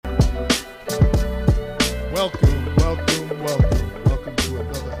Welcome to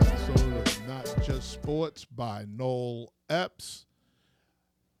another episode of Not Just Sports by Noel, Epps.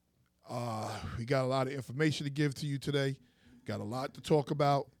 We got a lot of information to give to you today. Got a lot to talk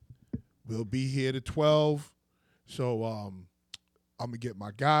about. We'll be here to 12. So I'm going to get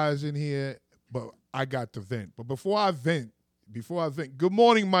my guys in here, but I got to vent. But before I vent, good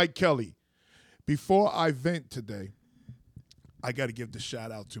morning, Mike Kelly. Before I vent today, I got to give the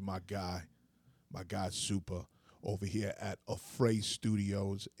shout out to my guy Super, over here at Afraid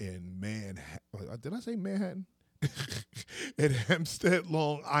Studios in Manhattan. Did I say Manhattan? At Hempstead,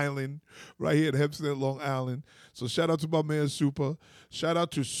 Long Island, right here at Hempstead, Long Island. So shout out to my man Super. Shout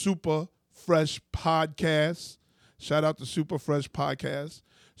out to Super Fresh Podcast. Shout out to Super Fresh Podcast.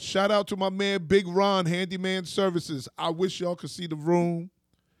 Shout out to my man Big Ron, Handyman Services. I wish y'all could see the room.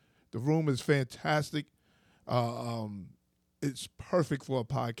 The room is fantastic. It's perfect for a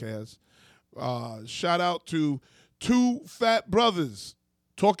podcast. Shout out to two fat brothers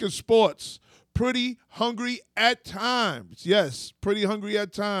talking sports. Pretty hungry at times. Yes, pretty hungry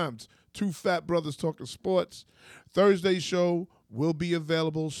at times. Two fat brothers talking sports. Thursday show will be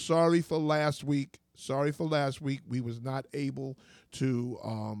available. Sorry for last week. We was not able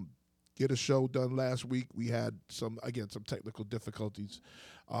to get a show done last week. We had some technical difficulties.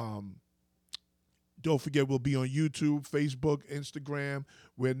 Don't forget, we'll be on YouTube, Facebook, Instagram.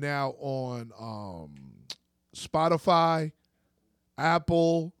 We're now on Spotify,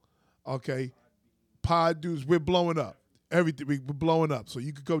 Apple, Poddues. We're blowing up. Everything, we're blowing up. So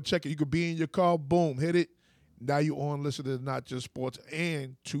you could go check it. You could be in your car, boom, hit it. Now you're on listening to Not Just Sports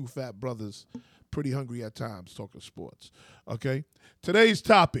and two fat brothers, pretty hungry at times, talking sports. Okay? Today's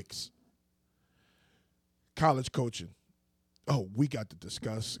topics, college coaching. Oh, we got to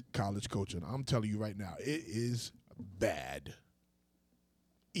discuss college coaching. I'm telling you right now, it is bad.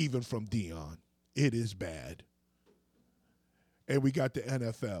 Even from Dion, it is bad. And we got the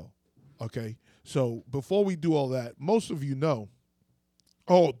NFL, okay? So before we do all that, most of you know,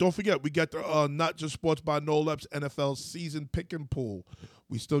 don't forget, we got the Not Just Sports by Noel Epps NFL season pick and pool.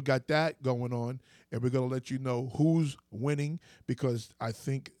 We still got that going on, and we're going to let you know who's winning because I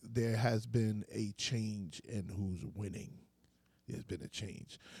think there has been a change in who's winning. There's been a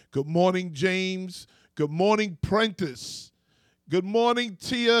change. Good morning, James. Good morning, Prentice. Good morning,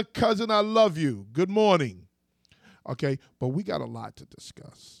 Tia. Cousin, I love you. Good morning. Okay, but we got a lot to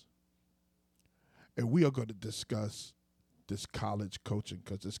discuss. And we are going to discuss this college coaching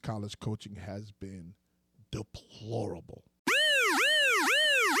because this college coaching has been deplorable.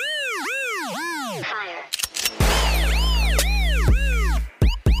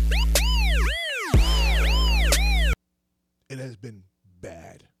 It has been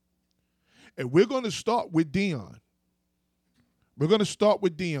bad. And we're going to start with Dion.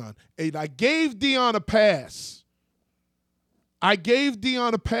 And I gave Dion a pass.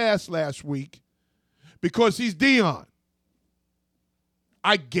 Last week because he's Dion.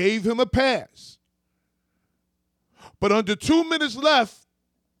 I gave him a pass. But under 2 minutes left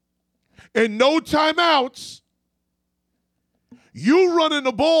and no timeouts, you running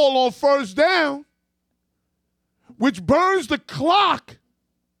the ball on first down, which burns the clock,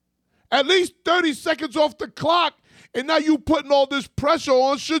 at least 30 seconds off the clock, and now you putting all this pressure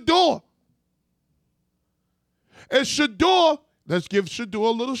on Shedeur. And Shedeur, let's give Shedeur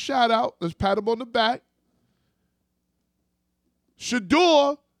a little shout out. Let's pat him on the back.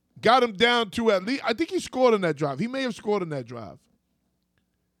 Shedeur got him down to at least, I think he scored on that drive. He may have scored on that drive.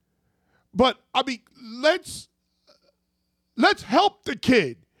 But, I mean, let's help the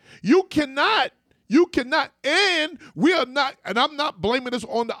kid. You cannot, and we are not, and I'm not blaming this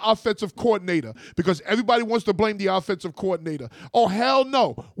on the offensive coordinator because everybody wants to blame the offensive coordinator. Oh, hell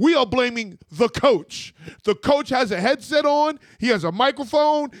no. We are blaming the coach. The coach has a headset on. He has a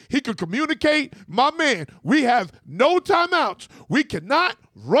microphone. He can communicate. My man, we have no timeouts. We cannot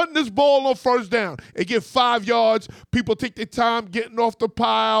run this ball on first down and get 5 yards. People take their time getting off the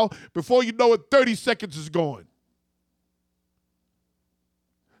pile. Before you know it, 30 seconds is gone.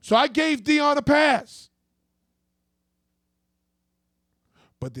 So I gave Dion a pass.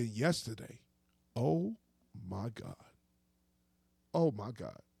 But then yesterday, oh my God.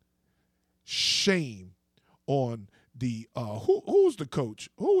 Shame on the who's the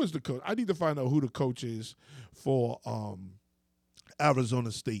coach? Who is the coach? I need to find out who the coach is for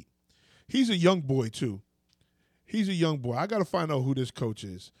Arizona State. He's a young boy too. I got to find out who this coach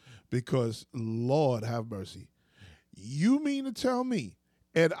is because Lord have mercy. You mean to tell me?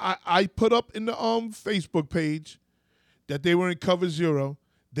 And I put up in the Facebook page that they were in cover zero.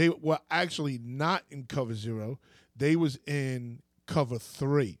 They were actually not in cover zero. They was in cover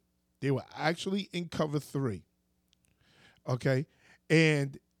 3. They were actually in cover 3. Okay?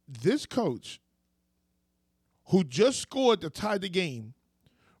 And this coach, who just scored to tie the game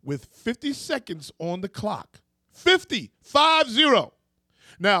with 50 seconds on the clock, 50.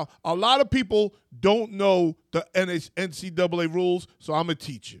 Now, a lot of people don't know the NCAA rules, so I'm going to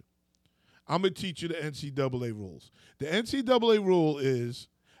teach you. I'm going to teach you the NCAA rules. The NCAA rule is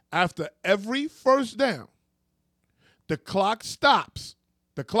after every first down, the clock stops.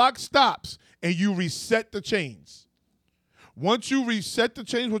 The clock stops, and you reset the chains. Once you reset the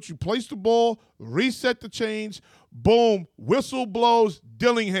chains, once you place the ball, reset the chains, boom, whistle blows.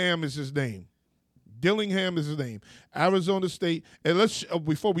 Dillingham is his name. Dillingham is his name. Arizona State. And let's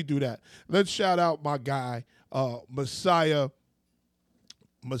before we do that, let's shout out my guy, Messiah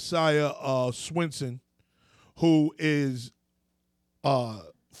Swinson, who is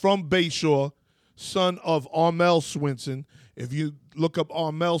from Bayshore, son of Armel Swinson. If you look up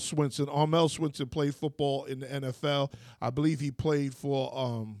Armel Swinson played football in the NFL. I believe he played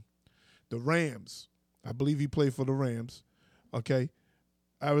for the Rams. Okay.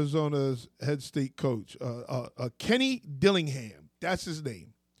 Arizona's head state coach, Kenny Dillingham. That's his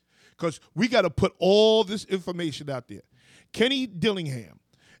name. Because we got to put all this information out there. Kenny Dillingham.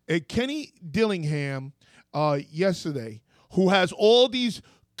 And Kenny Dillingham yesterday, who has all these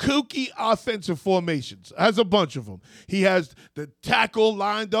kooky offensive formations, has a bunch of them. He has the tackle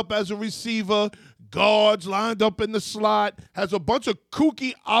lined up as a receiver, guards lined up in the slot, has a bunch of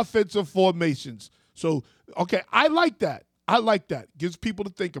kooky offensive formations. So, okay, I like that. Gives people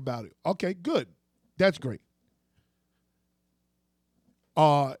to think about it. Okay, good. That's great.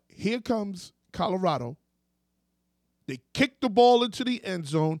 Here comes Colorado. They kick the ball into the end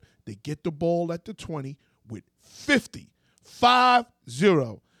zone. They get the ball at the 20 with 50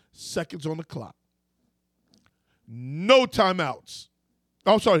 seconds on the clock. No timeouts.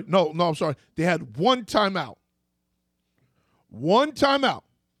 Oh, sorry. No, I'm sorry. They had one timeout.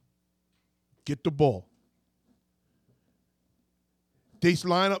 Get the ball. They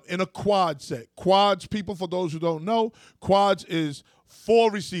line up in a quad set. Quads, people, for those who don't know, quads is 4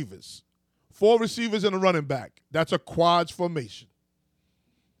 receivers. 4 receivers and a running back. That's a quads formation.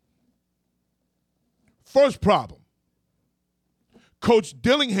 First problem. Coach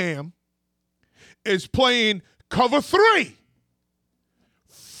Dillingham is playing cover 3.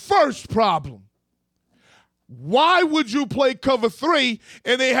 First problem. Why would you play cover 3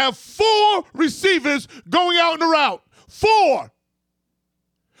 and they have 4 receivers going out in the route? 4.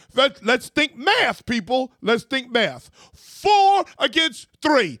 Let's think math, people. Let's think math. 4 against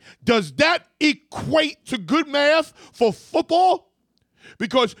 3. Does that equate to good math for football?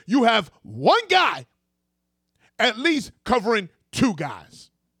 Because you have one guy at least covering 2 guys.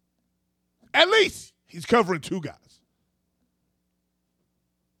 At least he's covering 2 guys.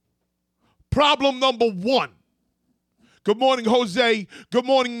 Problem number 1. Good morning, Jose. Good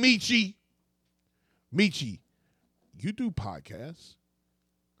morning, Michi. Michi, you do podcasts.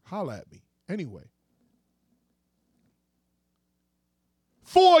 Holla at me. Anyway.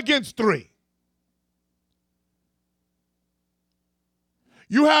 4 against 3.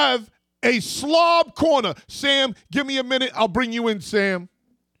 You have a slob corner. Sam, give me a minute. I'll bring you in, Sam.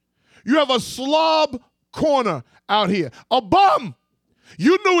 You have a slob corner out here. A bum.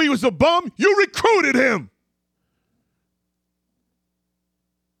 You knew he was a bum. You recruited him.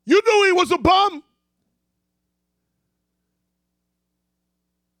 You knew he was a bum.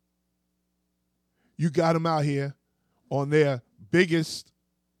 You got him out here on their biggest,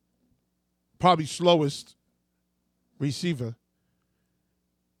 probably slowest receiver.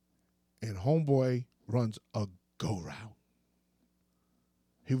 And homeboy runs a go route.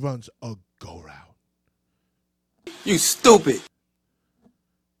 He runs a go route. You stupid.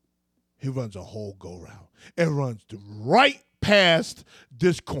 He runs a whole go route. And runs right past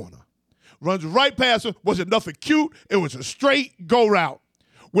this corner. Runs right past him. Wasn't nothing cute. It was a straight go route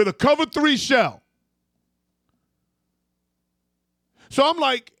with a cover 3 shell. So I'm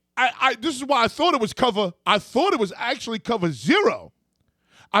like, this is why I thought it was cover. I thought it was actually cover 0.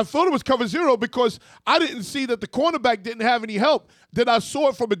 I thought it was cover 0 because I didn't see that the cornerback didn't have any help. Then I saw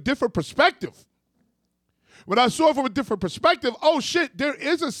it from a different perspective. When I saw it from a different perspective, oh, shit, there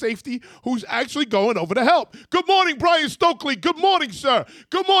is a safety who's actually going over to help. Good morning, Brian Stokely. Good morning, sir.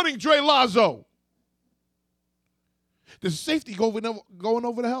 Good morning, Dre Lazo. There's a safety going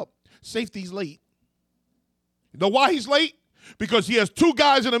over to help. Safety's late. You know why he's late? Because he has 2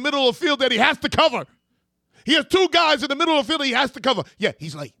 guys in the middle of the field that he has to cover. He has 2 guys in the middle of the field that he has to cover. Yeah,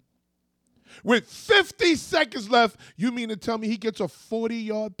 he's late. With 50 seconds left, you mean to tell me he gets a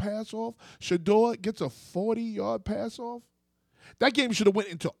 40-yard pass off? Shador gets a 40-yard pass off? That game should have went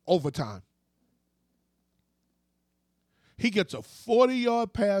into overtime. He gets a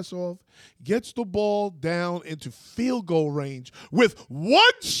 40-yard pass off, gets the ball down into field goal range with one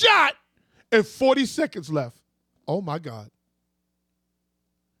shot and 40 seconds left. Oh, my God.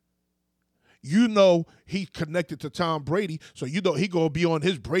 You know he connected to Tom Brady, so you know he going to be on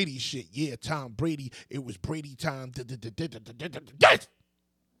his Brady shit. Yeah, Tom Brady, it was Brady time.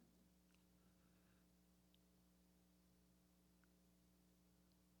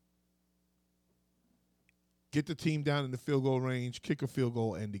 Get the team down in the field goal range, kick a field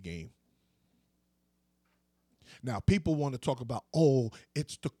goal, end the game. Now, people want to talk about,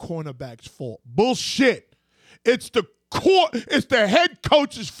 it's the cornerback's fault. Bullshit. It's the head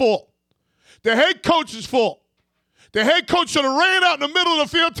coach's fault. The head coach's fault. The head coach should have ran out in the middle of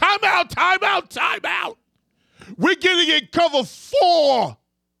the field. Timeout, timeout, timeout. We're getting in cover 4.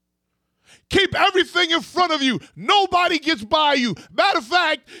 Keep everything in front of you. Nobody gets by you. Matter of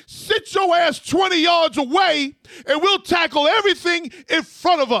fact, sit your ass 20 yards away and we'll tackle everything in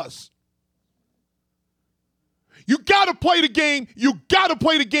front of us. You got to play the game. You got to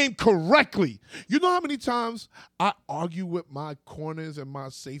play the game correctly. You know how many times I argue with my corners and my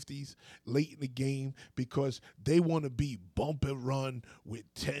safeties late in the game because they want to be bump and run with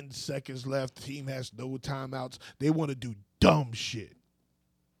 10 seconds left. The team has no timeouts. They want to do dumb shit.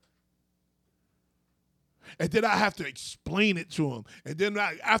 And then I have to explain it to them. And then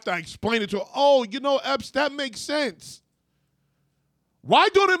after I explain it to them, Epps, that makes sense. Why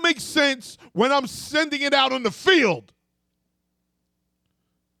don't it make sense when I'm sending it out on the field?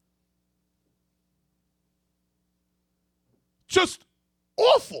 Just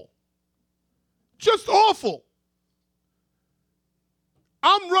awful. Just awful.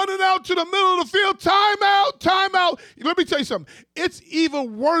 I'm running out to the middle of the field. Timeout, timeout. Let me tell you something. It's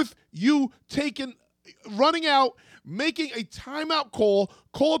even worth you running out, making a timeout call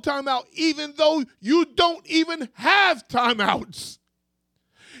timeout, even though you don't even have timeouts.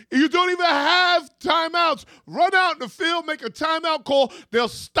 You don't even have timeouts. Run out in the field, make a timeout call. They'll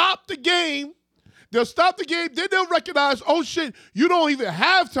stop the game. Then they'll recognize, oh, shit, you don't even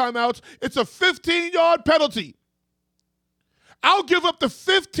have timeouts. It's a 15-yard penalty. I'll give up the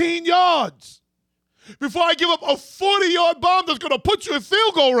 15 yards before I give up a 40-yard bomb that's going to put you in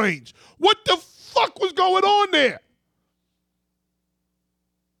field goal range. What the fuck was going on there?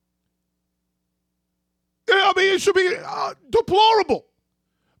 I mean, it should be deplorable.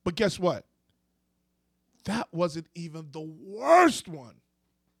 But guess what? That wasn't even the worst one.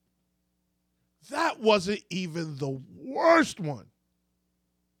 That wasn't even the worst one.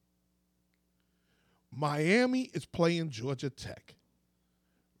 Miami is playing Georgia Tech.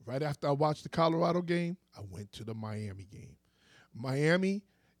 Right after I watched the Colorado game, I went to the Miami game. Miami,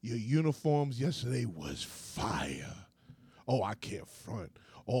 your uniforms yesterday was fire. Oh, I can't front.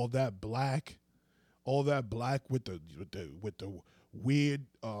 All that black with the weird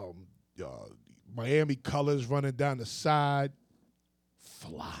Miami colors running down the side.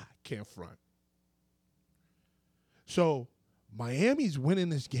 Fly. Can't front. So Miami's winning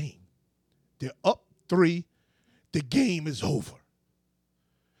this game. They're up 3. The game is over.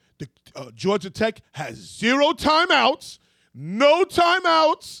 The Georgia Tech has 0 timeouts. No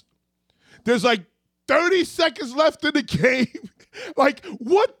timeouts. There's like 30 seconds left in the game. Like,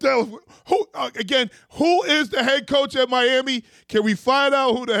 what the? Who is the head coach at Miami? Can we find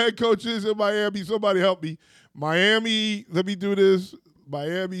out who the head coach is at Miami? Somebody help me. Miami, let me do this.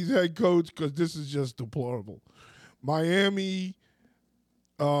 Miami's head coach, because this is just deplorable. Miami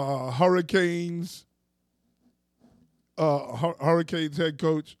Hurricanes head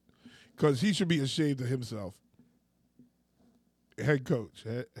coach, because he should be ashamed of himself. Head coach.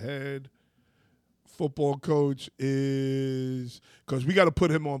 Head football coach is, because we got to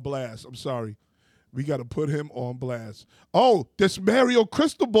put him on blast. I'm sorry. We got to put him on blast. Oh, this Mario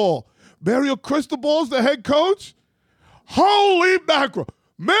Cristobal. Mario Cristobal's the head coach? Holy mackerel.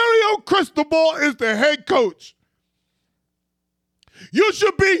 Mario Cristobal is the head coach. You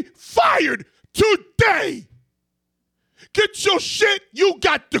should be fired today. Get your shit. You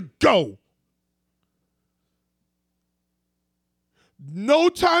got to go. No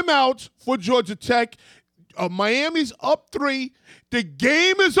timeouts for Georgia Tech. Miami's up 3. The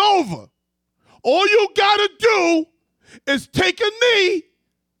game is over. All you got to do is take a knee.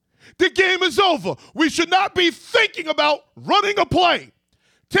 The game is over. We should not be thinking about running a play.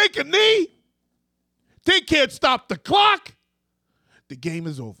 Take a knee. They can't stop the clock. The game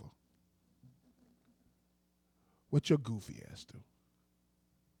is over. What your goofy ass do?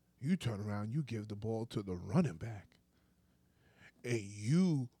 You turn around, you give the ball to the running back. And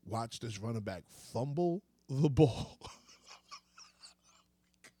you watch this running back fumble the ball.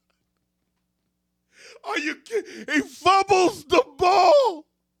 Are you kidding? He fumbles the ball.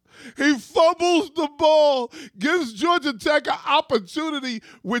 He fumbles the ball, gives Georgia Tech an opportunity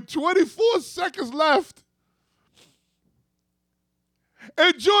with 24 seconds left.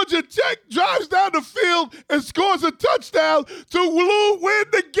 And Georgia Tech drives down the field and scores a touchdown to win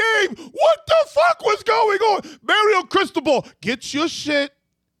the game. What the fuck was going on? Mario Cristobal, get your shit.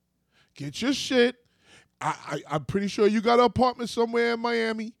 Get your shit. I'm pretty sure you got an apartment somewhere in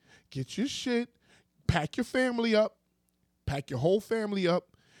Miami. Get your shit. Pack your family up. Pack your whole family up.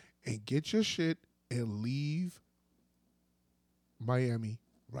 And get your shit and leave Miami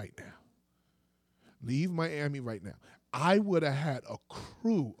right now. Leave Miami right now. I would have had a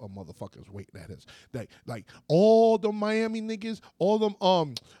crew of motherfuckers waiting at us. Like all the Miami niggas, all them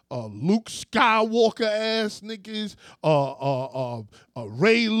Luke Skywalker ass niggas,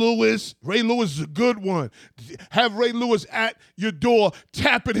 Ray Lewis. Ray Lewis is a good one. Have Ray Lewis at your door,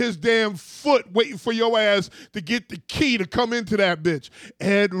 tapping his damn foot, waiting for your ass to get the key to come into that bitch.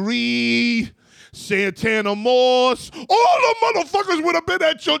 Ed Reed, Santana Moss, all the motherfuckers would have been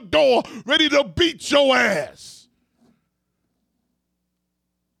at your door, ready to beat your ass.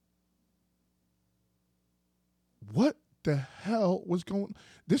 What the hell was going on?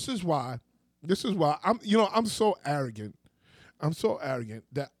 This is why I'm so arrogant. I'm so arrogant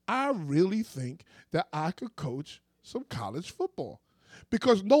that I really think that I could coach some college football.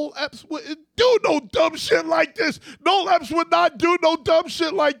 Because Noel Epps wouldn't do no dumb shit like this. Noel Epps would not do no dumb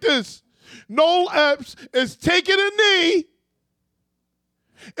shit like this. Noel Epps is taking a knee,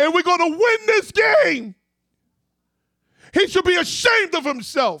 and we're going to win this game. He should be ashamed of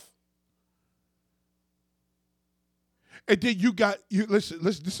himself. And then listen,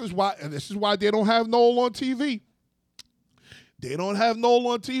 this is why they don't have Noel on TV. They don't have Noel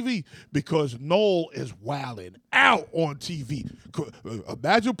on TV because Noel is wilding out on TV.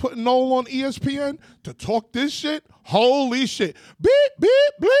 Imagine putting Noel on ESPN to talk this shit. Holy shit. Beep, beep,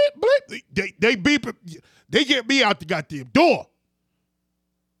 bleep, bleep. They beep it. They get me out the goddamn door.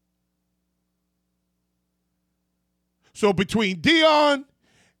 So between Dion,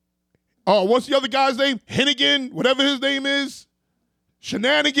 what's the other guy's name? Hennigan, whatever his name is.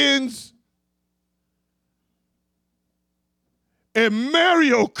 Shenanigans. And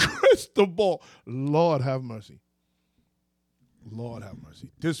Mario Cristobal. Lord have mercy. Lord have mercy.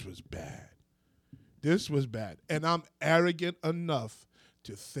 This was bad. This was bad. And I'm arrogant enough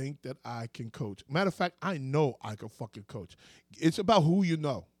to think that I can coach. Matter of fact, I know I can fucking coach. It's about who you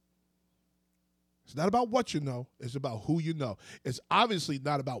know. It's not about what you know. It's about who you know. It's obviously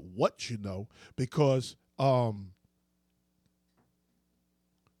not about what you know because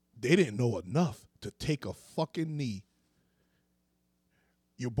they didn't know enough to take a fucking knee.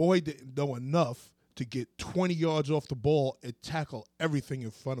 Your boy didn't know enough to get 20 yards off the ball and tackle everything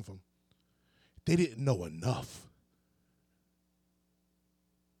in front of him. They didn't know enough.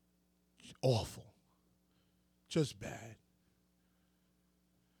 Awful. Just bad.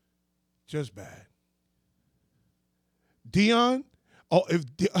 Just bad. Dion,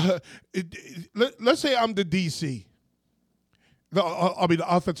 let's say I'm the DC. I'll be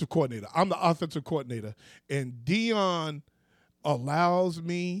the offensive coordinator. I'm the offensive coordinator. And Dion allows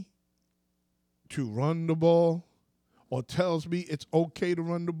me to run the ball or tells me it's okay to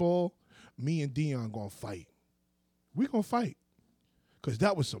run the ball, me and Dion going to fight. We're going to fight because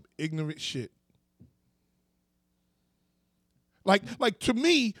that was some ignorant shit. Like for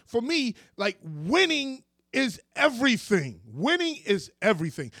me, like winning is everything. Winning is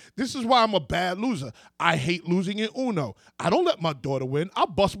everything. This is why I'm a bad loser. I hate losing in Uno. I don't let my daughter win. I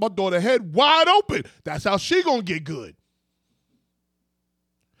bust my daughter's head wide open. That's how she gonna get good.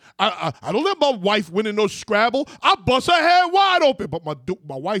 I don't let my wife win in no Scrabble. I bust her head wide open. But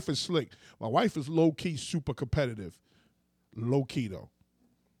my wife is slick. My wife is low-key super competitive. Low-key, though.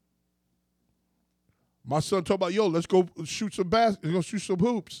 My son talking about, let's go shoot some let's go shoot some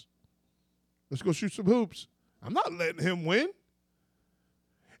hoops. Let's go shoot some hoops. I'm not letting him win.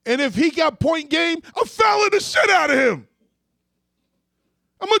 And if he got point game, I'm fouling the shit out of him.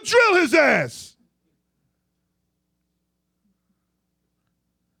 I'm going to drill his ass.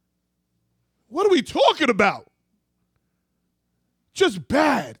 What are we talking about? Just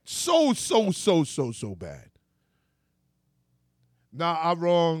bad. So bad. Nah, I'm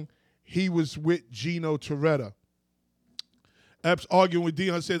wrong. He was with Gino Toretta. Epps arguing with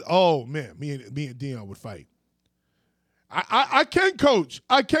Dion said, oh, man, me and Dion would fight. I can coach.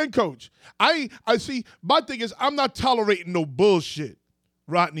 I can coach. I see, my thing is I'm not tolerating no bullshit,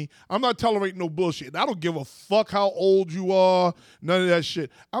 Rodney. I'm not tolerating no bullshit. I don't give a fuck how old you are, none of that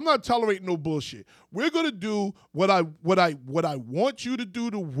shit. I'm not tolerating no bullshit. We're going to do what I want you to do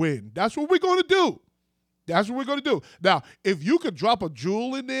to win. That's what we're going to do. That's what we're going to do. Now, if you could drop a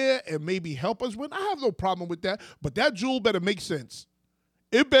jewel in there and maybe help us win, I have no problem with that. But that jewel better make sense.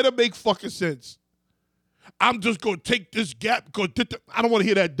 It better make fucking sense. I'm just going to take this gap. I don't want to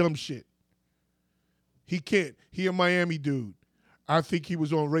hear that dumb shit. He can't. He a Miami dude. I think he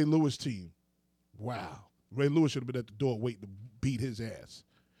was on Ray Lewis' team. Wow. Ray Lewis should have been at the door waiting to beat his ass.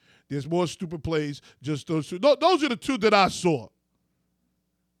 There's more stupid plays. Just those two. Those are the two that I saw.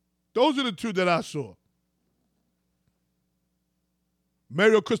 Those are the two that I saw.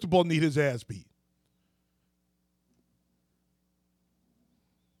 Mario Cristobal need his ass beat.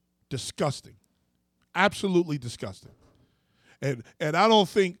 Disgusting. Absolutely disgusting. And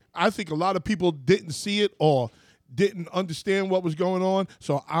I think a lot of people didn't see it or didn't understand what was going on,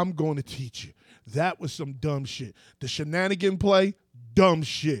 so I'm going to teach you. That was some dumb shit. The shenanigan play, dumb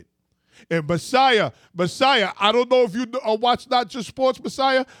shit. And Messiah, I don't know if you watch Not Just Sports,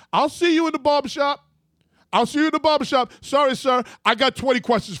 Messiah. I'll see you in the barbershop. Sorry, sir. I got 20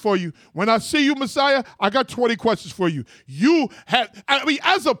 questions for you. When I see you, Messiah, I got 20 questions for you.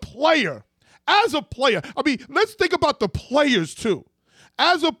 As a player, let's think about the players too.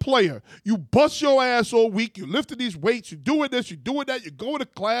 As a player, you bust your ass all week. You're lifting these weights. You're doing this. You're doing that. You're going to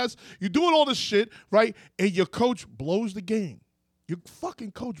class. You're doing all this shit, right? And your coach blows the game. Your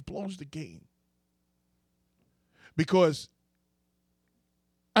fucking coach blows the game. Because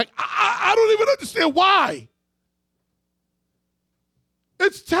I don't even understand why.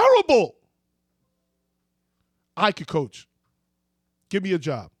 It's terrible. I could coach. Give me a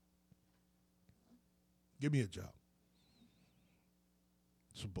job.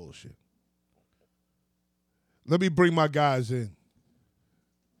 Some bullshit. Let me bring my guys in.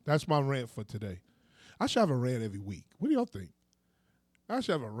 That's my rant for today. I should have a rant every week. What do y'all think? I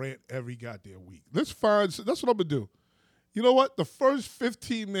should have a rant every goddamn week. That's what I'm going to do. You know what? The first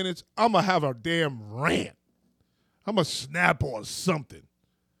 15 minutes, I'm going to have a damn rant. I'm going to snap on something.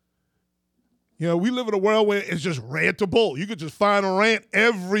 You know, we live in a world where it's just rantable. You could just find a rant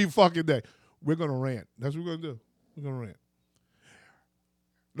every fucking day. We're going to rant. That's what we're going to do. We're going to rant.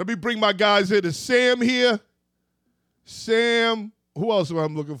 Let me bring my guys in. Is Sam here? Sam. Who else am I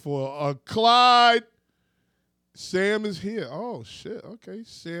looking for? Clyde. Sam is here. Oh, shit. Okay.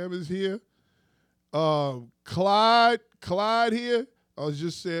 Sam is here. Clyde here. I was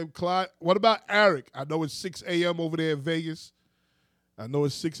just saying Clyde. What about Eric? I know it's 6 a.m. over there in Vegas.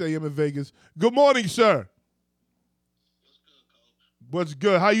 Good morning, sir. What's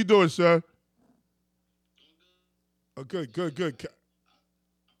good? How you doing, sir? Oh, good.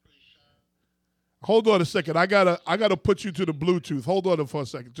 Hold on a second. I gotta put you to the Bluetooth. Hold on for a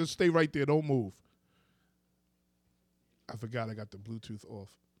second. Just stay right there. Don't move. I forgot I got the Bluetooth off.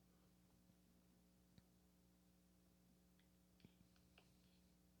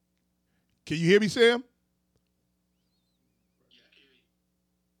 Can you hear me, Sam? Yeah, I can hear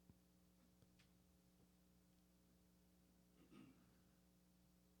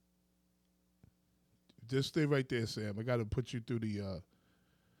you. Just stay right there, Sam. I got to put you through the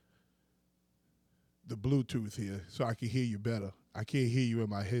Bluetooth here so I can hear you better. I can't hear you in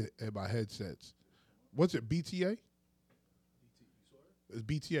my headsets. What's it, BTA? It's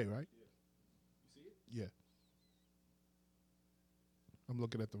BTA, right? Yeah. You see it? Yeah. I'm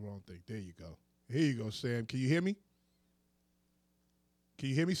looking at the wrong thing. There you go. Here you go, Sam. Can you hear me?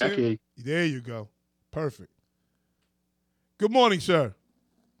 Sam? Okay. There you go. Perfect. Good morning, sir.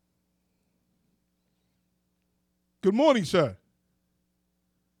 Good morning,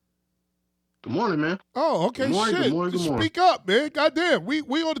 man. Oh, okay. Good morning, shit. good morning, good morning. Speak up, man. Goddamn. We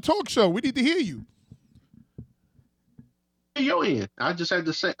on the talk show. We need to hear you. You're in. I just had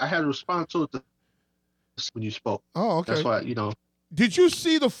to say, I had to respond to it when you spoke. Oh, okay. That's why, Did you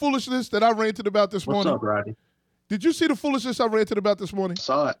see the foolishness that I ranted about this morning? What's up, Roddy? Did you see the foolishness I ranted about this morning?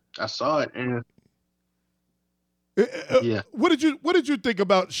 I saw it, and yeah. What did you think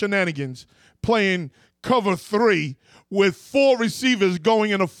about shenanigans playing cover 3 with 4 receivers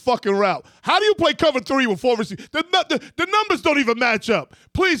going in a fucking route? How do you play cover 3 with 4 receivers? The numbers don't even match up.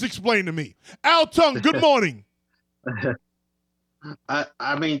 Please explain to me. Al Tung, good morning.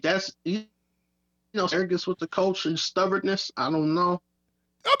 I mean, that's, arrogance with the coach and stubbornness. I don't know.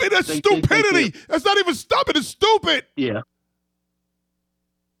 I mean, that's stupidity. That's not even stubborn. It's stupid. Yeah.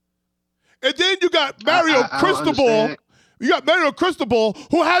 And then you got Mario Cristobal. You got Mario Cristobal,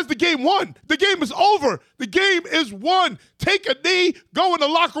 who has the game won. The game is over. The game is won. Take a knee, go in the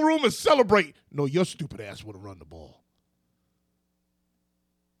locker room, and celebrate. No, your stupid ass would have run the ball.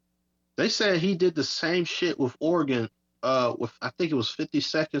 They said he did the same shit with Oregon. With I think it was 50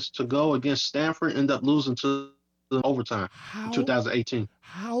 seconds to go against Stanford. Ended up losing to overtime in 2018.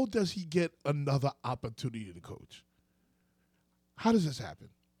 How does he get another opportunity to coach? How does this happen?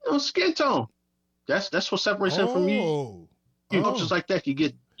 Skin tone. That's what separates him from you. Coaches like that,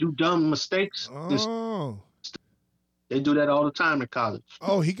 do dumb mistakes. They do that all the time in college.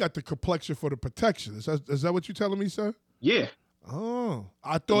 Oh, he got the complexion for the protection. Is that what you're telling me, sir? Yeah. Oh,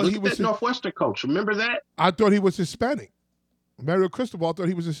 I thought he was that Northwestern coach. Remember that? I thought he was Hispanic. Mario Cristobal thought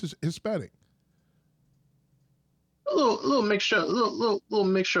he was Hispanic. A little mixture, little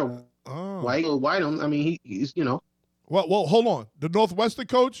mixture. White. I mean, he's Well, hold on. The Northwestern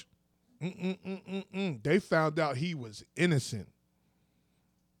coach, they found out he was innocent.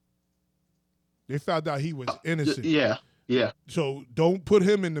 They found out he was innocent. Yeah. So don't put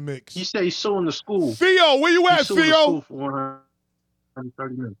him in the mix. You say he's suing the school. Theo, where you at, Theo? For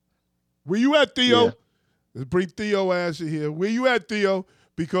 130 minutes. Where you at, Theo? Yeah. Let's bring Theo ass in here. Where you at, Theo?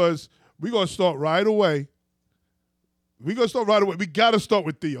 Because we're going to start right away. We got to start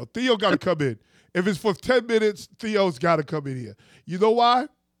with Theo. Theo got to come in. If it's for 10 minutes, Theo's got to come in here. You know why?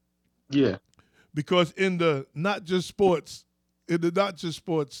 Yeah. Because in the not just sports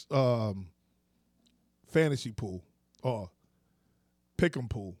fantasy pool or pick'em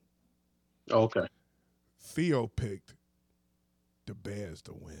pool. Okay. Theo picked the Bears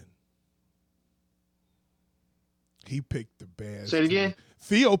to win. He picked the Bears. Say it again.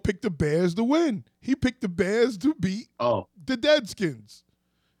 Theo picked the Bears to win. He picked the Bears to beat the Deadskins.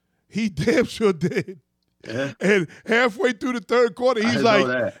 He damn sure did. Yeah. And halfway through the third quarter, he's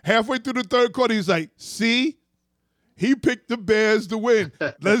like, see? He picked the Bears to win.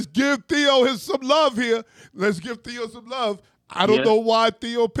 Let's give Theo some love here. Let's give Theo some love. I don't know why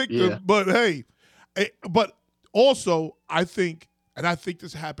Theo picked him, but hey. But also, I think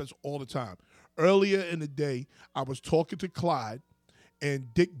this happens all the time. Earlier in the day, I was talking to Clyde,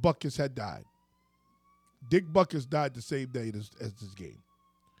 and Dick Buckus had died. Dick Buckus died the same day as this game.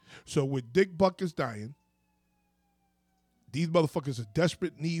 So with Dick Buckus dying, these motherfuckers are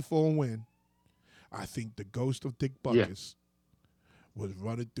desperate need for a win. I think the ghost of Dick Buckus was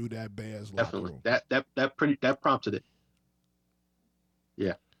running through that Bears locker room. That prompted it.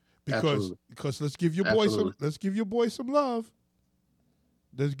 Yeah. Because let's give your boy some love. Let's give your boy some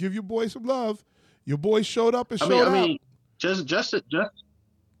love. Your boy showed up and showed out. I mean,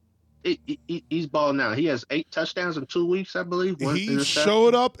 he's balling now. He has 8 touchdowns in 2 weeks, I believe. He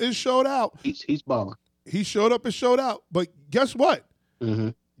showed up and showed out. He's balling. He showed up and showed out. But guess what? Mm-hmm.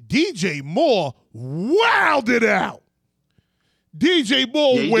 DJ Moore wowed it out. DJ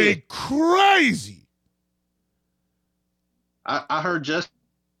Moore went crazy. I heard Justin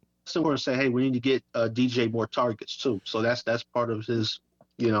Moore say, "Hey, we need to get DJ more targets too." So that's part of his,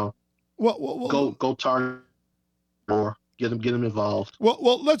 go target more, get him involved.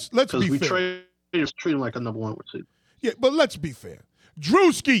 Well, let's be fair. Because we treat him like a number 1 receiver. Yeah, but let's be fair.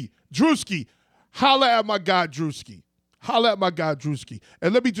 Drewski, holla at my guy Drewski.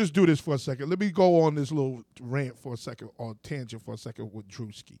 And let me just do this for a second. Let me go on this little rant for a second, or tangent for a second with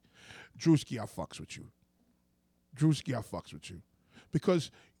Drewski. Drewski, I fucks with you.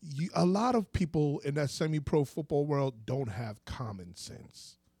 Because a lot of people in that semi-pro football world don't have common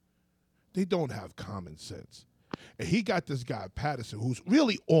sense. They don't have common sense. And he got this guy, Patterson, who's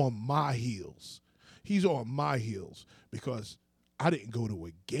really on my heels. He's on my heels because I didn't go to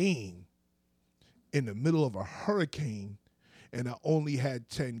a game in the middle of a hurricane and I only had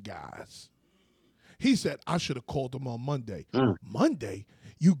 10 guys. He said, I should have called them on Monday. Monday?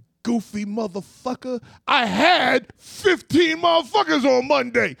 You goofy motherfucker. I had 15 motherfuckers on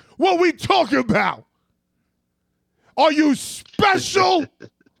Monday. What we talking about? Are you special?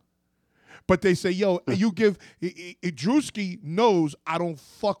 But they say, yo, you give Drewski knows I don't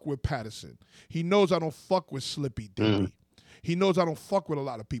fuck with Patterson. He knows I don't fuck with Slippy Dippy. He knows I don't fuck with a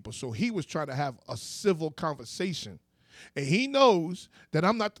lot of people. So he was trying to have a civil conversation. And he knows that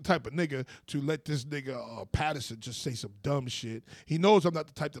I'm not the type of nigga to let this nigga Patterson just say some dumb shit. He knows I'm not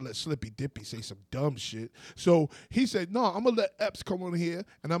the type to let Slippy Dippy say some dumb shit. So he said, no, I'm going to let Epps come on here,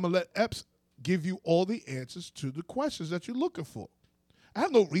 and I'm going to let Epps give you all the answers to the questions that you're looking for. I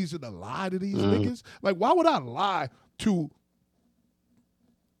have no reason to lie to these niggas. Like, why would I lie to...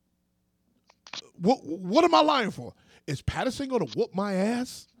 What am I lying for? Is Patterson going to whoop my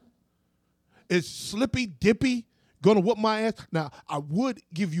ass? Is Slippy Dippy going to whoop my ass? Now, I would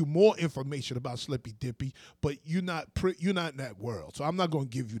give you more information about Slippy Dippy, but you're not in that world, so I'm not going to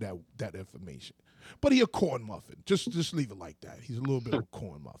give you that information. But he a corn muffin. Just leave it like that. He's a little bit of a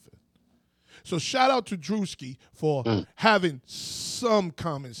corn muffin. So shout out to Drewski for having some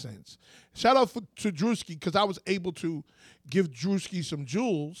common sense. Shout out to Drewski because I was able to give Drewski some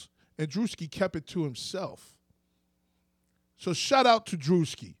jewels, and Drewski kept it to himself. So shout out to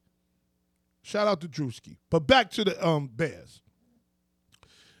Drewski. Shout out to Drewski. But back to the Bears.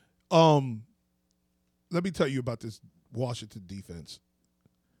 Let me tell you about this Washington defense.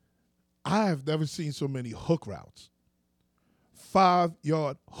 I have never seen so many hook routes.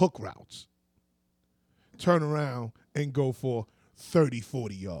 5-yard hook routes. Turn around and go for 30,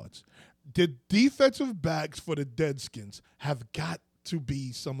 40 yards. The defensive backs for the Deadskins have got to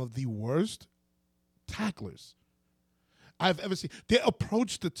be some of the worst tacklers I've ever seen. Their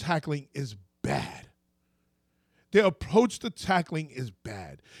approach to tackling is bad. Their approach to tackling is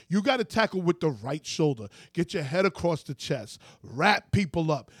bad. You got to tackle with the right shoulder. Get your head across the chest. Wrap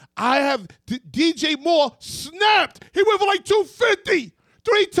people up. DJ Moore snapped. He went for like 250.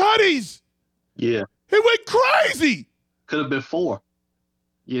 3 tutties. Yeah. He went crazy. Could have been 4.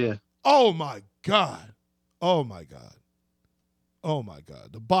 Yeah. Oh, my God. Oh, my God. Oh, my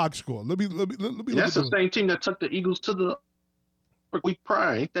God. The box score. Let me That's the same team that took the Eagles to the week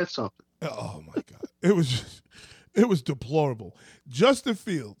prior. Ain't that something? Oh, my God. It was deplorable. Justin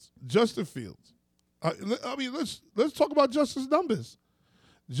Fields. I mean, let's talk about Justin's numbers.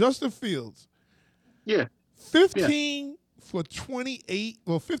 Justin Fields. Yeah. 15 for 28,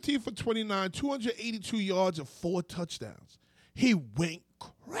 15 for 29, 282 yards and 4 touchdowns. He went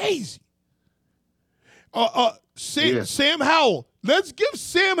crazy. Sam Howell. Let's give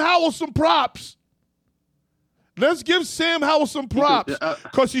Sam Howell some props. Because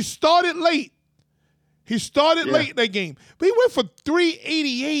he started late. Late in that game. But he went for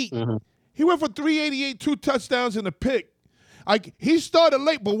 388. Mm-hmm. He went for 388, 2 touchdowns and a pick. He started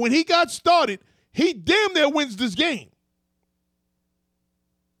late, but when he got started, he damn near wins this game.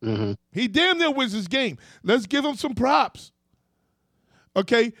 Mm-hmm. He damn near wins this game. Let's give him some props.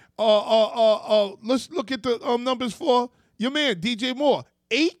 Okay. Let's look at the numbers for your man, DJ Moore.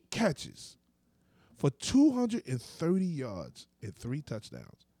 8 catches for 230 yards and 3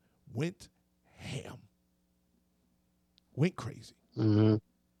 touchdowns. Went ham. Went crazy. Mm-hmm.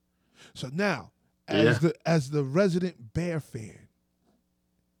 So now, as the resident Bear fan,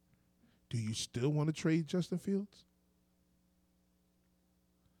 do you still want to trade Justin Fields?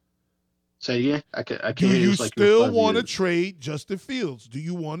 Say yeah, I can't. Do you still want to trade Justin Fields? Do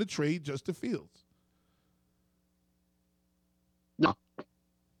you want to trade Justin Fields? No.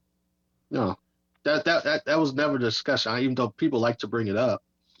 That was never a discussion. Even though people like to bring it up.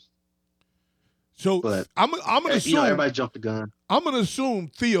 So but, I'm gonna assume everybody jumped the gun. I'm gonna assume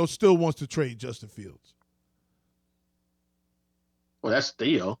Theo still wants to trade Justin Fields. Well, that's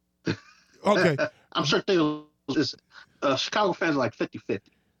Theo. Okay. I'm sure Theo is Chicago fans are like 50-50.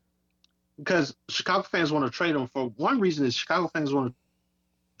 Because Chicago fans want to trade him for one reason is Chicago fans want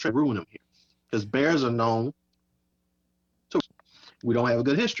to ruin him here. Because Bears are known we don't have a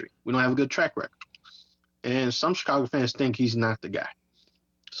good history. We don't have a good track record. And some Chicago fans think he's not the guy.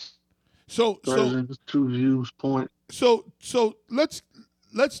 So two views point. So let's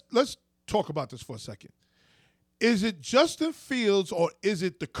talk about this for a second. Is it Justin Fields or is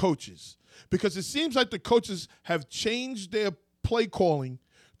it the coaches? Because it seems like the coaches have changed their play calling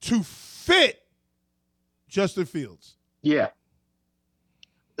to fit Justin Fields. Yeah.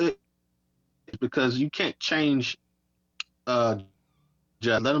 Because you can't change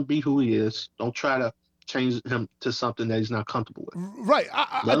let him be who he is. Don't try to change him to something that he's not comfortable with. Right.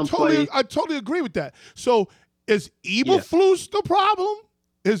 I totally agree with that. So is Eberflus the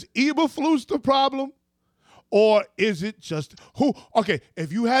problem? Or is it just who? Okay,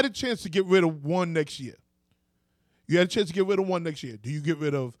 if you had a chance to get rid of one next year, do you get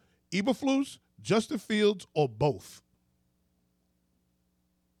rid of Eberflus, Justin Fields, or both?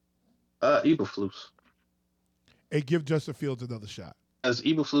 Eberflus. And give Justin Fields another shot. As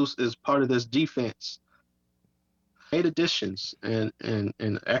Eberflus is part of this defense, made additions and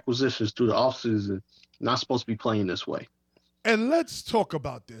acquisitions through the offseason, not supposed to be playing this way. And let's talk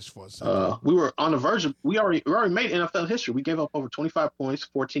about this for a second. We were on the verge of we already made NFL history. We gave up over 25 points,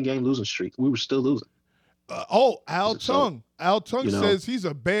 14-game losing streak. We were still losing. Al Tung. Al Tung says he's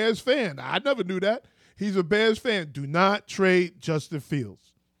a Bears fan. I never knew that. He's a Bears fan. Do not trade Justin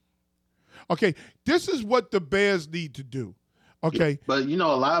Fields. Okay, this is what the Bears need to do. Okay. But, a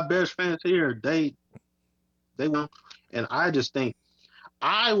lot of Bears fans here, they won't. And I just think,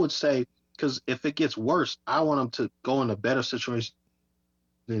 I would say, because if it gets worse, I want him to go in a better situation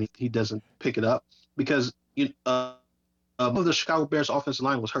than he doesn't pick it up. Because the Chicago Bears offensive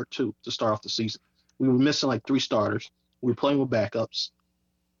line was hurt, too, to start off the season. We were missing like 3 starters. We were playing with backups.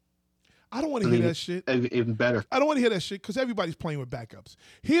 I don't want to hear that shit. Even better. I don't want to hear that shit because everybody's playing with backups.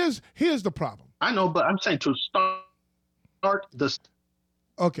 Here's the problem. I know, but I'm saying to start the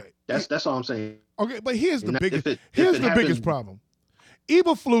Okay. That's all I'm saying. Okay, but here's the And biggest if here's it the biggest happened- problem.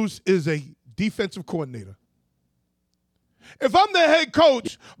 Eberflus is a defensive coordinator. If I'm the head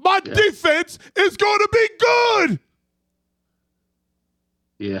coach, my defense is going to be good.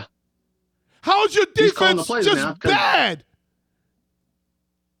 Yeah. How's your He's calling the defense plays just now 'cause- bad?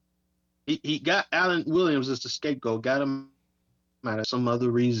 He got Allen Williams as the scapegoat, got him out of some other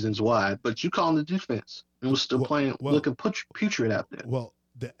reasons why, but you calling the defense and was still playing, looking putrid out there. Well,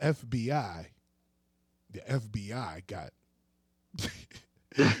 the FBI got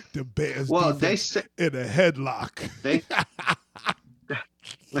the Bears defense in a headlock.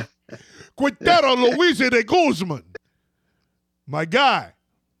 Cuentero Luis de Guzman, my guy.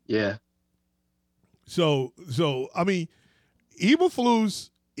 Yeah. So I mean, Eberflus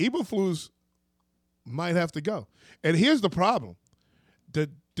might have to go. And here's the problem: the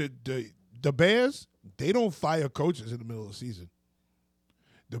Bears, they don't fire coaches in the middle of the season.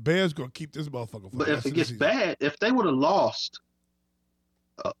 The Bears gonna keep this motherfucker. For but the if rest it of the gets season. bad, if they would have lost,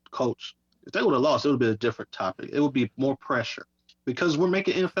 coach, if they would have lost, it would be a different topic. It would be more pressure because we're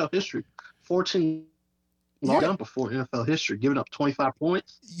making NFL history. 14 done before NFL history, giving up 25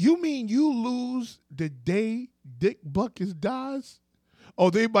 points. You mean you lose the day Dick Buckus dies?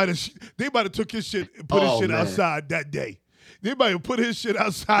 Oh, they might have took his shit and put his shit outside that day. They might have put his shit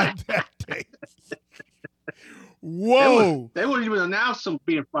outside that day. Whoa! They wouldn't even announce him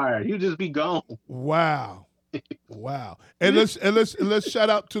being fired. He'd just be gone. Wow. And let's shout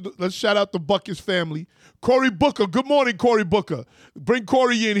out to the Buckus family. Cory Booker. Good morning, Cory Booker. Bring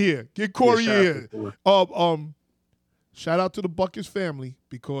Cory in here. Get Cory in. Shout out to the Buckus family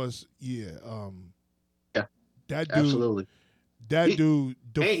because that dude, absolutely. That dude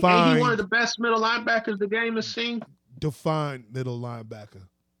defined. Ain't he one of the best middle linebackers the game has seen? Defined middle linebacker.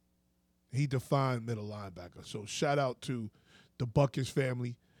 He defined middle linebacker. So shout out to the Buckus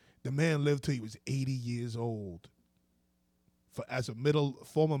family. The man lived till he was 80 years old. As a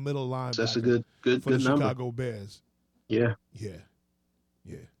former middle linebacker. That's a good for the number. Chicago Bears. Yeah.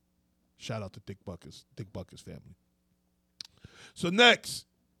 Shout out to Dick Buckus family. So next,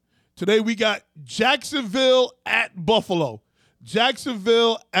 today we got Jacksonville at Buffalo.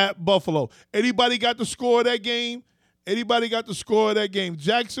 Anybody got the score of that game?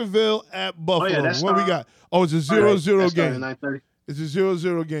 Jacksonville at Buffalo. What we got? Oh, it's a 0-0 game. It's a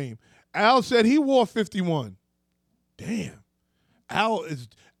 0-0 game. Al said he wore 51. Damn. Al's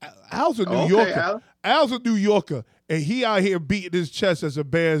a New Yorker. Al's a New Yorker, and he out here beating his chest as a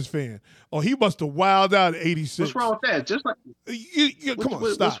Bears fan. Oh, he must have wilded out at 86. What's wrong with that? Just like come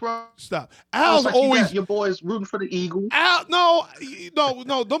on, stop. What's wrong? Stop. Al's like always your boys rooting for the Eagles. No.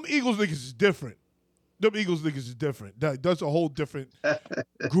 Them Eagles niggas is different. That's a whole different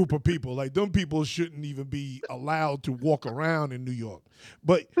group of people. Like, them people shouldn't even be allowed to walk around in New York.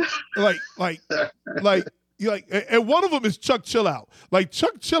 But and one of them is Chuck Chillout. Like,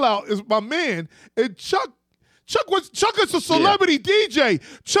 Chuck Chillout is my man, and Chuck is a celebrity DJ.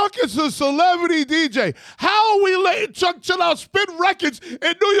 Chuck is a celebrity DJ. How are we letting Chuck Chillout spin records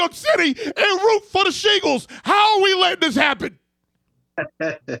in New York City and root for the Shingles? How are we letting this happen?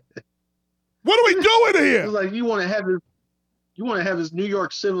 What are we doing here? It's like you want to have his New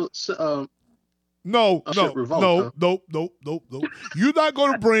York civil. No. Revolt, Nope. You're not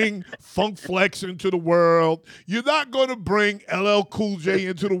going to bring Funk Flex into the world. You're not going to bring LL Cool J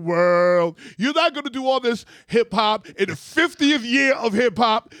into the world. You're not going to do all this hip-hop in the 50th year of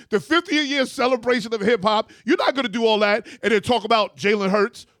hip-hop, the 50th year celebration of hip-hop. You're not going to do all that and then talk about Jalen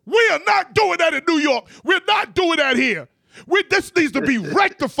Hurts. We are not doing that in New York. We're not doing that here. This needs to be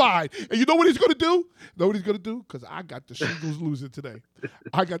rectified. And you know what he's going to do? Because I got the Shingles losing today.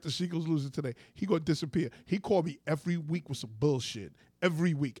 He going to disappear. He called me every week with some bullshit.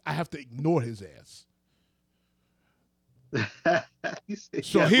 Every week. I have to ignore his ass.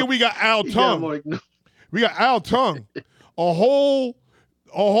 So here we got Al Tongue. A whole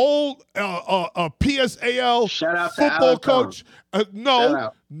PSAL Shout out to football Al coach.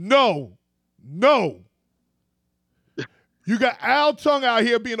 No. You got Al Tongue out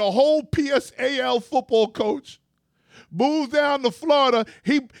here being a whole PSAL football coach. Moved down to Florida.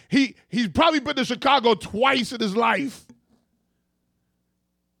 He's probably been to Chicago twice in his life.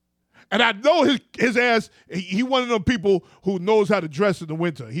 And I know his ass, he one of them people who knows how to dress in the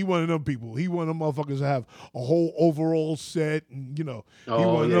winter. He one of them people. He one of them motherfuckers that have a whole overall set and, he one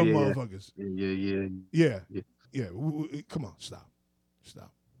of them motherfuckers. Yeah. Come on, stop.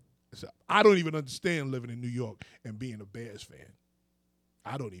 I don't even understand living in New York and being a Bears fan.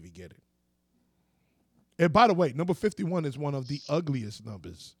 I don't even get it. And by the way, number 51 is one of the ugliest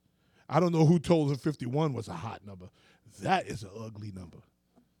numbers. I don't know who told him 51 was a hot number. That is an ugly number.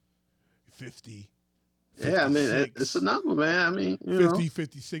 50. Yeah, I mean, 56. it's a number, man. I mean, 50,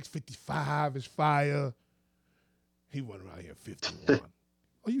 56, 55 is fire. He went around here 51.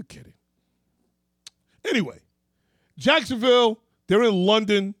 Are you kidding? Anyway, Jacksonville, they're in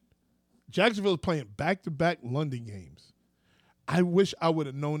London. Jacksonville is playing back-to-back London games. I wish I would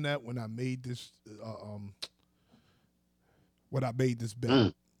have known that when I made this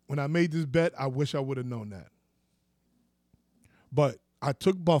bet. When I made this bet, I wish I would have known that. But I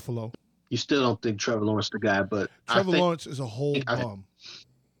took Buffalo. You still don't think Trevor Lawrence the guy, but Trevor Lawrence is a whole bum.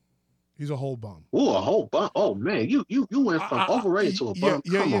 He's a whole bum. Ooh, a whole bum. Oh man, you went from overrated to a bum.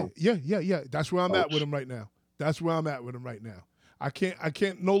 Come on. Yeah. That's where I'm at with him right now. I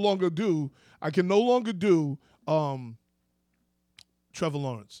can no longer do Trevor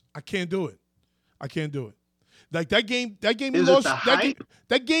Lawrence. I can't do it. Like that game he lost.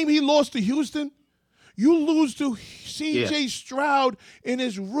 That game he lost to Houston. You lose to C.J. Stroud in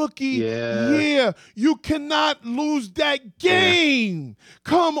his rookie year. You cannot lose that game.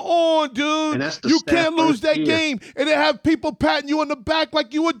 Come on, dude. You can't lose that game. And they have people patting you on the back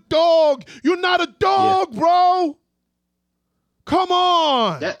like you a dog. You're not a dog, bro. Come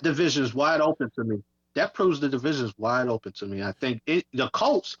on. That division is wide open to me. That proves the division is wide open to me. I think the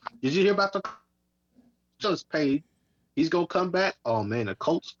Colts, did you hear about the Colts paid? He's going to come back. Oh, man, the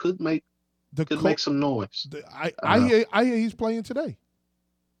Colts could make some noise. I hear he's playing today.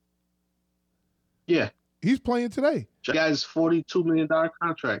 Yeah. He's playing today. The guy's $42 million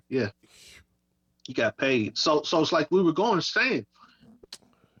contract. Yeah. He got paid. So it's like we were saying.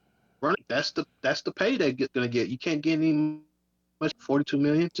 Running, that's the pay they're going to get. You can't get any much, $42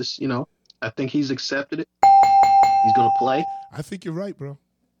 million. Just, I think he's accepted it. He's going to play. I think you're right, bro.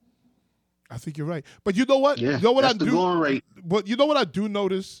 I think you're right. But you know what? Yeah, you know what that's I the do? going rate. But you know what I do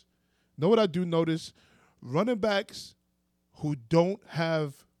notice? Running backs who don't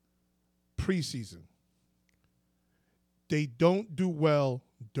have preseason, they don't do well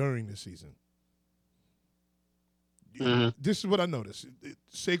during the season. Mm-hmm. This is what I noticed.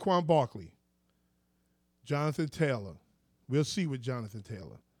 Saquon Barkley, Jonathan Taylor. We'll see with Jonathan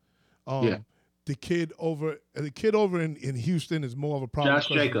Taylor. The kid over in Houston is more of a problem.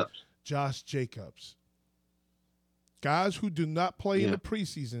 Josh Jacobs. Guys who do not play in the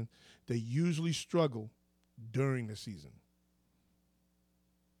preseason, they usually struggle during the season.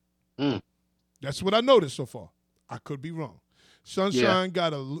 That's what I noticed so far. I could be wrong. Sunshine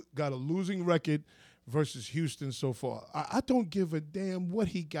got a losing record versus Houston so far. I don't give a damn what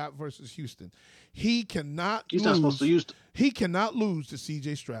he got versus Houston. He's not supposed to use. He cannot lose to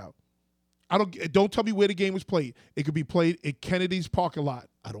C.J. Stroud. Don't tell me where the game was played. It could be played at Kennedy's parking lot.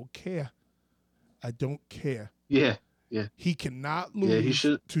 I don't care. Yeah. He cannot lose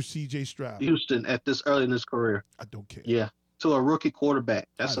to C.J. Stroud. Houston at this early in his career. I don't care. Yeah. To a rookie quarterback.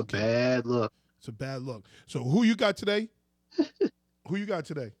 That's a bad look. It's a bad look. So who you got today? Let's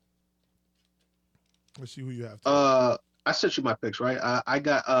see who you have today. I sent you my picks, right? I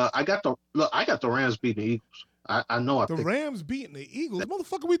got the Rams beating the Eagles. I know the Rams beating the Eagles.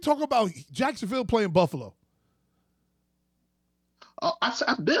 Motherfucker, we talking about Jacksonville playing Buffalo. Oh,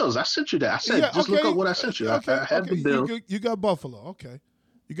 Bills. I sent you that. I said, look up what I sent you. I had the Bills. You got Buffalo. Okay.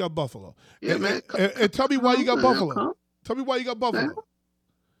 You got Buffalo. Yeah, man. And tell me why you got Buffalo. Tell me why you got Buffalo.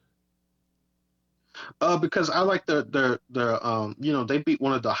 Because I like their they beat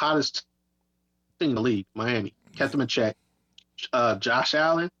one of the hottest thing in the league, Miami. Kept them in check. Josh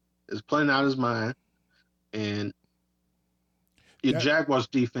Allen is playing out his mind. And your Jaguars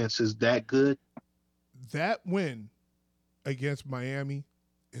defense is that good. That win against Miami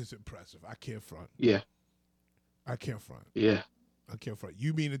is impressive. I can't front. Yeah. I can't front. Yeah. I can't front.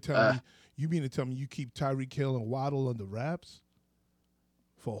 You mean to tell me you keep Tyreek Hill and Waddle under wraps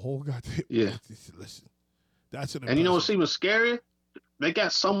for a whole goddamn? Yeah. Listen, that's an. And you know what's even scarier? They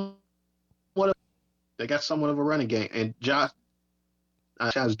got somewhat of a running game, and Josh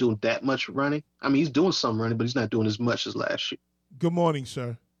is doing that much running. I mean, he's doing some running, but he's not doing as much as last year. Good morning,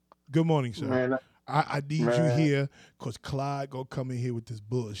 sir. Man, I need you here because Clyde gonna come in here with this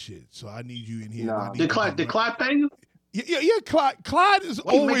bullshit. So I need you in here. No. Did Clyde pay you? Yeah. Clyde is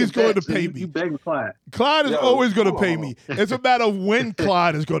always going to pay me. You begging Clyde. Clyde is always going to pay me. It's a matter of when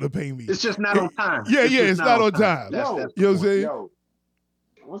Clyde is going to pay me. It's just not on time. It's not on time. Yo, you know what I'm saying? Yo,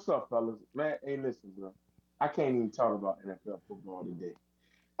 what's up, fellas? Man, hey, listen, bro. I can't even talk about NFL football today.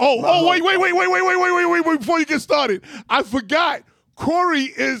 Wait, before you get started. I forgot. Corey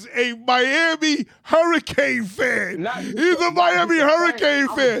is a Miami Hurricane fan. He's a Miami Hurricane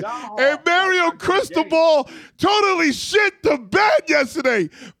fan. And Mario Cristobal totally shit the bed yesterday.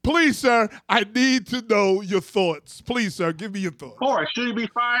 Please, sir, I need to know your thoughts. Please, sir, give me your thoughts. Corey, should he be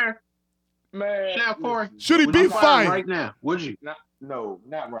fired? Man, Shaq Corey, listen, Should he would be you fire him fired? right now? Would you? not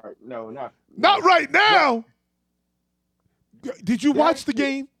right. No, not right But now. Did you watch the shit,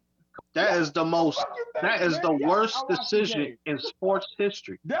 game? That is the most. fuck you That think, is man? the Yeah, worst I watched the decision game. in sports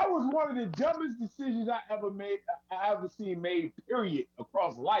history. That was one of the dumbest decisions I ever made. I ever seen made. Period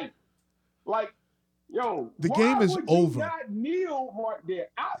across life. Like, yo, The why game is would over. you not kneel right there?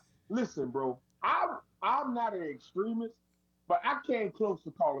 Listen, bro. I'm not an extremist, but I came close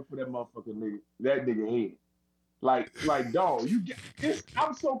to calling for that motherfucking nigga, that nigga head. Like, dog, you get this.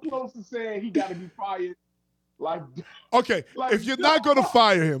 I'm so close to saying he got to be fired. Like, Okay, if you're not going to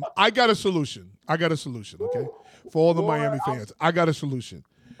fire him, I got a solution. Okay? For all the Boy, Miami fans, I got a solution.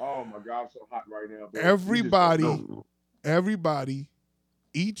 oh my God, I'm so hot right now, bro. Everybody,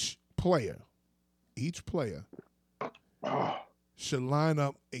 each player should line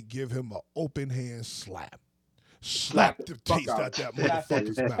up and give him an open hand slap. Slap the taste out that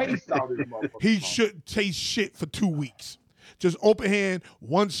motherfucker's mouth. He shouldn't taste shit for 2 weeks. Just open hand,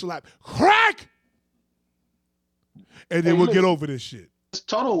 one slap, crack, and then we'll get over this shit. His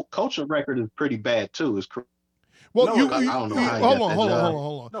total coaching record is pretty bad too. Well, I don't know how. Hold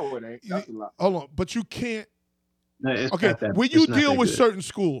on. No, it ain't. That's a lot. Hold on, but you can't. It's Okay, not that, when you it's not deal that with good. certain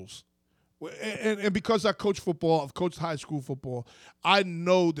schools, and because I coach football, I've coached high school football, I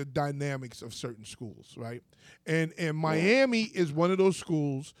know the dynamics of certain schools, right? And Miami is one of those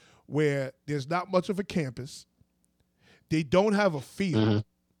schools where there's not much of a campus. They don't have a field. Mm-hmm.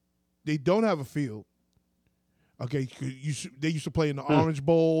 They don't have a field. Okay, they used to play in the Orange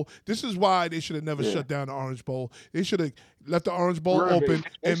Bowl. This is why they should have never shut down the Orange Bowl. They should have left the Orange Bowl open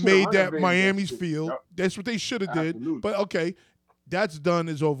and made that Miami's field. Yep. That's what they should have did. Absolutely. But okay, that's done,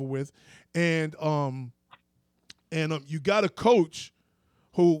 is over with. And you got a coach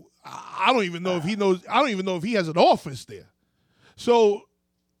who I don't even know if he knows. I don't even know if he has an office there. So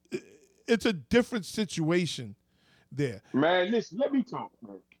it's a different situation there. Man, listen, let me talk,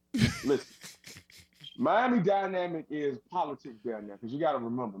 man. Listen. Miami dynamic is politics down there, because you got to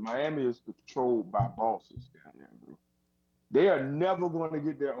remember, Miami is controlled by bosses down there, bro. They are never going to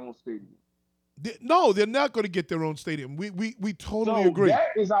get their own stadium. No, they're not going to get their own stadium. We totally agree. That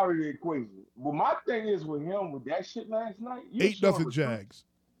is out of the equation. Well, my thing is with him, with that shit last night, 8-0 Jags.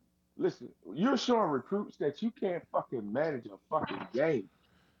 Listen, you're showing recruits that you can't fucking manage a fucking game.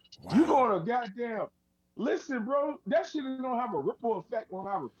 Wow. You going to goddamn... Listen, bro, that shit is going to have a ripple effect on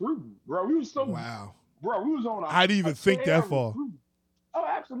our recruiting, bro. We was so... Wow. Bro, we was on I didn't even think that far. Recruiting. Oh,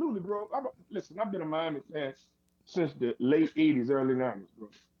 absolutely, bro. Listen, I've been a Miami fan since the late 80s, early 90s, bro.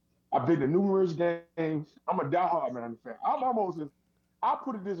 I've been to numerous games. I'm a diehard Miami fan. I'll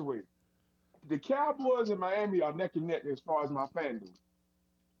put it this way. The Cowboys in Miami are neck and neck as far as my fandom.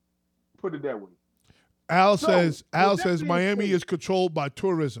 Put it that way. Al says Miami is controlled by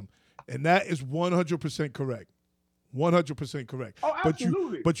tourism, and that is 100% correct. 100% correct. Oh,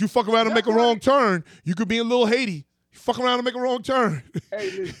 absolutely. But you fuck around and make a wrong turn, you could be in Little Haiti. You fuck around and make a wrong turn.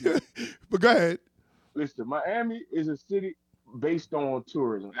 Hey, listen. But go ahead. Listen, Miami is a city based on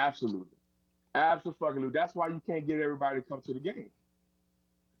tourism. Absolutely. Absolutely. That's why you can't get everybody to come to the game.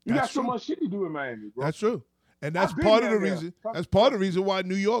 You got so much shit to do in Miami, bro. That's true. And that's part of the reason. That's part of the reason why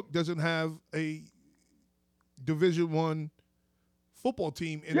New York doesn't have a Division I football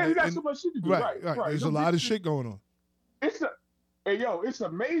team. You got so much shit to do. Right. There's a lot of shit going on. It's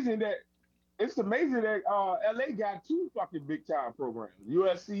amazing that LA got two fucking big time programs,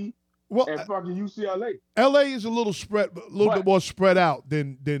 USC and fucking UCLA. LA is a little bit more spread out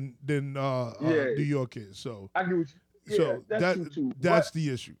than New York is. So I get what you. So that's the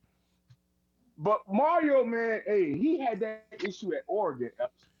issue. But Mario, man, hey, he had that issue at Oregon.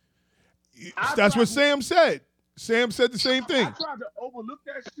 That's what Sam said. Sam said the same thing. I tried to overlook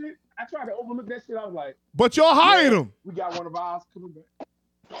that shit. I was like, but y'all hired him. We got one of ours coming back.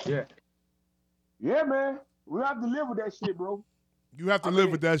 Yeah. Yeah, man. We have to live with that shit, bro. You have to live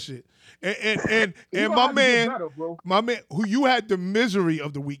with that shit. And my man, who you had the misery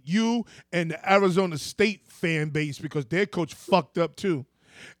of the week, you and the Arizona State fan base, because their coach fucked up too.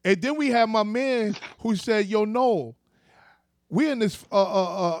 And then we have my man who said, yo, Noel, we're in this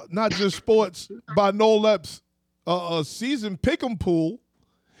not just sports by Noel Epps season pick'em pool.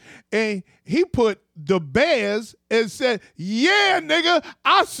 And he put the Bears and said, yeah, nigga,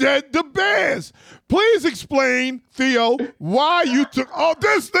 I said the Bears. Please explain, Theo, why you took all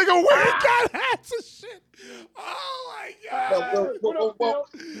this nigga. We got hats and shit. Oh, my God.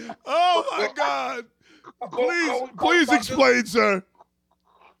 Oh, my God. Please explain, sir.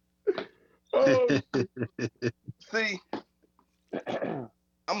 See,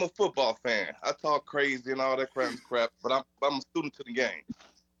 I'm a football fan. I talk crazy and all that crap, but I'm a student to the game.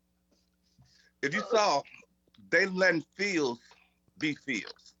 if you saw, they letting Fields be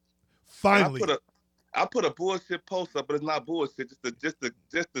Fields. Finally. I put a bullshit post up, but it's not bullshit. Just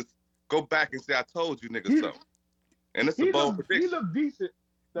to go back and say I told you niggas so. And it's a bold prediction. He looked decent.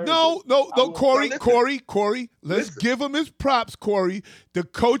 No, Corey. Let's give him his props, Corey. The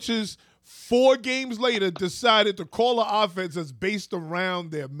coaches 4 games later decided to call the offense that's based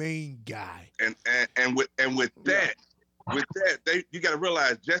around their main guy. And with that, you got to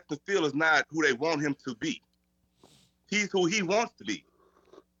realize Justin Fields is not who they want him to be. He's who he wants to be.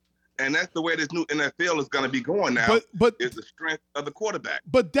 And that's the way this new NFL is going to be going now. But is the strength of the quarterback.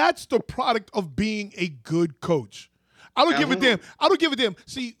 But that's the product of being a good coach. I don't give a damn.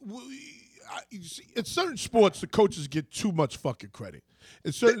 See, in certain sports, the coaches get too much fucking credit.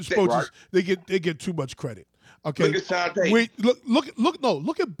 In certain sports, they get too much credit. Okay. Look at Sean Payton.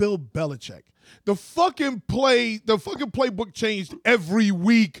 Look at Bill Belichick. The fucking playbook changed every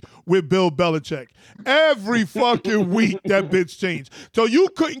week with Bill Belichick. Every fucking week that bitch changed. So you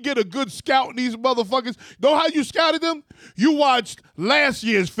couldn't get a good scout in these motherfuckers. Know how you scouted them? You watched last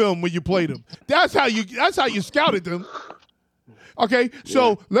year's film when you played them. That's how you scouted them. Okay,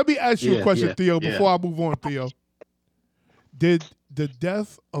 so let me ask you a question, Theo, before I move on, Theo. Did the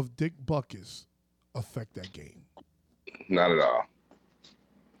death of Dick Butkus affect that game? Not at all.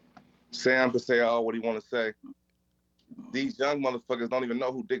 Sam can say all what he want to say. These young motherfuckers don't even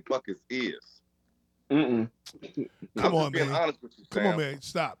know who Dick Butkus is. Come on, man. Honest with you, Sam. Come on, man.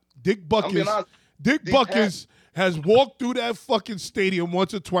 Stop. Dick Butkus has walked through that fucking stadium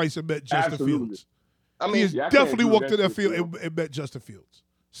once or twice and met Justin Fields. I mean, he has definitely walked through that field and met Justin Fields.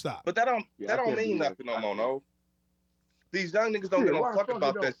 Stop. But that don't mean nothing no more, no. These young niggas don't give a fuck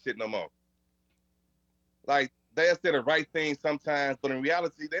about that shit no more. Like, they'll say the right thing sometimes, but in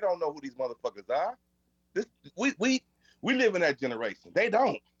reality, they don't know who these motherfuckers are. We live in that generation. They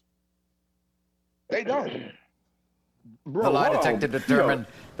don't. Bro, the lie detector determined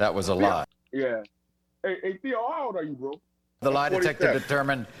that was a lie. Yeah. Hey, Theo, how old are you, bro? The lie detector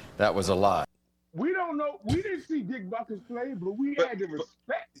determined that was a lie. We don't know. We didn't see Dick Butkus play, but we had the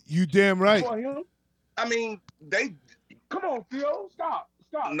respect. You damn right. For him. I mean, Come on, Theo. Stop,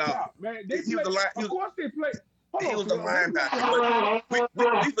 man. Of course they play. He was a linebacker.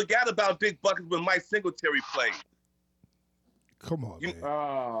 We forgot about Dick Butkus when Mike Singletary played. Come on,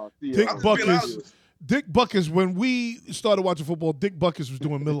 man. Dick Butkus, when we started watching football, Dick Butkus was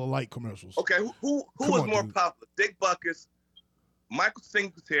doing Miller Lite commercials. Okay, who was more popular? Dick Butkus, Michael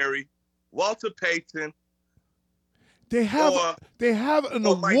Singletary, Walter Payton. They have an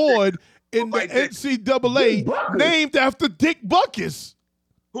award in the NCAA named after Dick Butkus.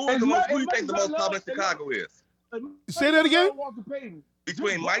 Who do you think the most popular in Chicago is? Say that again?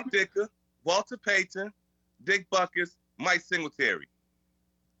 Between Mike Dicker, Walter Payton, Dick Butkus, Mike Singletary.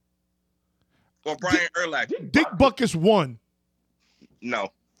 Or Brian Urlacher. Dick Butkus won. No.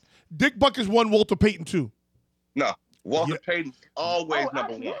 Dick Butkus won Walter Payton too. No. Walter Payton's always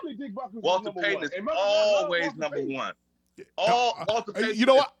number one. Walter Payton is always number one. Walter Payton. You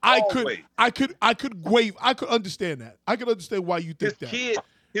know what? I could understand that. I could understand why you think that.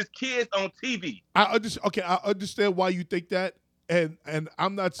 His kids on TV. I understand why you think that, and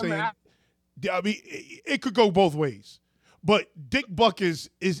I'm not saying. I mean, it could go both ways, but Dick Butkus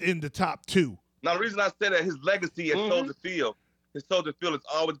is in the top 2. Now, the reason I say that, his legacy at Soldier Field is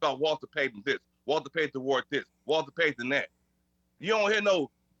always about Walter Payton this, Walter Payton award this, Walter Payton that. You don't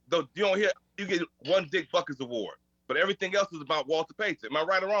hear you get one Dick Butkus award, but everything else is about Walter Payton. Am I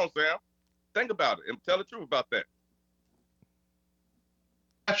right or wrong, Sam? Think about it and tell the truth about that.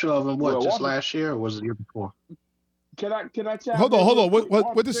 Of him, just last year or was it the year before? Can I hold on.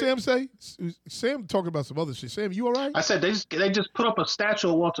 What did Sam say? Sam talking about some other shit. Sam, you all right? I said they just put up a statue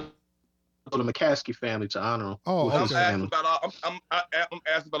of Walter for the McCaskey family to honor him. Oh, okay. I'm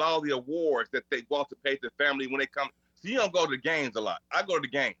asking about all the awards that they Walter Payton family when they come. So you don't go to the games a lot. I go to the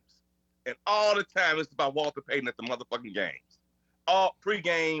games, and all the time it's about Walter Payton at the motherfucking games. All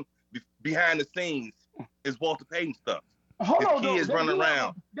pregame, behind the scenes is Walter Payton stuff. Kids running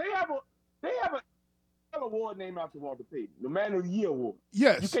around. They have an award named after Walter Payton, the Man of the Year award.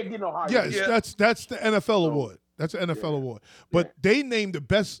 Yes, you can't get no higher. Yes, that's the NFL award. That's an NFL award. But they named the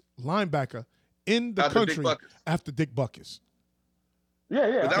best linebacker in the country after Dick Butkus.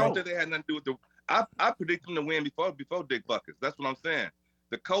 Yeah. But I don't think they had nothing to do with I predicted them to win before Dick Butkus. That's what I'm saying.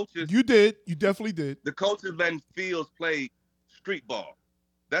 The coaches. You did. You definitely did. The coaches letting Fields play street ball.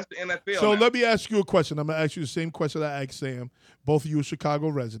 That's the NFL. So let me ask you a question. I'm going to ask you the same question I asked Sam. Both of you are Chicago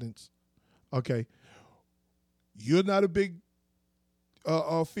residents. Okay. You're not a big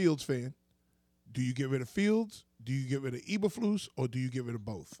Fields fan. Do you get rid of Fields? Do you get rid of Eberflus? Or do you get rid of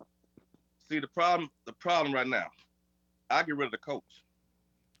both? See the problem right now. I get rid of the coach.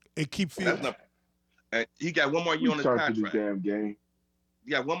 And keep That's feeling. not, and he got one more year on his Start to contract. this damn game.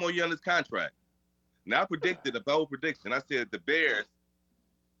 He got one more year on his contract. Now I predicted a bold prediction. I said the Bears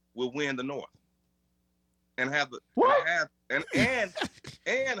will win the North and have the What? and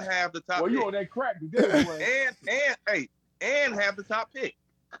have the top. Well, pick. you on that crack today, boy. and have the top pick.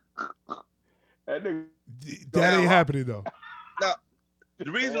 That nigga. That ain't happening though. Now,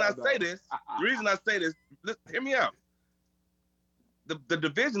 the reason I say this, listen, hear me out. The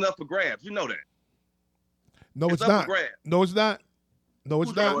division up for grabs. You know that. No, it's up for not. grabs. No, it's not. No,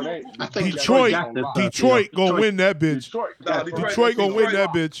 it's not. I think Detroit got this, Detroit gonna Detroit. win that bitch. Detroit Gonna win that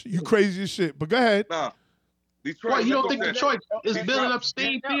bitch. You crazy as shit. But go ahead. Nah, Detroit. What, you don't think that- Detroit is building up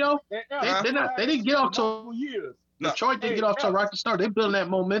steam, Theo? They didn't get off to years. Detroit didn't get off to a rocky start. They building that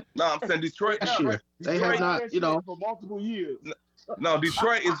momentum No, I'm saying Detroit. this year. They have not, for multiple years. No,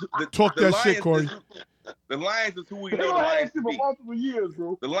 Detroit is Talk the that shit, Corey. The Lions is who we They know. The gonna have Lions this to for be. multiple years,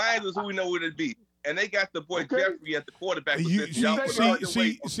 bro. The Lions is who we know what it be, and they got the boy Okay. Jeffrey at the quarterback. You position. Y'all put all your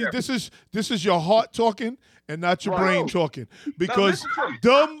weight on see. Jeffrey. This is your heart talking and not your Right. brain talking because listen to me.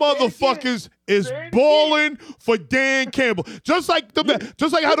 the motherfuckers is Say it balling for Dan Campbell. Just like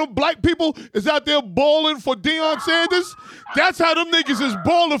how them black people is out there balling for Deion Sanders. That's how them niggas is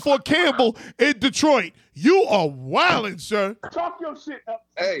balling for Campbell in Detroit. You are wildin', sir. Talk your shit up.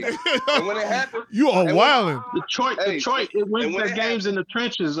 Hey, and when it happened, You are And wildin'. Detroit, Hey, it wins and when their it games in the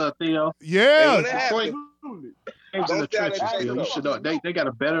trenches, Theo. and when Yeah. it happened, Absolutely. Games in the Don't say trenches, that Theo. You shit, should know. They got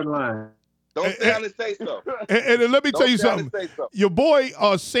a better line. don't stay on and say so. And let me tell you Don't something. say so. Your boy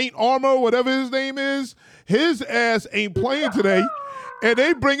Saint Armor, whatever his name is, his ass ain't playing today, and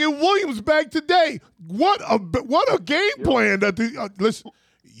they bringing Williams back today. What a game plan that the listen.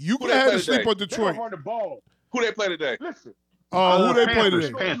 You Who gonna they have play to sleep today? on They Detroit. gonna run the ball. Who they play today? Listen, Who they play Panthers,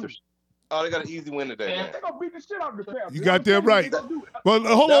 today? Panthers. Oh, they got an easy win today. Man. they gonna beat the shit out of the Panthers. You got that right. Well,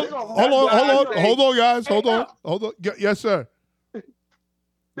 hold That's on, guys, hold Hey, on. Yes, sir.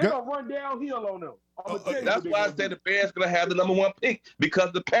 They gonna run downhill on them. That's why I say the Bears gonna have the number one pick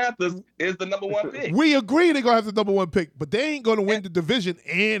because the Panthers is the number one pick. We agree they're gonna have the number one pick, but they ain't gonna win the division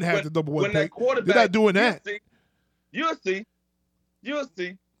and have the number one When that pick. quarterback, They're not doing that. You'll see.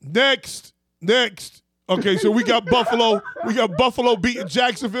 Next. Okay, so we got Buffalo. We got Buffalo beating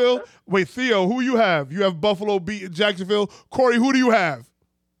Jacksonville. Wait, Theo, who you have? You have Buffalo beating Jacksonville. Corey, who do you have?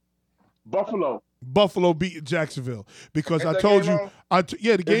 Buffalo. Buffalo beating Jacksonville. Because Is I that told game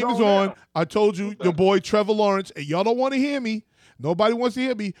you, the game is on on. now. I told you your boy Trevor Lawrence, and y'all don't want to hear me. Nobody wants to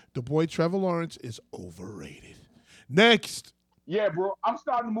hear me. The boy Trevor Lawrence is overrated. Next. Yeah, bro. I'm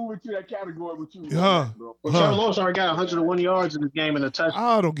starting to move into that category with you. Bro. Well, Trevor Lawrence already got 101 yards in this game and a touchdown.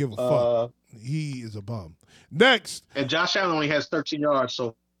 I don't give a fuck. He is a bum. Next. And Josh Allen only has 13 yards,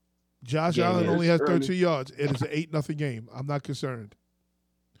 so Josh Yeah, Allen it's only has early. 13 yards. It is an 8-0 game. I'm not concerned.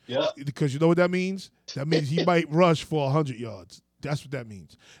 yeah. Because you know what that means? That means he might rush for 100 yards. That's what that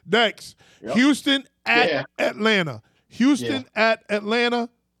means. Next, Yep. Houston at Yeah. Atlanta. Houston at Atlanta.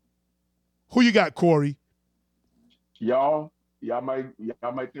 Who you got, Corey? Y'all might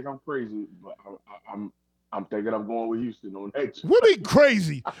think I'm crazy, but I'm thinking I'm going with Houston on that. What be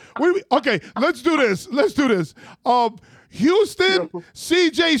crazy? Okay, let's do this. Houston,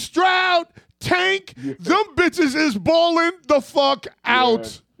 CJ Stroud, Tank, Yeah. them bitches is balling the fuck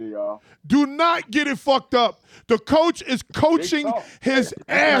out. Yeah, they are. Do not get it fucked up. The coach is coaching They tough. his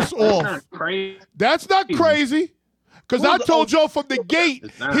ass off. Not crazy. That's not crazy. Because I Who's the told y'all from the gate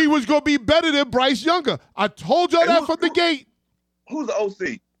It's not. he was going to be better than Bryce Younger. I told y'all Hey, that from the gate. Who's the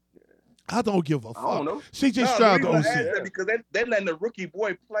OC? I don't give a fuck. I don't know. CJ No, Stroud, the the reason I OC. asked that because they letting the rookie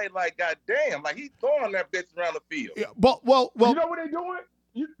boy play like goddamn, like he's throwing that bitch around the field. Yeah, but, well, You know what they doing?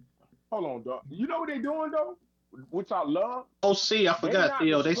 Hold on, dog. You know what they doing though? Which I love. OC, I forgot,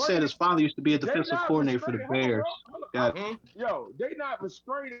 Theo. They said his father used to be a defensive coordinator for the Bears. Got it. Yo, they not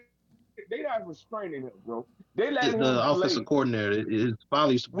restraining him, bro. They let him The play. offensive coordinator. His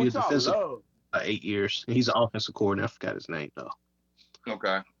father used to be a Which I defensive love. 8 years. He's an offensive coordinator. I forgot his name though.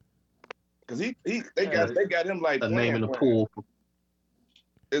 Okay. Because they got him like The name in the playing. pool.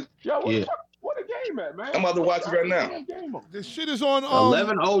 Yo, what Yeah. the fuck? What a game at, man? I'm about to watch it right now. Game on. this shit is on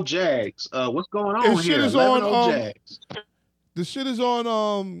 11-0 Jags. What's going on This shit here? is on, 11-0 Jags. the shit is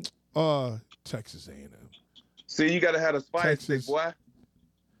on Texas A&M. See, you gotta have a fire Texas. stick, boy,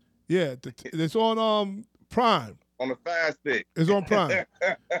 Yeah, it's on Prime. on the fire stick. It's on Prime. It's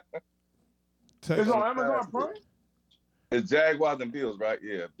Texas. on Amazon Prime. It's Jaguars and Bills, right?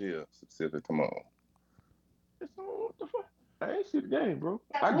 Yeah, Bills. Come on. It's on what the fuck? I ain't see the game, bro.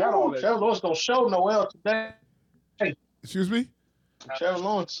 I got all that. Trevor Lawrence gonna show Noel today. Excuse me? Trevor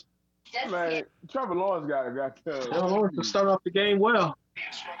Lawrence. Man, Trevor Lawrence got Lawrence to start off the game well.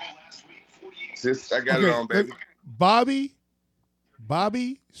 Sis, I got it on, baby. Bobby About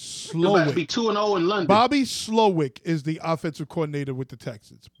to Slowick. be 2-0 in London. Bobby Slowick is the offensive coordinator with the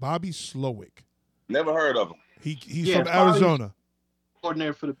Texans. Bobby Slowick. Never heard of him. He's from Arizona.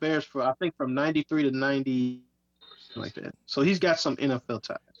 Coordinator for the Bears I think from 93 to 90, like that. So he's got some NFL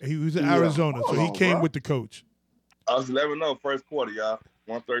ties. He was in Arizona, so he came with the coach. I was 11-0 first quarter, y'all.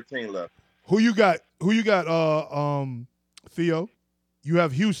 113 left. Who you got? Theo? You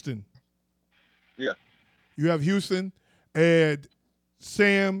have Houston. Yeah. You have Houston, and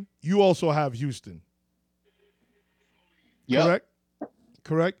Sam, you also have Houston. Yep.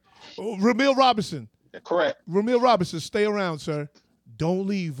 Correct? Oh, Ramil Robinson. Correct. Ramil Robinson, stay around, sir. Don't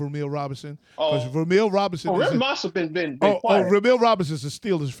leave, Ramil Robinson. Because Ramil Robinson Rim must have been quiet. quiet. Ramil Robinson's a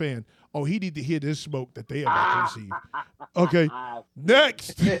Steelers fan. Oh, he need to hear this smoke that they about to receive. Okay.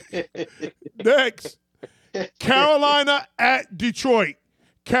 Next. Carolina at Detroit.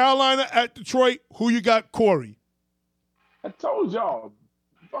 Who you got, Corey? I told y'all,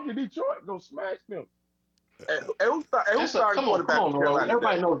 fucking Detroit gonna smash them. Who's starting quarterback? Come on, bro.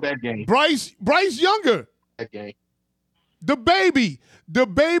 Everybody knows that game. Bryce Younger. That game. The baby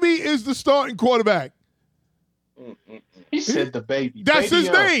is the starting quarterback. He said the baby. That's baby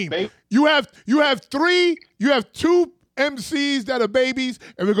his name. Baby. You have two MCs that are babies,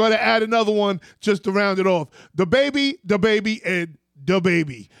 and we're going to add another one just to round it off. The baby, and the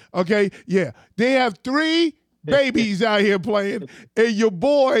baby. Okay? Yeah. They have three babies out here playing, and your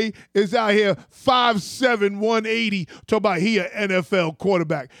boy is out here 5'7", 180, talking about he an NFL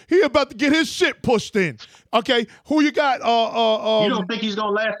quarterback. He about to get his shit pushed in. Okay? Who you got? You don't think he's going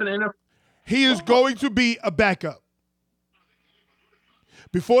to last in the NFL? He is going to be a backup.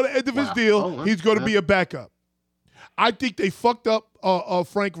 Before the end of his deal, he's going to be a backup. I think they fucked up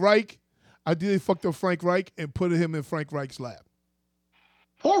Frank Reich. I think they fucked up Frank Reich and put him in Frank Reich's lap.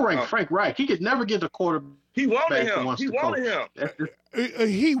 Poor Frank Reich. He could never get the quarterback. He wanted him. He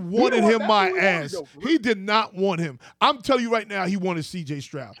wanted him my ass. He did not want him. I'm telling you right now, he wanted C.J.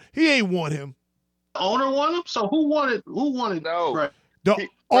 Stroud. He ain't want him. The owner wanted him? So who wanted No. Right. The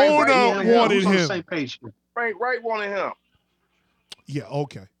owner wanted on the him. same page. Frank Wright wanted him. Yeah,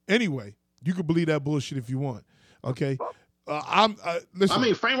 okay. Anyway, you can believe that bullshit if you want. Okay? Listen. I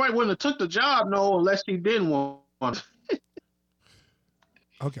mean, Frank Wright wouldn't have took the job, no, unless he didn't want him.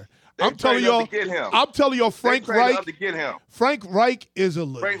 Okay. I'm telling y'all, Frank Reich is a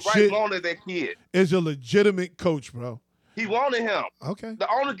Frank Wright wanted that kid. Is a legitimate coach, bro. He wanted him. Okay. The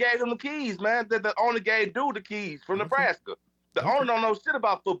owner gave him the keys, man. The owner gave dude the keys from Nebraska. The owner don't know shit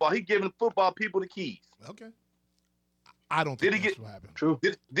about football. He giving football people the keys. Okay. I don't think that's what happened. True.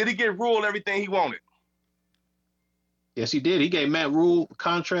 Did he get Rule everything he wanted? Yes, he did. He gave Matt Rule a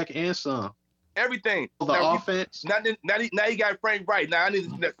contract and some. Everything. The offense. Now he got Frank Wright. Now I need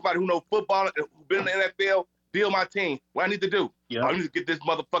somebody who knows football, who been in the NFL, build my team. What I need to do? Yeah. I need to get this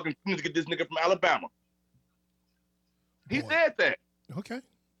nigga from Alabama. He said that. Okay.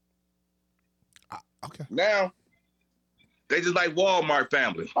 Okay. Now, they just like Walmart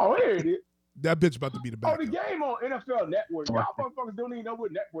family. Oh, here it is. That bitch about to be the backup. Oh, the game on NFL Network. Y'all motherfuckers don't even know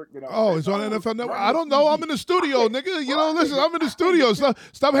what network it is. Oh, it's on NFL Network. I don't know. I'm in the studio, nigga. You know, listen, I'm in the studio.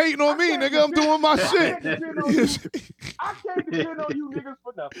 Stop hating on me, nigga. I'm doing my shit. I can't depend on you niggas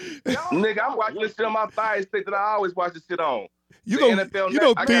for nothing. Nigga, I'm watching this shit on my Fire Stick that I always watch this shit on. You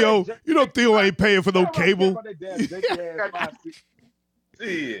know Theo ain't paying for no cable.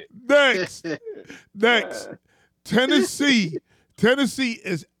 Next. Tennessee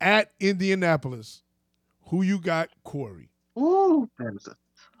is at Indianapolis. Who you got, Corey? Ooh.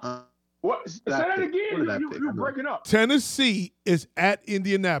 What? Say that again. You breaking up. Tennessee is at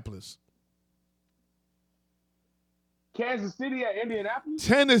Indianapolis. Kansas City at Indianapolis?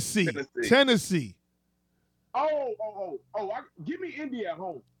 Tennessee. Give me Indy at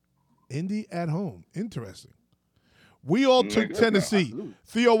home. Indy at home. Interesting. We all took Tennessee.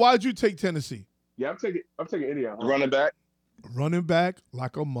 Theo, why'd you take Tennessee? Yeah, I'm taking Indy at home. Running back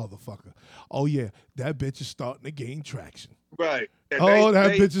like a motherfucker. Oh, yeah. That bitch is starting to gain traction. Right. And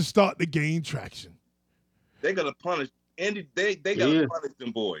bitch is starting to gain traction. They're going to punish Indy. They got to punish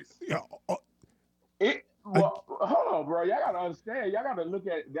them boys. Yeah. Hold on, bro. Y'all got to understand. Y'all got to look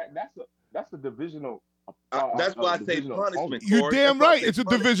at that. That's a divisional. That's why I say punishment. You're damn right. It's a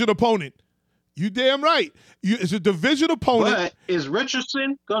division opponent. You damn right. It's a division opponent. But is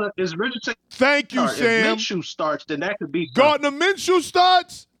Richardson? Thank you, Sam. If Minshew starts, then that could be Gardner Minshew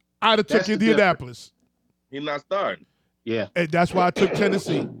starts, I'd have took Indianapolis. He's not starting. Yeah. And that's why I took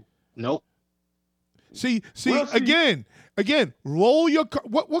Tennessee. Nope. See, again, Again, roll your car.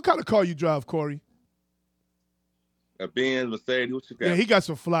 What kind of car you drive, Corey? A Benz, Mercedes, what you got? Yeah, he got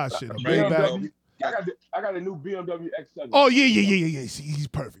some fly shit. A BMW. Maybach. I got a new BMW X7. Oh yeah. See, he's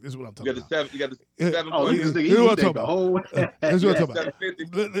perfect. This is what I'm talking about. You got the 7. Oh, This this is what I'm nigga, talking about. This is what I'm talking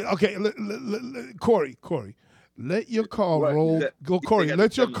 750. about. Okay, Corey, let your car What? roll. Go, Corey. got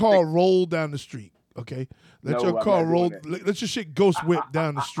Let the your car 760. roll down the street. Okay, let No, your I'm car not roll. doing that. Let your shit ghost whip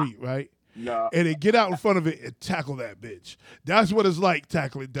down the street, right? Nah. And then get out in front of it and tackle that bitch. That's what it's like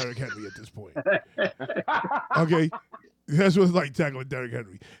tackling Derrick Henry at this point. Okay, that's what it's like tackling Derrick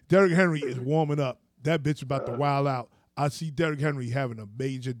Henry. Derrick Henry is warming up. That bitch about to wild out. I see Derrick Henry having a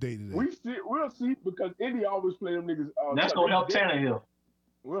major day today. We'll see because Indy always play them niggas. That's gonna help Tannehill.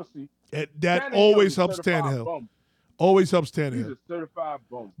 We'll see. That Tannehill always is helps certified Tannehill. bum. Always helps He's Tannehill. a certified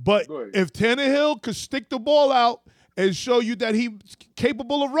bum. But Go ahead. if Tannehill could stick the ball out and show you that he's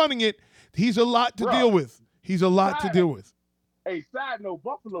capable of running it, he's a lot to Bro. deal with. He's a lot to deal with. Hey, side note,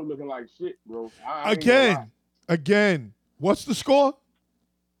 Buffalo looking like shit, bro. I ain't gonna lie. Again. What's the score?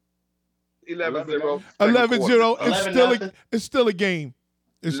 11-0. 11-0. 11-0. It's still a game.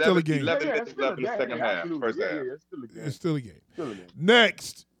 It's still a game. 11 Yeah, minutes it's still a left in the game. second half. Absolutely. First Yeah, half. yeah, it's still a game. It's still a game. Still a game.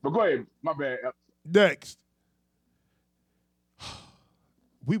 Next. But go ahead. My bad. Next.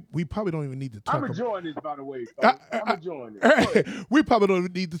 We probably don't even need to talk I'm about enjoying this, by the way. I'm enjoying it. Go ahead. we probably don't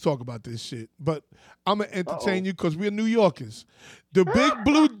even need to talk about this shit, but I'm going to entertain you because we're New Yorkers. The big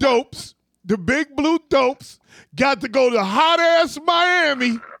blue dopes got to go to hot-ass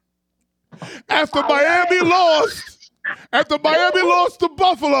Miami after Miami lost. After Miami lost to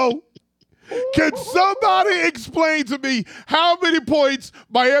Buffalo. Can somebody explain to me how many points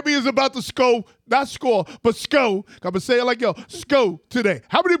Miami is about to score? Not score, but score. I'm going to say it like yo, score today.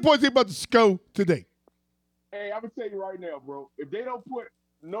 How many points they about to score today? Hey, I'm gonna tell you right now, bro. If they don't put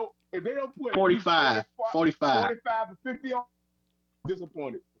 45. 45 and 50 on,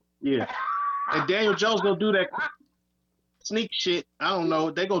 disappointed. Yeah. And Daniel Jones gonna do that sneak shit. I don't know.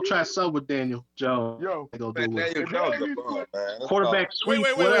 They gonna try something with Daniel Jones. Yo, They gonna Man, do it. Daniel Jones is a bum, man. That's Quarterback all. sweep.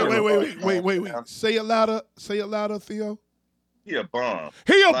 whatever. Wait. Say it louder, Theo. He a bum.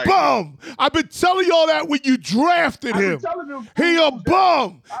 He a Like- bum. I've been telling y'all that when you drafted I've been him. telling them He a fools that.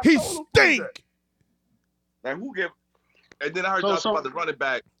 bum. I He told them fools stink. Like, who give? And then I heard So- y'all so- talk about the running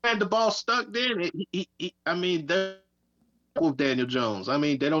back. And the ball stuck then. I mean, they're with Daniel Jones. I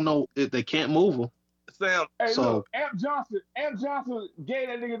mean, they don't know if they can't move him. Sam, Hey, So- look, Amp Johnson gave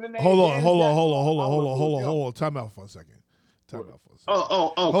that nigga the name. Hold James on. Jackson. Time out for a second.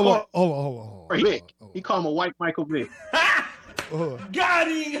 Oh, Hold on. Corey Vick. He called him a white Michael Vick. Hold on. Got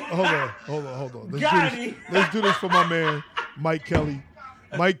him. Hold on. Got him. Let's do this for my man, Mike Kelly.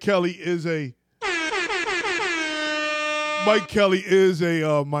 Mike Kelly is a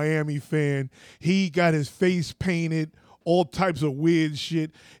Miami fan. He got his face painted, all types of weird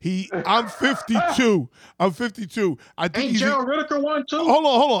shit. I'm 52. I think Ain't he's Gerald Whitaker one too? Hold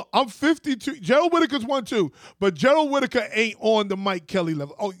on. I'm 52. Gerald Whitaker's one too, but Gerald Whitaker ain't on the Mike Kelly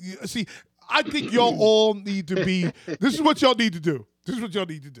level. Oh, see, I think y'all all need to be. This is what y'all need to do.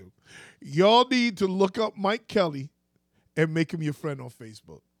 Y'all need to look up Mike Kelly and make him your friend on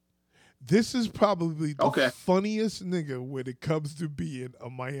Facebook. This is probably the funniest nigga when it comes to being a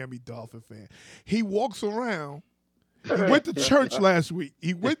Miami Dolphin fan. He walks around. He went to church last week.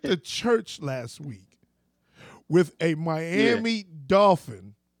 With a Miami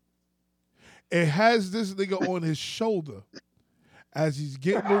Dolphin and has this nigga on his shoulder as he's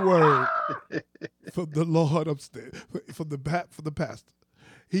getting the word from the Lord upstairs, from the pastor.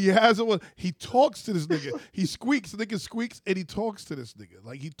 He has it. He talks to this nigga. He squeaks. The nigga squeaks, and he talks to this nigga.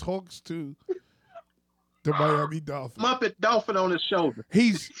 Like he talks to the Miami Dolphin. Muppet Dolphin on his shoulder.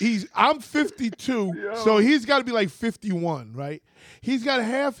 I'm 52, so he's got to be like 51, right? He's got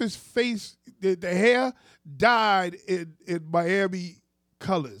half his face, the hair dyed in Miami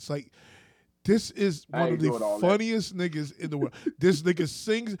colors. Like, this is one of the funniest niggas in the world. This nigga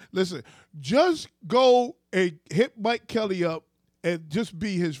sings. Listen, just go and hit Mike Kelly up and just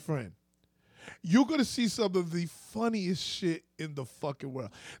be his friend. You're going to see some of the funniest shit in the fucking world.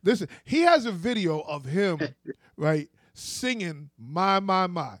 Listen, he has a video of him, right, singing My.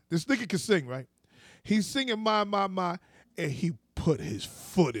 This nigga can sing, right? He's singing My, and he put his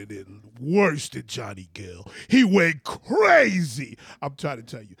foot in it worse than Johnny Gill. He went crazy. I'm trying to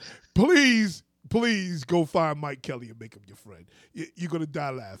tell you. Please go find Mike Kelly and make him your friend. You're going to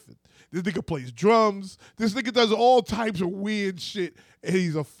die laughing. This nigga plays drums. This nigga does all types of weird shit. And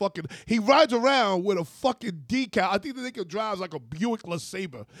he rides around with a fucking decal. I think the nigga drives like a Buick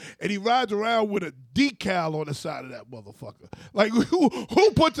LeSabre. And he rides around with a decal on the side of that motherfucker. Like, who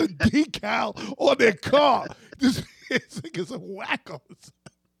puts a decal on their car? It's like some wackos.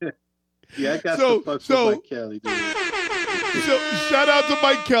 Yeah, I got So- some fucks so- with Mike Kelly, dude. So shout out to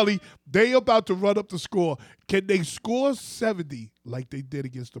Mike Kelly. They about to run up the score. Can they score 70 like they did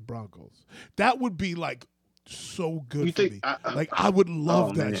against the Broncos? That would be like so good You for think- me. I- Like I would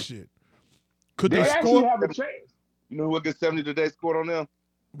love that man. shit. Could They they actually score? have a chance. You know who will get 70 today scored on them?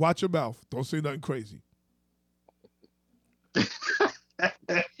 Watch your mouth. Don't say nothing crazy.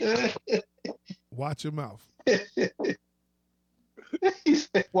 Watch your mouth. He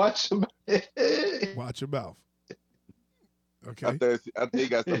said, "Watch him." Watch your mouth. I Okay. think he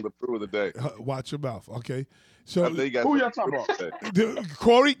got something to prove today. Watch your mouth. Okay. I So think he got Who something y'all to talking prove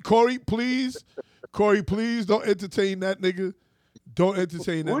today. Corey, please. Corey, please don't entertain that nigga. Don't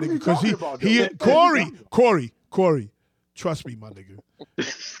entertain that What is nigga. he Because talking about, he though? Corey, trust me, my nigga.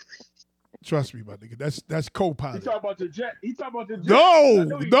 Trust me, my nigga. That's He co-pilot. talking about the jet. He talking about the jet. I No,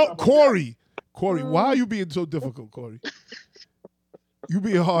 know he no, talking about Corey. Corey, why are you being so difficult, Corey? You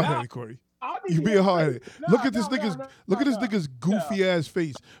being hard-headed, Corey. I You think being he- hard-headed. Nah, Look at this nah, nigga's nah, look at this nah, nigga's goofy ass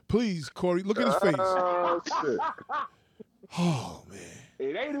face. Please, Corey, look at his face. Oh, shit. Oh man.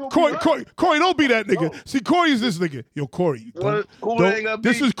 It ain't gonna Corey, be right. Corey, don't be that nigga. No. See, Corey is this nigga. Yo, Corey. Who ain't gonna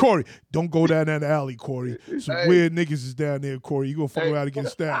This be? is Corey. Don't go down that alley, Corey. Some Hey. weird niggas is down there, Corey. You gonna fuck Hey. around and get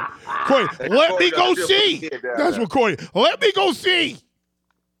stabbed. Corey, Hey, let Corey me got go a see. different kid down That's there. what Corey. Let me go see.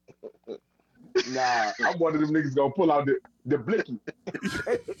 Nah, I'm one of them niggas gonna pull out the blicky.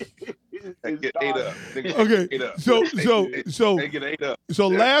 Hey, get ate up. Nigga, Okay. ate up. So Hey, get ate up. So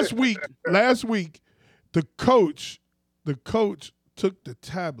last week, the coach took the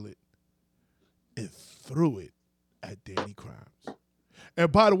tablet and threw it at Danny Crimes.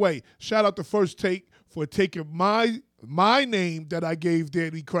 And by the way, shout out to First Take for taking my name that I gave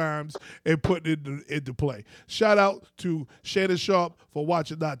Danny Crimes and putting it into play. Shout out to Shannon Sharp for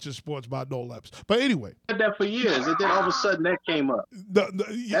watching Not Just Sports by Noel Epps. But anyway, I did that for years, and then all of a sudden that came up.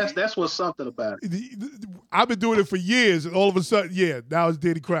 That's what's something about it. I've been doing it for years, and all of a sudden, now it's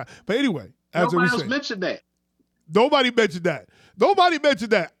Danny Crimes. But anyway, as I Nobody was else saying, mentioned that. nobody mentioned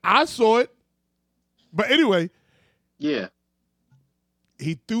that. I saw it. But anyway, Yeah.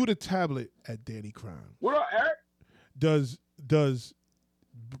 he threw the tablet at Danny Crimes. What up, Eric? Does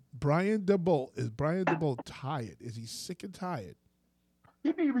Brian DeBolt, is Brian DeBolt tired? Is he sick and tired? He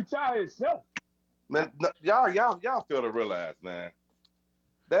need to retire himself. Man, no, y'all fail to realize, man.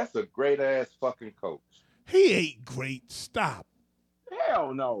 That's a great ass fucking coach. He ain't great. Stop.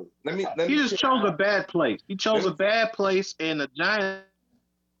 Hell no. Let me He just chose a bad place. He chose a bad place, and the Giants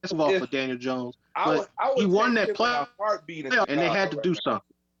off for Daniel Jones. I would he won take that him play, in a heartbeat in and they had to Chicago do right now.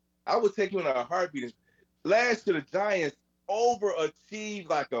 something. I would take him in a heartbeat. Last year, the Giants overachieved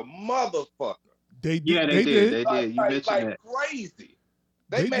like a motherfucker. They did. Yeah, they did. They Like, did. You mentioned like that. crazy.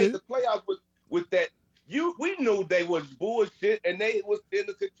 They They made did. the playoffs with that. We knew they was bullshit, and they was in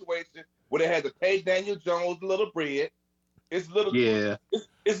a situation where they had to pay Daniel Jones a little bread. It's little. Yeah.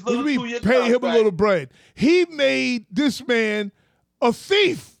 It's What do little you to mean your pay him a contract. little bread? He made this man a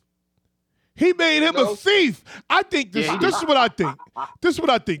thief. He made him a thief. I think this. Yeah, he This did. is what I think. This is what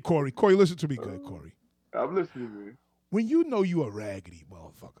I think, Corey. Corey, listen to me good, Corey. I'm listening, man. When you know you a raggedy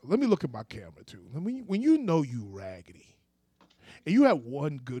motherfucker, let me look at my camera too. When you know you raggedy, and you have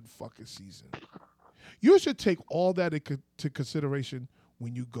one good fucking season, you should take all that into consideration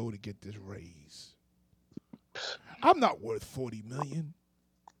when you go to get this raise. I'm not worth $40 million,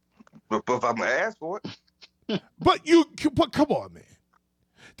 But if I'm gonna ask for it, but come on, man.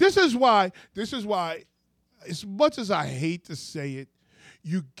 This is why. As much as I hate to say it,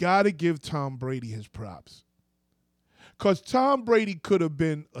 you got to give Tom Brady his props. Because Tom Brady could have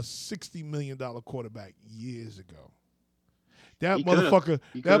been a $60 million quarterback years ago. That He could've. motherfucker.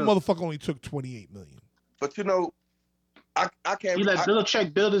 He That could've. motherfucker only took $28 million. but you know, I can't. He let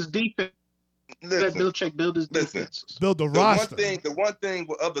Belichick build his defense. He let Listen, Belichick build his listen. defenses. Build the the roster. one thing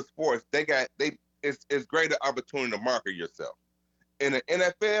with other sports, it's greater opportunity to market yourself. In the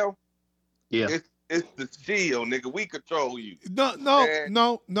NFL, Yeah. it's the shield, nigga. We control you. No. And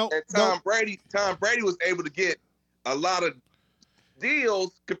Tom Brady was able to get a lot of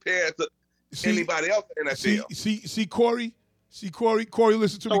deals compared to anybody else in the NFL. See, Corey. Corey,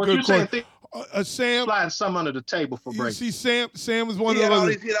 listen to So me what good, you saying? Corey. Sam, Sliding some under the table for you Brady. see, Sam is one He of had all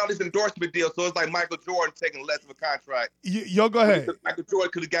those. these endorsement deals, so it's like Michael Jordan taking less of a contract. Yo, go ahead, Michael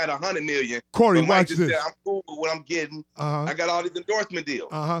Jordan could have got $100 million. Corey. But Mike Watch just this. said, I'm cool with what I'm getting. I got all these endorsement deals.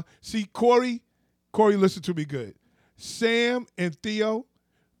 See, Corey, listen to me good. Sam and Theo,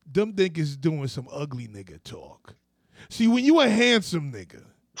 them niggas doing some ugly nigga talk. See, when you a handsome nigga,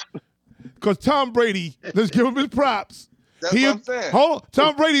 because Tom Brady, let's give him his props. That's what I'm saying. Hold on,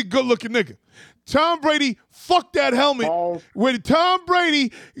 Tom Brady, good looking nigga. Tom Brady, fuck that helmet. When Tom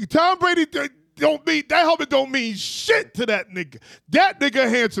Brady don't mean that helmet don't mean shit to that nigga. That nigga a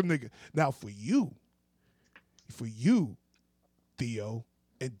handsome nigga. Now for you, Theo,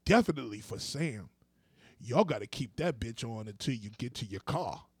 and definitely for Sam, y'all got to keep that bitch on until you get to your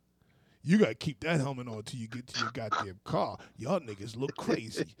car. You got to keep that helmet on until you get to your goddamn car. Y'all niggas look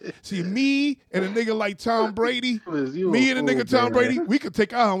crazy. See, me and a nigga like Tom Brady, Tom Brady, we could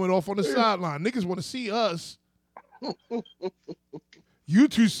take our helmet off on the sideline. Niggas want to see us. You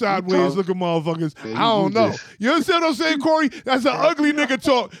two sideways looking motherfuckers. I don't know. You understand what I'm saying, Corey? That's an ugly nigga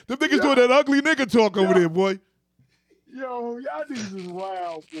talk. The niggas doing that ugly nigga talk over there, boy. Yo, y'all niggas is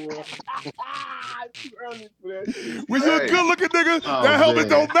wild, boy. Too early for that shit. When you're a good-looking nigga, that helmet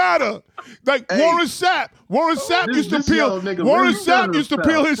don't matter. Like Warren Sapp. Warren Sapp used to peel. Warren Sapp used to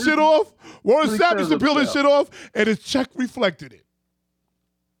peel his shit off. Warren Sapp used to peel his shit off, and his check reflected it.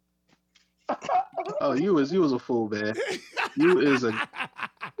 Oh, you was a fool, man. You is a.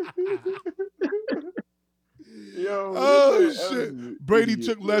 Yo, oh shit! Brady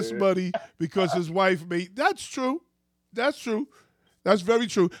took less money because his wife made. That's true. That's true. That's very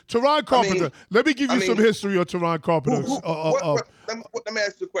true. Teron Carpenter. Let me give you some history on Teron Carpenter. Let me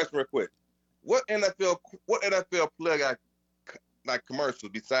ask you a question real quick. What NFL player got like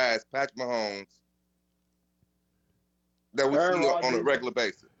commercials besides Patrick Mahomes that we see on a regular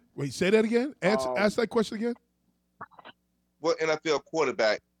basis? Wait, say that again. Ask that question again. What NFL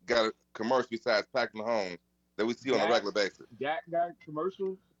quarterback got a commercial besides Patrick Mahomes that we see on a regular basis? Dak got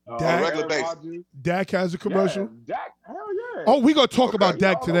commercials. On a regular basis. Dak has a commercial. Yeah, Dak, hell yeah. Oh, we're gonna talk about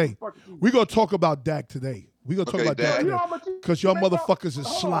Dak today. We're gonna talk about Dak today. We're gonna talk about Dak today. Because y'all motherfuckers is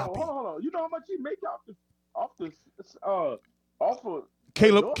sloppy. Hold on. You know how much he make off of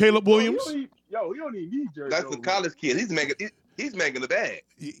Caleb Williams? He don't even need jersey. That's a college kid. He's making the bag.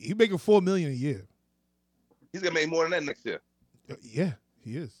 He making $4 million a year. He's gonna make more than that next year. Yeah,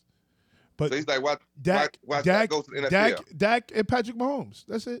 he is. But so he's like, why Dak goes to the NFL? Dak and Patrick Mahomes.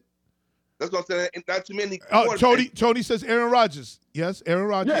 That's it. That's what I'm saying. Not too many. Tony says Aaron Rodgers. Yes, Aaron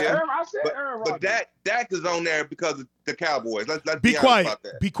Rodgers. Yeah, I said Aaron Rodgers. But Dak is on there because of the Cowboys. Let's be quiet. About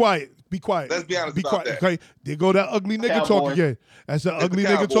that. Be quiet. Let's be honest about that. Okay, there go that ugly nigga talk again. That's the ugly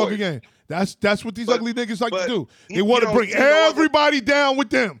nigga talk again. That's what these ugly niggas like to do. They want to bring everybody down with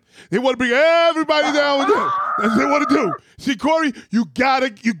them. They want to bring everybody down with them. That's what they want to do. See, Corey, you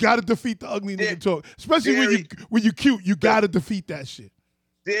gotta defeat the ugly nigga talk. Especially when you cute, you gotta defeat that shit.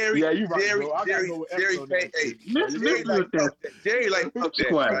 Jerry like Puff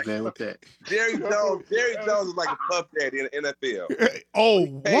Daddy, man, with that. Jerry Jones is like a Puff Daddy in the NFL. Oh,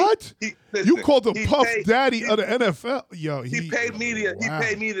 what? You called him Puff Daddy of the NFL? Yo, he paid media. Wow.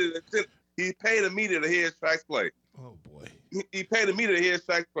 He paid the media to hear his tracks play. Oh boy. He paid the media to hear his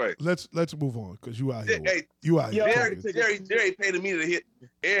tracks play. Let's move on because you out here. Jerry paid the media to hit.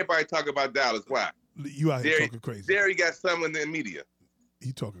 Everybody talk about Dallas. Why? You out here talking crazy. Jerry got some in the media.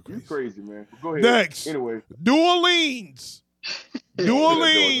 He talking crazy. You crazy, man. Go ahead. Next. Anyway. New Orleans. New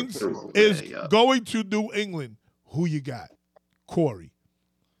Orleans is going to New England. Who you got? Corey.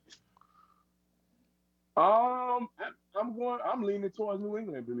 I'm leaning towards New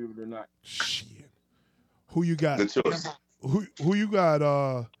England, believe it or not. Shit. Who you got? The choice. Who you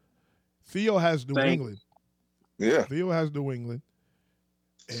got? Theo has New England. Yeah. Theo has New England.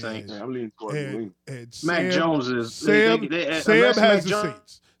 I'm leaning towards New England. And Mac Jones is Sam has the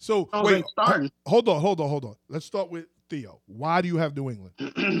Saints. So wait, hold on. Let's start with Theo. Why do you have New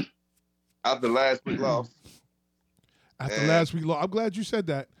England? After last week loss. Last week loss. I'm glad you said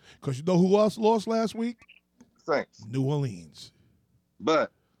that because you know who else lost last week? Saints. New Orleans.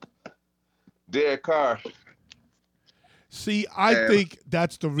 But Derek Carr. See, I think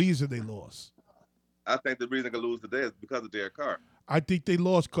that's the reason they lost. I think the reason they lose today is because of Derek Carr. I think they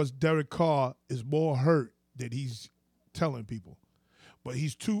lost because Derek Carr is more hurt than he's telling people. But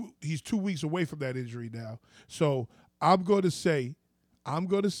he's 2 weeks away from that injury now. So I'm going to say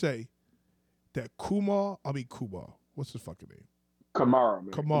that Kumar. What's his fucking name? Kamara,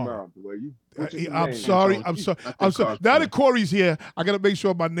 man. Kamara. I'm sorry. Now that Corey's here, I got to make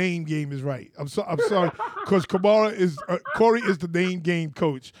sure my name game is right. I'm sorry because Corey is the name game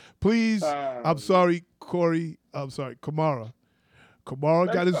coach. Please, I'm sorry, Corey. I'm sorry, Kamara.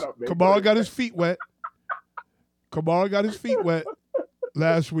 Kamara got his feet wet. Kamara got his feet wet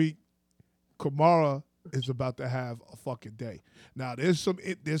last week. Kamara is about to have a fucking day. Now there's some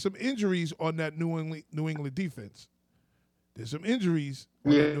injuries on that New England defense. There's some injuries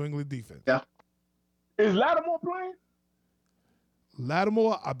on that New England defense. Yeah. Is Lattimore playing?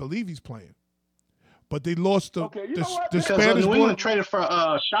 Lattimore, I believe he's playing. but they lost the Okay, you know what? the Because Spanish New boy. England traded for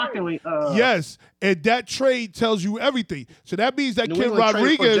shockingly. Yes, and that trade tells you everything. So that means that New kid England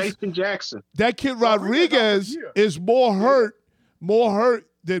traded for Rodriguez, Jason Jackson. that kid Rodriguez out Rodriguez for the year. is more hurt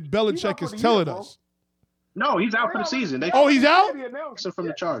than Belichick for is the telling year, bro. us. No, he's out for the season. They Oh, he's out? Jackson from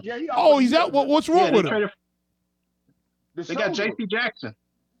the Chargers. Yeah, Oh, he's out. What's wrong Yeah, with they him? traded. The They got shoulder. J.C. Jackson.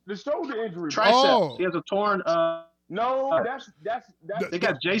 The shoulder injury. bro. Triceps. Oh. He has a torn. No, that's. They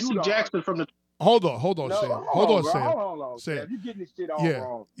got J.C. Judon. Jackson from the. Hold on, No, Sam. hold Hold on, bro. Sam. Hold on, Sam. Sam. You getting this shit all Yeah.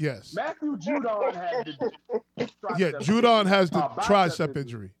 wrong. Yes. Matthew Judon had the Yeah. tricep Judon has the bicep tricep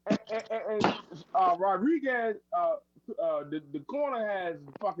injury. And Rodriguez, the corner has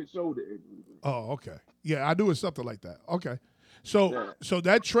fucking shoulder injury. Oh, okay. Yeah, I knew it was something like that. Okay. So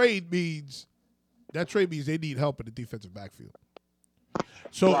that trade means they need help in the defensive backfield.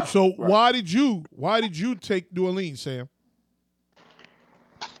 So Right. why did you take New Orleans, Sam?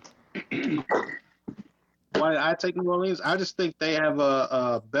 Why did I take New Orleans? I just think they have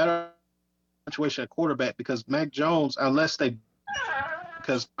a better situation at quarterback because Mac Jones,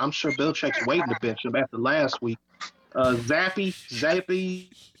 because I'm sure Belichick's waiting to bench him after last week. Zappy,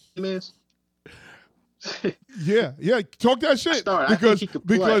 miss. Yeah, talk that shit Start. I think he could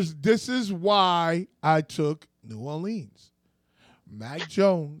play. because this is why I took New Orleans. Mac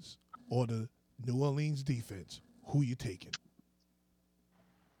Jones or the New Orleans defense. Who you taking?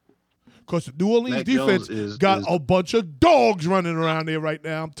 Because the New Orleans Mac defense Jones got is- a bunch of dogs running around there right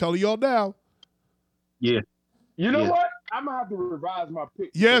now. I'm telling y'all now. Yeah. You know Yeah. what? I'm gonna have to revise my pick.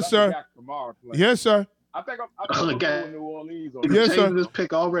 Yes, because I sir. forgot Kamara playing. Yes, sir. I think I'm Okay. going New Orleans on Yes, Yes, sir. This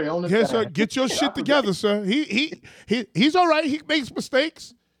pick already on the Yes, sir. side. Get your shit together, sir. He's all right. He makes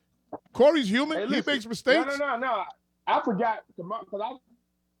mistakes. Corey's human. Hey, he listen. makes mistakes. No. I forgot Kamara because I was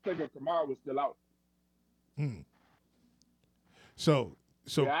thinking Kamara was still out. So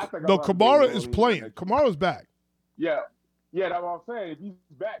Yeah, I think I'm no, about to go Kamara New is Orleans playing. next. Kamara's back. Yeah, that's what I'm saying. If he's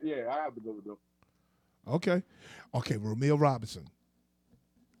back, yeah, I have to go with them. Okay. Ramil Robinson.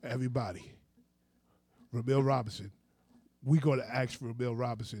 Everybody. Ramil Robinson. We going to ask Ramil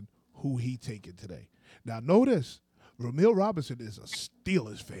Robinson who he taking today. Now, notice, Ramil Robinson is a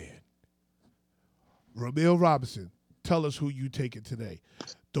Steelers fan. Ramil Robinson, tell us who you taking today.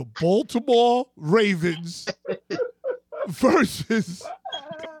 The Baltimore Ravens versus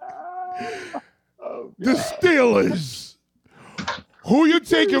the Steelers. Who you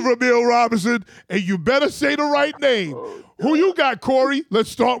taking, Ramil Robinson? And you better say the right name. Who you got, Corey? Let's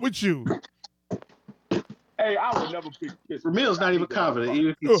start with you. Hey, I would never pick Pittsburgh. Ramil's not even confident,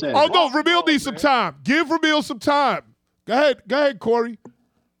 even if he said Oh, it. no, Ramil needs some man. time. Give Ramil some time. Go ahead, Corey.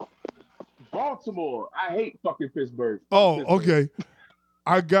 Baltimore. I hate fucking Pittsburgh. Fuck Oh, Pittsburgh. okay.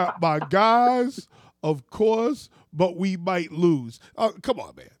 I got my guys, of course, but we might lose. Come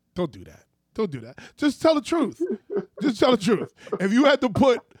on, man. Don't do that. Just tell the truth. If you had to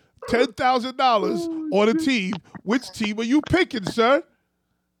put $10,000 on a team, which team are you picking, sir?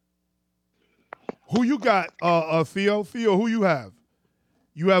 Who you got, Theo? Theo, who you have?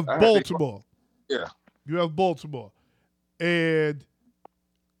 You have I have Baltimore. Yeah. You have Baltimore. And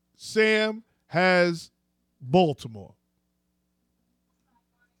Sam has Baltimore.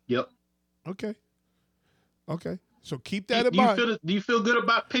 Yep. Okay. So keep that in mind. Do you feel good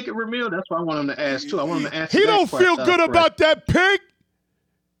about picking Ramil? That's what I want him to ask too. I want him to answer. He that don't feel question, good about that pick.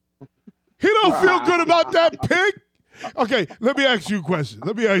 He don't feel good about that pick. Okay, let me ask you a question.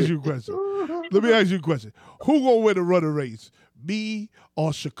 Who gonna win the runner race? Me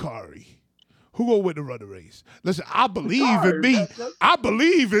or Shakari? Who gonna win the runner race? Listen, I believe in me.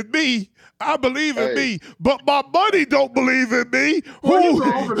 But my money don't believe in me. Who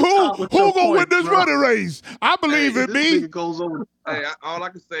gonna win this runner race? I believe in me. Hey, all I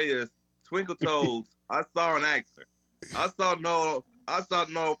can say is Twinkle Toes. I saw an actor. I saw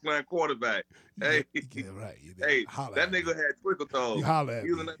Noel playing quarterback. Hey, Yeah, right. hey, that nigga had Twinkle Toes. You holler at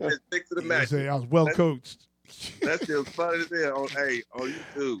He was me. in that bitch to the You match. say I was well coached. That shit was funny as hell on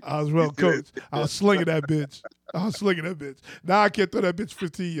YouTube. I was well coached. I was slinging that bitch. Now I can't throw that bitch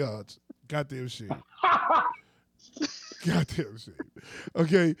 15 yards. Goddamn shit.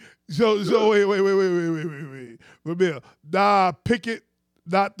 Okay, so wait. Ramil, nah, Pickett,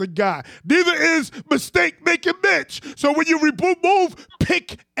 not the guy. Neither is mistake making Mitch. So when you move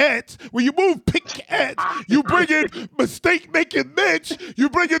Pickett, you bring in mistake making Mitch. You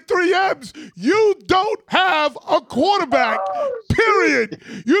bring in 3 M's. You don't have a quarterback. Period.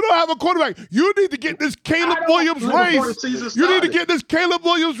 You don't have a quarterback. You need to get this Caleb Williams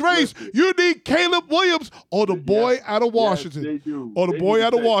race. You need Caleb Williams or the boy out of Washington. Yes, they do. Or the They boy do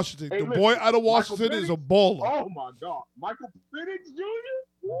out of say- Washington. Hey, The listen, boy out of Michael Washington is a Penix? baller. Oh my God, Michael Penix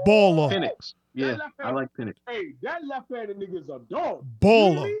Jr. Baller. Penix. Yeah, I like Penix. Hey, that left-handed nigga is a dog.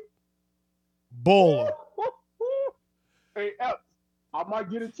 Baller. Baller. Hey, Epps, I might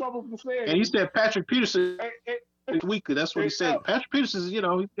get in trouble for saying And he said Patrick Peterson is weaker. That's what he said. Epps. Patrick Peterson, he's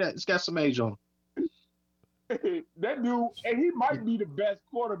got some age on him. That dude, and he might be the best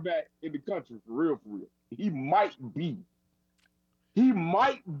quarterback in the country, for real. He might be. He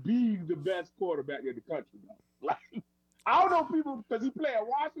might be the best quarterback in the country, though. Like, I don't know people, because he played at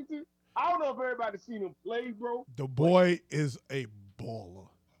Washington. I don't know if everybody's seen him play, bro. The boy is a baller.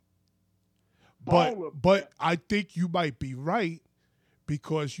 But I think you might be right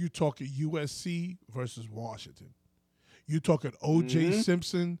because you're talking USC versus Washington. You're talking O.J.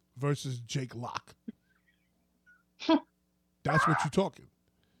 Simpson versus Jake Locke. That's what you're talking.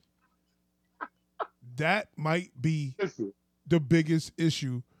 That might be the biggest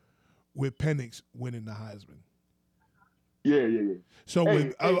issue with Penix winning the Heisman. Yeah. So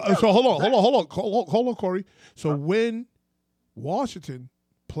hold on, Corey. So when Washington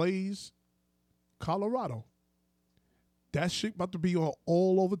plays Colorado, that shit about to be all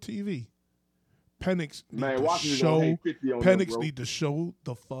over TV. Penix need to show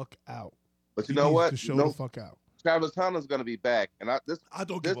the fuck out. But you know what? To show the fuck out. Travis Hunter's gonna be back, and I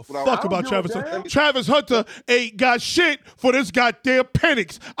don't give a fuck about Travis Hunter. Travis Hunter ain't got shit for this goddamn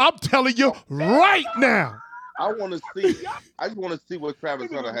Penix. I'm telling you right now. I just want to see what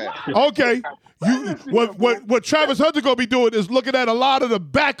Travis Hunter has. Okay, what Travis Hunter gonna be doing is looking at a lot of the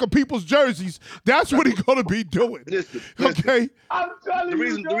back of people's jerseys. That's what he's gonna be doing. Listen, okay. I'm telling you. The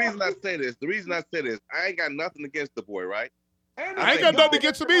reason I say this, I ain't got nothing against the boy, right? I ain't got nothing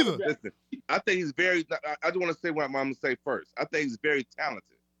against him either. Listen, I think he's very. I just want to say what I'm gonna say first. I think he's very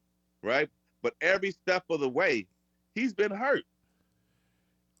talented, right? But every step of the way, he's been hurt.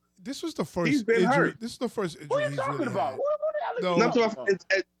 This was the first injury. Hurt. This is the first injury. What are you talking about?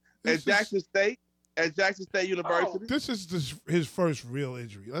 At Jackson State, University. This is his first real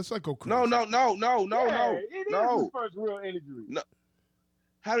injury. Let's not go crazy. No. It is his first real injury. No.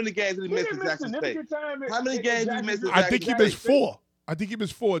 How many games did he miss at Jackson State? How many games did he miss at Jackson State? I think he missed 4. I think he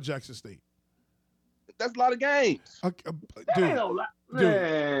missed 4 at Jackson State. That's a lot of games.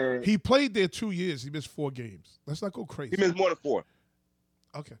 Dude, he played there 2 years. He missed 4 games. Let's not go crazy. He missed more than 4.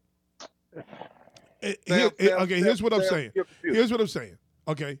 Okay. Here's what I'm saying.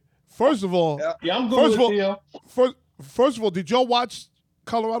 Okay. First of all, I'm good with you. First of all, did y'all watch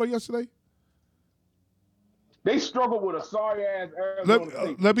Colorado yesterday? They struggled with a sorry ass Arizona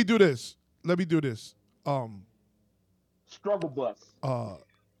State. Let me do this. Struggle bus.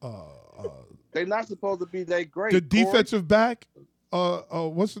 They're not supposed to be that great. The defensive back,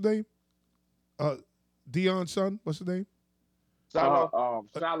 what's the name? Deion's son. What's the name?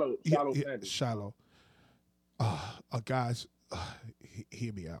 Shiloh Sanders. Shiloh. Guys,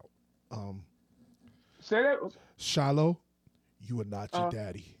 hear me out. Say that. Shiloh, you are not your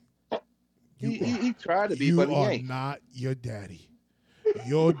daddy. He tried to be, but he ain't. You are not your daddy.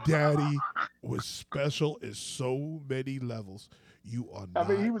 Your daddy was special in so many levels. You are not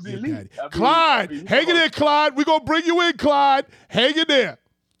he was your elite. daddy. Clyde, hang in there, Clyde. We're going to bring you in, Clyde. Hang in there.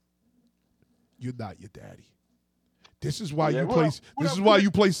 You're not your daddy. This is why you play. This is why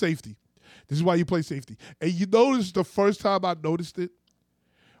you play safety. This is why you play safety. And you notice the first time I noticed it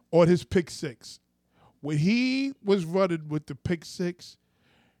on his pick 6, when he was running with the pick 6,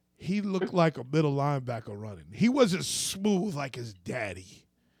 he looked like a middle linebacker running. He wasn't smooth like his daddy.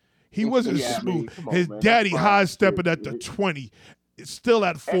 He wasn't smooth. His daddy high stepping at the 20. It's still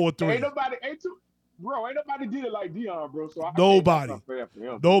at 4.3. Ain't nobody did it like Deion, bro. So Nobody. But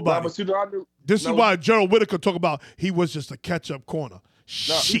This is why Gerald Whitaker talk about he was just a catch-up corner.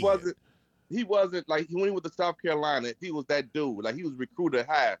 No, he wasn't like when he went to South Carolina. If he was that dude, like he was recruited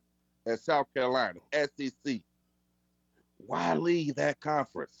high at South Carolina, SEC. Why leave that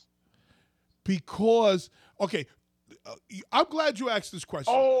conference? Because I'm glad you asked this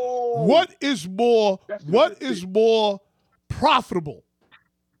question. Oh, what is more profitable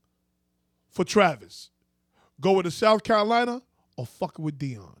for Travis? Going to South Carolina or fucking with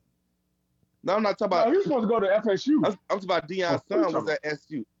Deion? No, I'm not talking about. He was supposed to go to FSU. I'm talking about Deion's son was at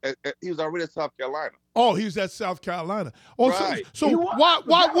SU. He was already at South Carolina. Oh, he was at South Carolina. Oh, right. So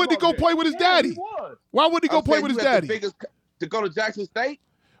why wouldn't he go play with his daddy? Why wouldn't he go play with his daddy? To go to Jackson State?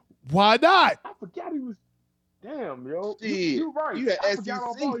 Why not? I forgot he was. Damn, yo. Shit. You're right. You had I SEC. forgot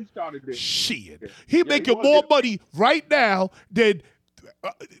all about he started there. Shit. He making more money right now than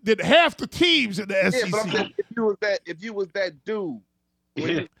half the teams in the SEC. Yeah, but I'm saying, if you was that dude.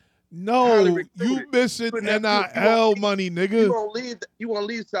 No, you missing NIL money, nigga. You won't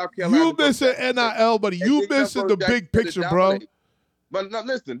leave South Carolina. You missing NIL money. You missing the big picture, bro. But no,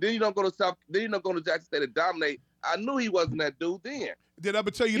 listen. Then you don't go to Then you don't go to Jackson State and dominate. I knew he wasn't that dude then. Then I'm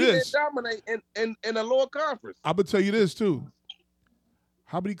gonna tell you He this. didn't dominate in a lower conference. I'm gonna tell you this too.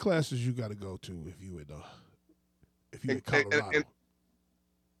 How many classes you got to go to if you in Colorado?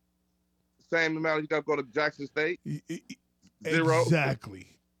 Same amount you got to go to Jackson State. 0. Exactly.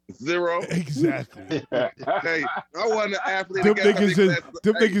 0. Exactly. Hey, I wasn't an athlete. Them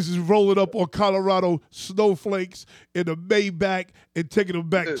niggas is rolling up on Colorado snowflakes in the Maybach and taking them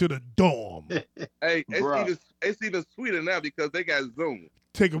back to the dorm. Hey, it's even sweeter now because they got Zoom.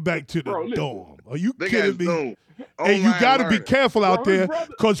 Take them back to the dorm. Are you They kidding got me? Zoom. Hey, you got to be Learning. careful out there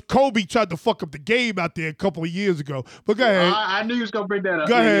because Kobe tried to fuck up the game out there a couple of years ago. But go ahead. I knew you was gonna bring that up.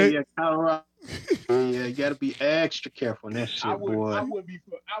 Go ahead. Yeah, Colorado. Yeah, you gotta be extra careful in that shit, I boy. wouldn't be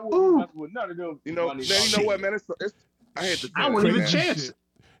messing with none of those. You know what, man? I had to say I wouldn't even Crazy chance shit. it.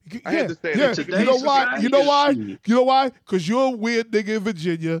 I had to say Yeah, that you know why? You know why? Shit. You know why? Because you're a weird nigga in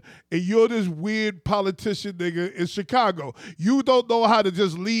Virginia and you're this weird politician nigga in Chicago. You don't know how to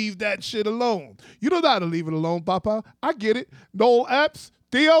just leave that shit alone. You don't know how to leave it alone, Papa. I get it. Noel, Epps,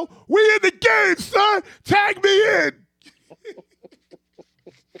 Theo, we in the game, son. Tag me in.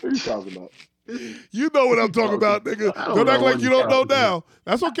 What are you talking about? You know what I'm talking about, nigga. I don't Don't act know like what you you're don't know talking about. now.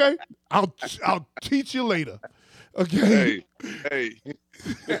 That's okay. I'll teach you later. Okay. Hey.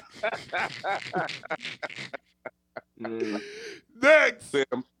 Next.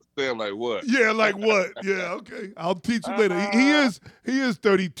 Sam, like what? Yeah, like what? Yeah, okay. I'll teach you later. He is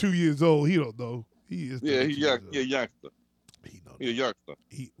 32 years old. He don't know. He is. Yeah, 32 years old. he a youngster. He don't He a know.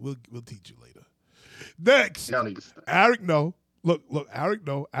 youngster. We'll teach you later. Next, Y'all need to stop. Eric. No, look, Eric.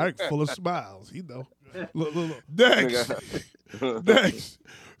 No, Eric full of smiles. He know. Look. Next, next, Hey,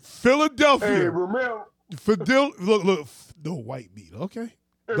 Philadelphia. Ramel. Look. No white meat. Okay.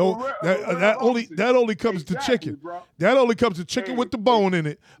 Hey, No, Ramel that only comes to Exactly, chicken. bro. That only comes to chicken with the bone in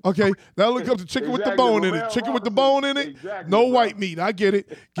it. Okay, that only comes to chicken with the Exactly, bone in it. Ramel Chicken with the Robinson. bone in it. Exactly, No bro. white meat. I get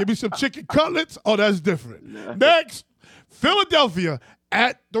it. Give me some chicken cutlets. Oh, that's different. Next, Philadelphia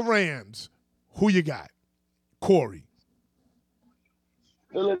at the Rams. Who you got? Corey.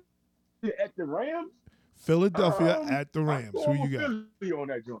 At the Rams? Philadelphia at the Rams. Who you got? Philly on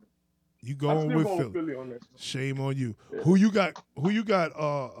that joint. You I'm going still with going Philly? Philly on that. Shame on you. Who you got?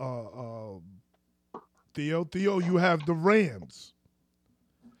 Theo, you have the Rams.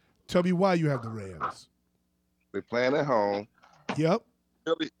 Tell me why you have the Rams. They playing at home. Yep.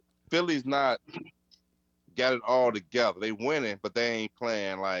 Philly's not got it all together. They winning, but they ain't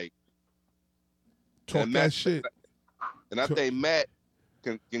playing like. Talk and that Matt- shit. And I think Matt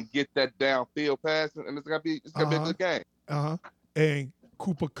can get that downfield passing, and it's gonna be a good game. And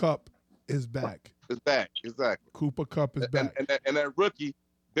Cooper Kupp is back. It's back, exactly. Cooper Kupp is back. And that rookie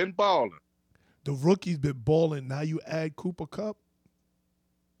been balling. The rookie's been balling. Now you add Cooper Kupp.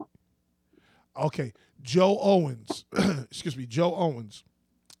 Okay, Joe Owens. Excuse me, Joe Owens.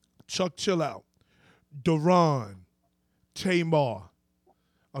 Chuck Chillout. Duran. Tamar.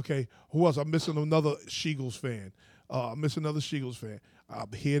 Okay, who else? I'm missing another Sheagles fan.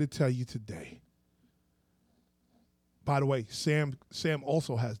 I'm here to tell you today. By the way, Sam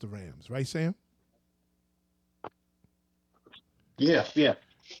also has the Rams, right, Sam? Yeah.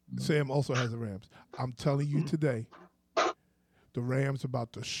 Sam also has the Rams. I'm telling you today, the Rams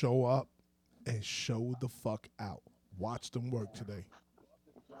about to show up and show the fuck out. Watch them work today.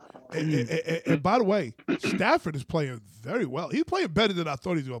 And by the way, Stafford is playing very well. He's playing better than I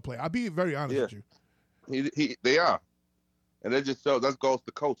thought he was going to play. I'll be very honest with you. They are. And that just shows that goes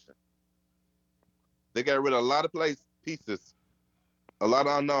to coaching. They got rid of a lot of pieces, a lot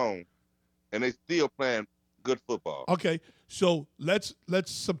of unknown, and they still playing good football. Okay, so let's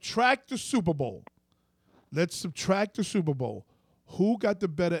subtract the Super Bowl. Who got the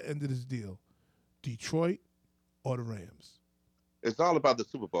better end of this deal? Detroit or the Rams? It's all about the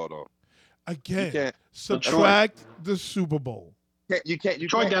Super Bowl, though. Again, subtract the Super Bowl. You can't.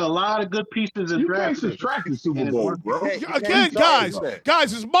 Detroit got a lot of good pieces in You draft. can't subtract the Super Bowl, bro. Again, guys,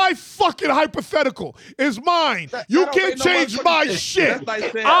 it's my fucking hypothetical. It's mine. You don't can't make no change motherfucking my sense. shit. That's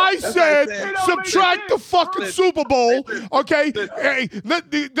like saying- I that's said like saying- subtract the fucking Super Bowl. Okay, hey,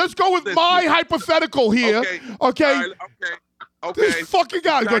 let's go with my hypothetical here. Okay, Okay. this fucking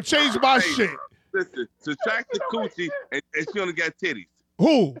guy's gonna change my Hey, shit. Listen, subtract the coochie, and she only got titties.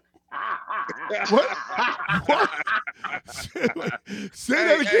 Who? What? Say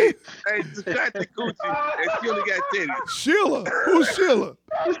that again. Hey, subtract the coochie, and she only got titties. Sheila. Who's Sheila?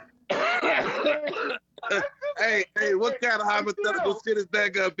 Hey, what kind of hypothetical shit is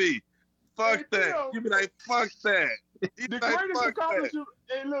that gonna be? Fuck that. You be like, fuck that. The greatest accomplishment,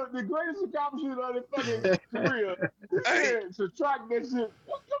 hey, look, the greatest accomplishment of the fucking career is subtract that shit.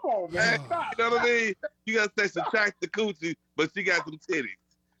 Come on, man. Stop. You know what I mean? You gotta say subtract the coochie, but she got some titties.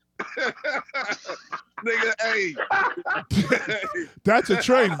 Nigga, hey. That's a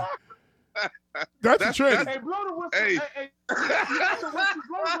training. That's a training. Hey, blow the whistle. Hey. Blow the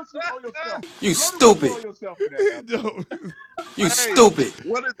whistle on yourself. You stupid. Blow the whistle on yourself for that. No. You stupid.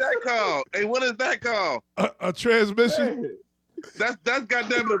 What is that called? Hey, what is that called? A transmission? Hey. That's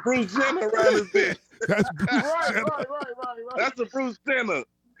goddamn the Bruce Jenner around this bitch. That's Bruce Jenner. Right. That's a Bruce Jenner.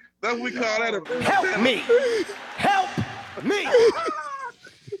 That's what we call that a Bruce Help Jenner. me! Help me!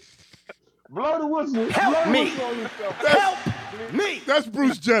 Blow the whistle. Help Blow the me. whistle on yourself. Help me! That's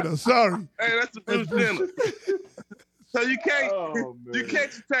Bruce Jenner. Sorry. Hey, that's a Bruce Jenner. So you can't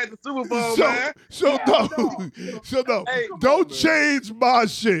subtract the Super Bowl, man. Hey, Don't change my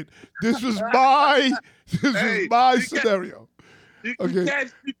shit. This was my scenario. You Okay.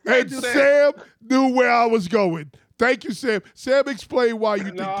 can't And do that. Sam knew where I was going. Thank you, Sam. Sam, explain why you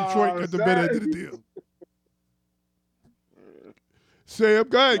think Detroit got the better end of the deal. Sam,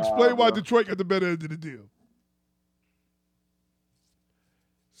 go ahead. Explain why Detroit got the better end of the deal.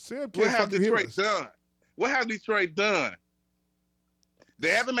 Sam What can't have fucking hear Detroit us. done? What have Detroit done? They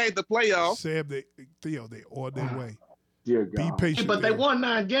haven't made the playoffs. Sam, they on their way. Dear Be God. patient. But they man. won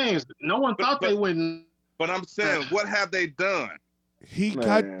 9 games. No one thought they wouldn't. But I'm saying, what have they done? He Man.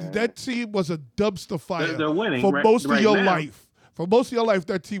 got that team was a dumpster fire They're winning for most of right your now. life. For most of your life,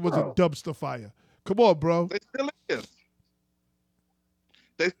 that team was a dumpster fire. Come on, bro. They still is.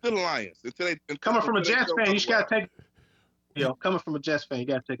 They still Lions. Coming from a Jets fan, you just gotta take. Coming from a Jets fan, you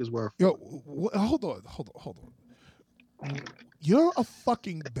gotta take his word. Yo, hold on. You're a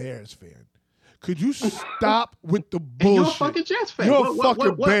fucking Bears fan. Could you stop with the And bullshit? you're a fucking Jets fan. You're a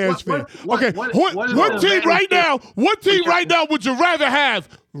fucking Bears fan. Okay, what is team the right now? advantage? What team right now would you rather have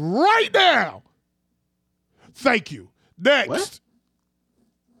right now? Thank you. Next. What?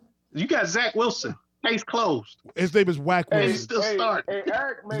 You got Zach Wilson. Case closed. His name is Whack Hey, Wilson. still starting. Hey,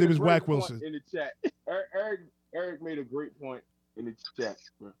 Eric made name a is great Whack point Wilson. in the chat. Eric made a great point in the chat,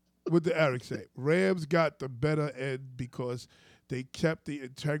 bro. What did Eric say? Rams got the better end because they kept the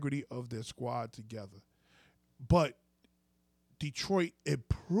integrity of their squad together. But Detroit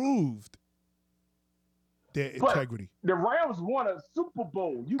improved their integrity. The Rams won a Super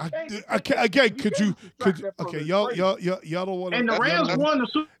Bowl. You can't. Okay, y'all don't want to. And the Rams won the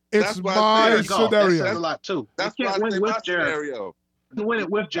Super Bowl. It's That's why I my said That scenario. says a lot too. That's You why I can't say win my with Jared. scenario. You win it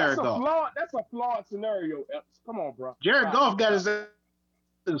with Jared Goff. That's a flawed scenario, Epps. Come on, bro. Jared Goff got his ass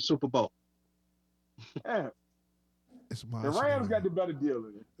in the Super Bowl. Yeah. It's my The Rams scenario. got the better deal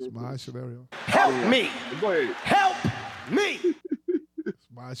in it. It's my scenario. Help me! Go ahead. Help me! It's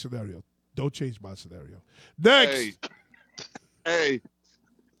my scenario. Don't change my scenario. Next. Hey,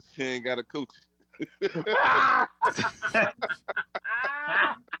 she ain't got a coochie.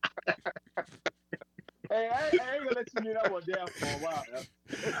 Hey, I ain't gonna let you get that one down for a while.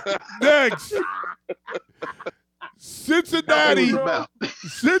 Next. Cincinnati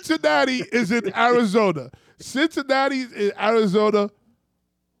is in Arizona. Cincinnati's in Arizona.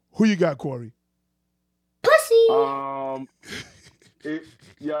 Who you got, Corey? Pussy. I'm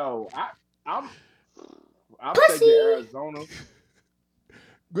Pussy. taking Arizona.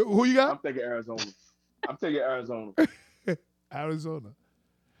 Who you I'm got? taking Arizona. I'm taking Arizona. Arizona.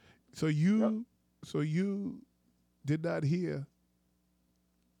 So you did not hear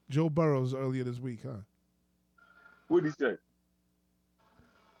Joe Burrows earlier this week, huh? What'd he say?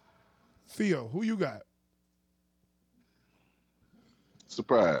 Theo, who you got?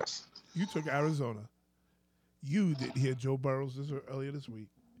 Surprise. You took Arizona. You didn't hear Joe Burrows earlier this week.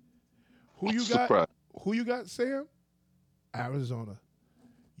 Who you got? Surprise. Who you got, Sam? Arizona.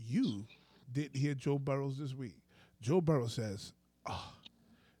 You didn't hear Joe Burrows this week. Joe Burrows says,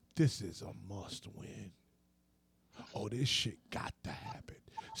 this is a must win. Oh, this shit got to happen.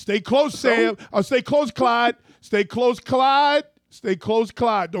 Stay close, Sam. Stay close, Clyde. Stay close, Clyde. Stay close,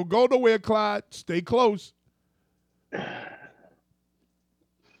 Clyde. Don't go nowhere, Clyde. Stay close.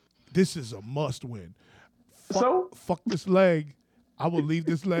 This is a must win. Fuck this leg. I will leave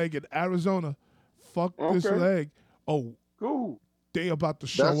this leg in Arizona. Fuck this leg. Oh, cool. They about to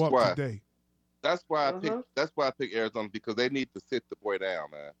show up today. That's why I picked Arizona, because they need to sit the boy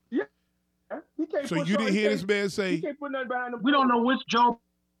down, man. Yeah. He can't So put you didn't hear this man He say, can't put nothing behind him. We don't know which Joe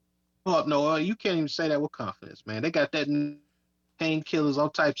up, Noel. You can't even say that with confidence, man. They got that painkillers, all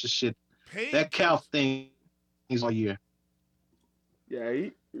types of shit. That cow thing is all year.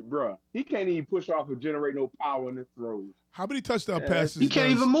 he can't even push off and generate no power in his throws. How many touchdown Yeah, passes? He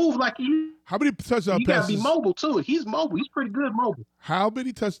can't even move like he. How many touchdown He got to be passes? mobile too. He's mobile. He's pretty good mobile. How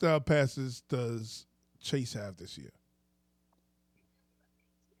many touchdown passes does Chase have this year?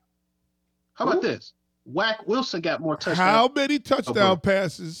 How about this? Whack Wilson got more touchdowns. How many touchdown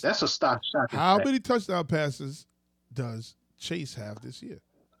passes? That's a stock shot. How many touchdown passes does Chase have this year?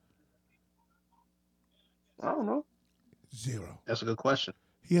 I don't know. 0. That's a good question.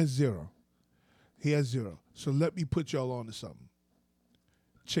 He has 0. He has 0. So let me put y'all on to something.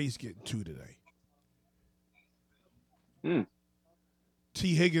 Chase getting 2 today.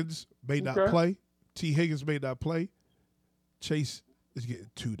 T. Higgins may not play. T. Higgins may not play. Chase is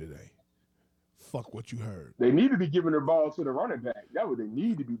getting 2 today. Fuck what you heard. They need to be giving the ball to the running back. That's what they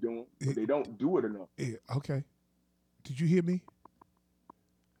need to be doing, but they don't do it enough. Yeah, okay. Did you hear me?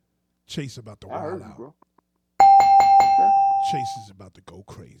 Chase about to wild out. Bro. Chase is about to go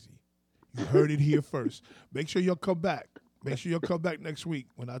crazy. You heard it here first. Make sure you'll come back. Make sure you'll come back next week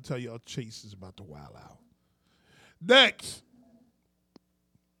when I tell y'all Chase is about to wild out. Next.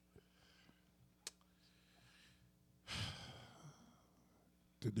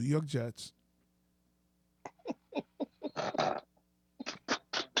 The New York Jets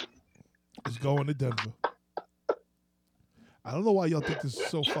is going to Denver. I don't know why y'all think this is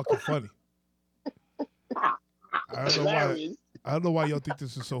so fucking funny. I don't know why y'all think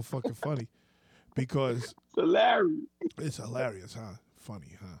this is so fucking funny. Because it's hilarious, huh?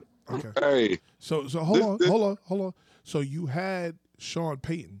 Funny, huh? Okay. Hey. So hold on. So you had Sean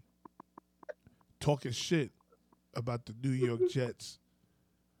Payton talking shit about the New York Jets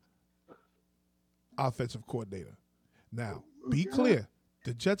offensive coordinator. Now, be clear.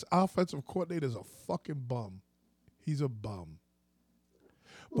 The Jets offensive coordinator is a fucking bum. He's a bum.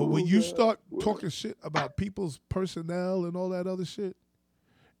 But when you start talking shit about people's personnel and all that other shit,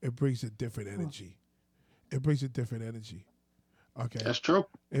 it brings a different energy. It brings a different energy. Okay. That's true.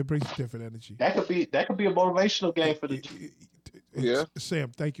 It brings a different energy. That could be a motivational game for the. Yeah.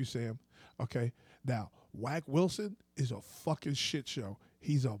 Sam, thank you, Sam. Okay. Now, Whack Wilson is a fucking shit show.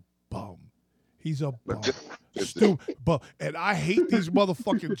 He's a bum. He's a bum. Stupid. And I hate these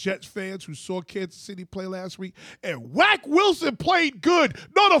motherfucking Jets fans who saw Kansas City play last week. And Whack Wilson played good.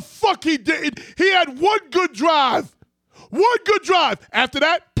 No, the fuck he didn't. He had one good drive. One good drive. After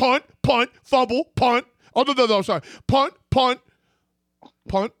that, punt, fumble, punt. Oh, no, I'm sorry. Punt,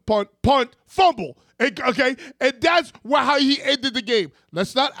 fumble. Okay? And that's how he ended the game.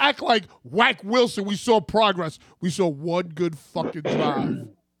 Let's not act like Whack Wilson. We saw progress. We saw one good fucking drive.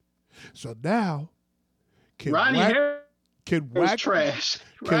 So now, can Whack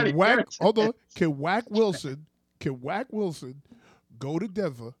Wilson go to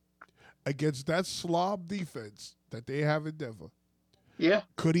Denver against that slob defense that they have in Denver? Yeah.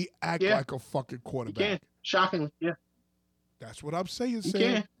 Could he act like a fucking quarterback? He can. Shockingly, yeah. That's what I'm saying, He Sam.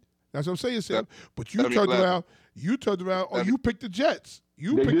 can. That's what I'm saying, Sam. But you turned around. You you picked the Jets.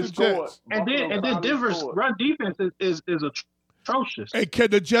 You picked the Jets. And then Denver's run defense is atrocious. And can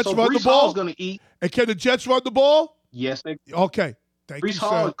the Jets so run Breece the ball? Hall's gonna eat. And can the Jets run the ball? Yes, they. Okay. Thank you, Breece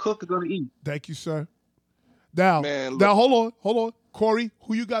Hall sir. and Cook are gonna eat. Thank you, sir. Now, hold on. Corey,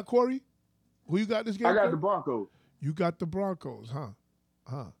 who you got, Corey? Who you got this game? I got the Broncos. You got the Broncos, huh?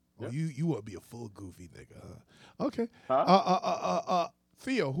 Well, you want to be a full goofy nigga, huh? Okay.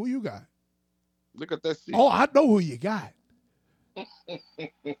 Theo, who you got? Look at that seat. Oh, I know who you got.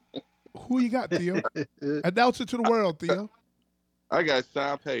 Who you got, Theo? Announce it to the world, Theo. I got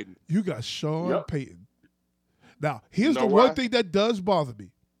Sean Payton. You got Sean Payton. Now, here's the one thing that does bother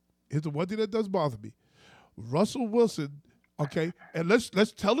me. Russell Wilson, okay, and let's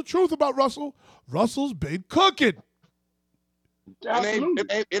tell the truth about Russell. Russell's been cooking.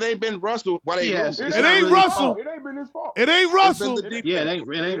 It ain't been Russell. It ain't Russell. It ain't been his fault. It ain't Russell. It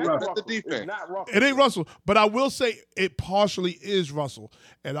ain't Russell. The defense. It's not Russell. It ain't Russell. But I will say it partially is Russell.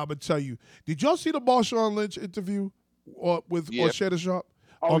 And I'm going to tell you, did y'all see the Marshawn Lynch interview with Shannon Sharp?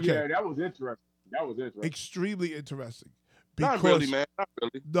 Oh, yeah, that was interesting. Extremely interesting. Not really, man. Not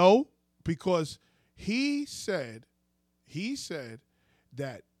really. No, because he said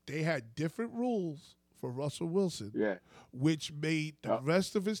that they had different rules for Russell Wilson, which made the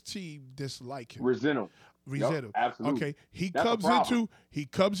rest of his team dislike him. Resent him. Absolutely. Okay. He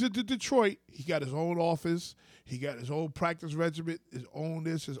comes into Detroit. He got his own office. He got his own practice regimen, his own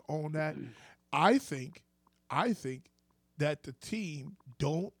this, his own that. I think that the team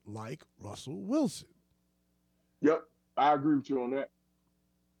don't like Russell Wilson. Yep. I agree with you on that.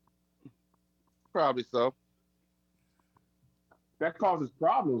 Probably so. That causes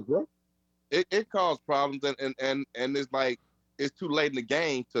problems, bro. It caused problems, and it's like it's too late in the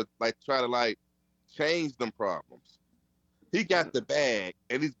game to like try to like change them problems. He got the bag,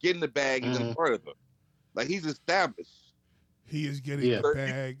 and he's getting the bag even further. Like he's established. He is getting the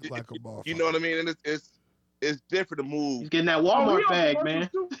bag like a motherfucker. You know what I mean? And it's different to move. He's getting that Walmart bag, man. I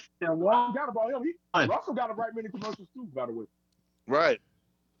forgot about him. Russell got to write many commercials too, by the way. Right.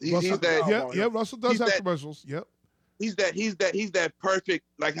 He's that. Yeah. Russell does have commercials. Yep. He's that perfect,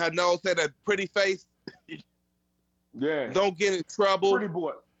 like how Noel said, that pretty face. Yeah. Don't get in trouble. Pretty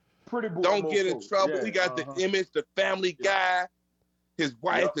boy. Don't get in trouble. Yeah, he got the image, the family guy. His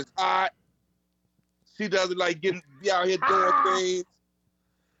wife is hot. She doesn't like be out here doing things.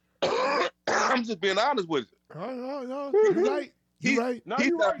 I'm just being honest with you. No, you're right. You're right.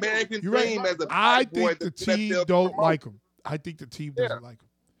 He's the American dream as a I think the team don't like him. I think the team doesn't like him.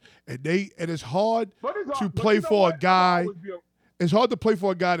 And it's hard to play for a guy. It's hard to play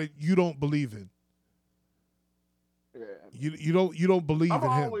for a guy that you don't believe in. Yeah. You don't believe in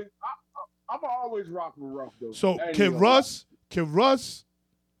him. I'm always rock with Russ though. So can Russ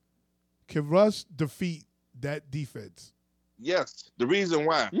defeat that defense? Yes. The reason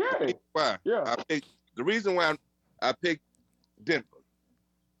why. Yeah. The reason why I picked Denver.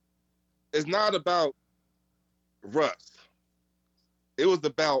 It's not about Russ. It was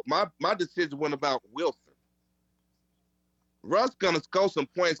about my decision went about Wilson. Russ gonna score some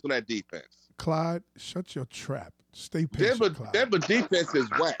points on that defense. Clyde, shut your trap. Stay patient, Clyde. Denver defense is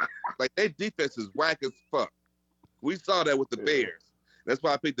whack. Like their defense is whack as fuck. We saw that with the Bears. That's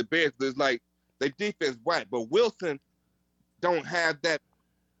why I picked the Bears. It's like their defense whack, but Wilson don't have that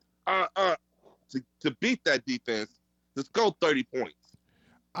to beat that defense to score 30 points.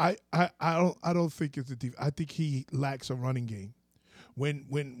 I don't think it's a defense. I think he lacks a running game.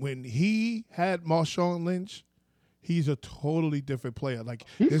 When he had Marshawn Lynch, he's a totally different player. Like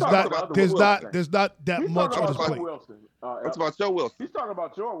there's not that much on his plate. That's about your Wilson. He's talking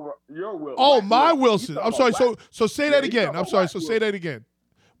about your Wilson. Oh, my Wilson. I'm sorry. So say that again. I'm sorry. So say that again.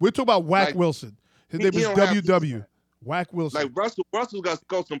 We're talking about Whack Wilson. His name is WW. Whack Wilson. Like Russell's got to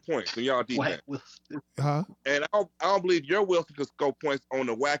score some points in y'all defense. Huh? And I don't believe your Wilson could score points on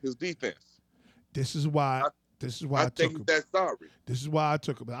the Whackers defense. This is why I took him. That's sorry. This is why I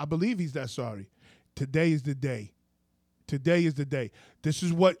took him. I believe he's that sorry. Today is the day. Today is the day. This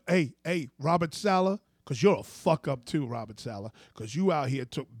is what, hey, Robert Saleh, because you're a fuck up too, Robert Saleh, because you out here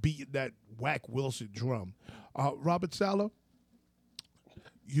beating that Whack Wilson drum. Robert Saleh,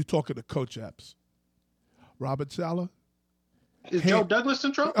 you talking to Coach Epps. Robert Saleh. Is Joe Douglas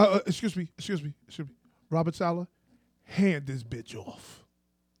in trouble? Excuse me. Robert Saleh, hand this bitch off.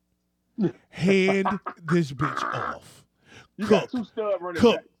 Hand this bitch off. Cook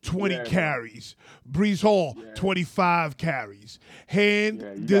 20 carries. Brees Hall, 25 carries.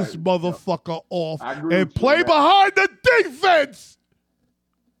 Hand this motherfucker off and play behind the defense.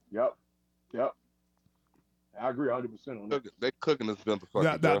 Yep. I agree 100% on that. They're cooking this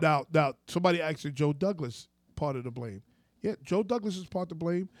motherfucker. Now, somebody asked if Joe Douglas part of the blame. Yeah, Joe Douglas is part of the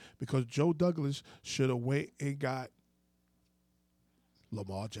blame because Joe Douglas should have went and got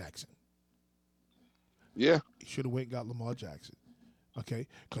Lamar Jackson. Yeah. He should have went and got Lamar Jackson. Okay?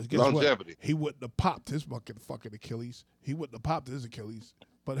 Because guess longevity. What? He wouldn't have popped his fucking Achilles. He wouldn't have popped his Achilles.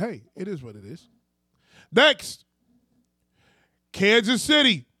 But hey, it is what it is. Next, Kansas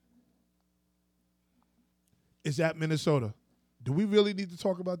City is at Minnesota. Do we really need to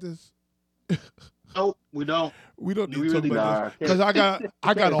talk about this? No, we don't. We don't need to talk about this because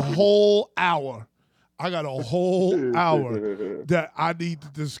I got a whole hour. That I need to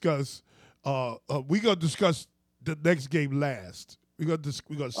discuss. We're gonna discuss the next game last. We're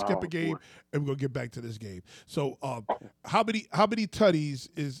gonna skip a game and we're gonna get back to this game. So, how many tutties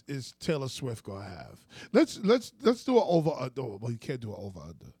is Taylor Swift gonna have? Let's do an over under. Well, you can't do an over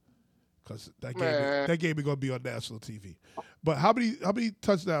under because that game is gonna be on national TV. But how many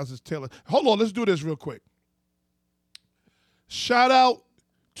touchdowns is Taylor? Hold on, let's do this real quick. Shout out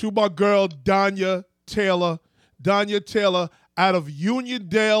to my girl Danya Taylor. Danya Taylor out of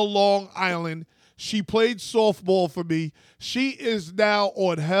Uniondale, Long Island. She played softball for me. She is now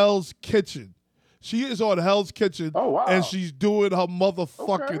on Hell's Kitchen. She is on Hell's Kitchen, and she's doing her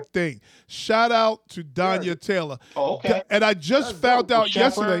motherfucking thing. Shout out to Danya Taylor. Oh, okay. And I just found out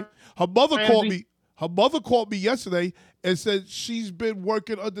yesterday, her mother called me. Her mother called me yesterday and said she's been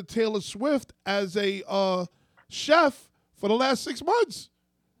working under Taylor Swift as a chef for the last 6 months.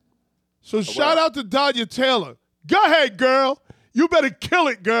 So shout out to Danya Taylor. Go ahead, girl. You better kill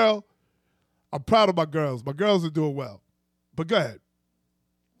it, girl. I'm proud of my girls. My girls are doing well. But go ahead.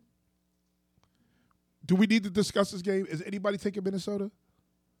 Do we need to discuss this game? Is anybody taking Minnesota?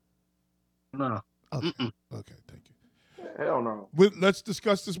 No. Okay, thank you. Hell no. Let's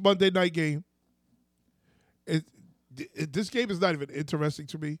discuss this Monday night game. This game is not even interesting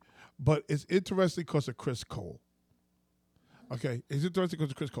to me, but it's interesting because of Chris Cole. Okay, it's interesting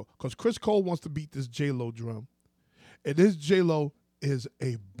because of Chris Cole. Because Chris Cole wants to beat this J-Lo drum. And this J-Lo is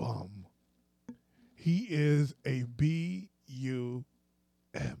a bum. He is a B-U-M.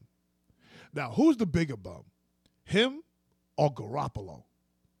 Now, who's the bigger bum? Him or Garoppolo?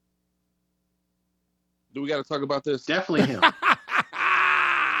 Do we got to talk about this? Definitely him.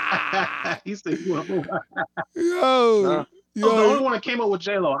 He said, Yo. the only one that came up with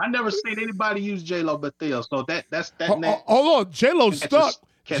J-Lo. I never seen anybody use J-Lo but Theo. So that's that name. Hold on, J-Lo stuck.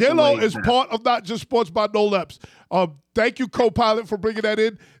 J-Lo is part of Not Just Sports by Noel Epps. Thank you, co-pilot, for bringing that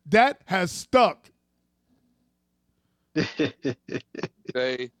in. That has stuck.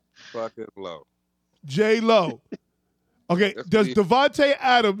 Stay fucking low. J-Lo. Okay, does Devontae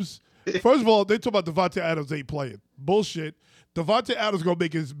Adams, first of all, they talk about Devontae Adams ain't playing. Bullshit. Devontae Adams going to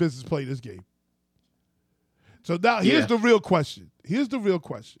make his business play this game. So now, here's the real question.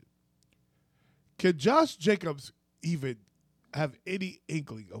 Can Josh Jacobs even have any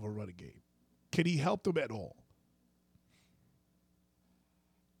inkling of a running game? Can he help them at all?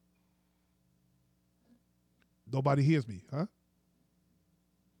 Nobody hears me, huh?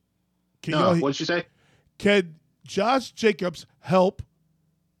 What'd you say? Can Josh Jacobs help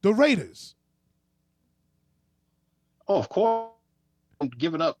the Raiders? Oh, of course. I'm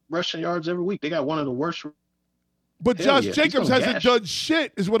giving up rushing yards every week. They got one of the worst. But Josh Jacobs hasn't done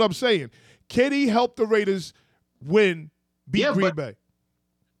shit, is what I'm saying. Can he help the Raiders beat Green Bay?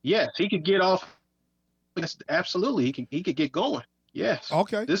 Yes, he could get off. Absolutely, he could get going. Yes.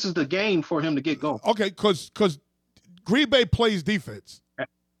 Okay. This is the game for him to get going. Okay, because Green Bay plays defense.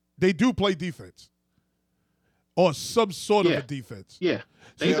 They do play defense. Or some sort of a defense. Yeah,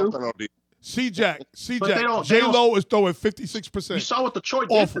 they do. C-Jack, J-Lo is throwing 56%. You saw what Detroit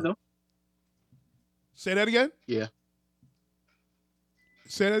did to them. Say that again? Yeah.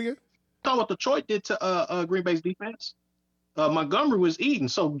 Say that again? You saw what Detroit did to Green Bay's defense. Montgomery was eating,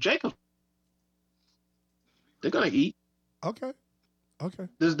 so Jacobs, they're going to eat. Okay.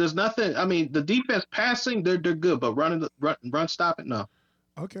 There's nothing. I mean, the defense passing, they're good, but run stopping, no.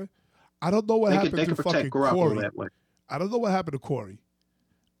 Okay. I don't know what happened to fucking Corey. That way. I don't know what happened to Corey.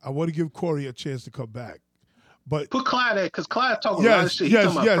 I want to give Corey a chance to come back. But put Clyde at, because Clyde talking a lot of shit. He's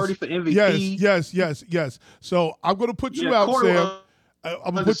talking about 30 for MVP. Yes. So I'm going to put you out, Corey, Sam.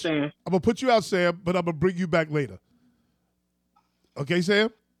 I'm going to put you out, Sam, but I'm going to bring you back later. Okay,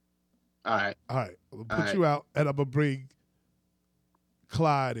 Sam? All right. I'm going to put you out, and I'm going to bring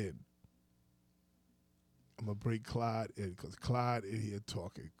Clyde in. I'm going to bring Clyde in because Clyde in here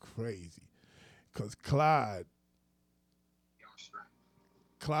talking crazy. Because Clyde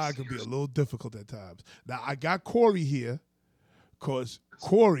can be a little difficult at times. Now, I got Corey here because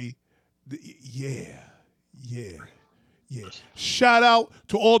Corey, yeah. Shout out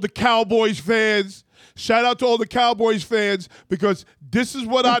to all the Cowboys fans. Because this is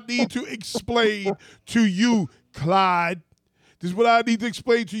what I need to explain to you, Clyde. This is what I need to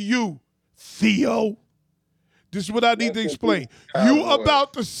explain to you, Theo. This is what I need to explain. You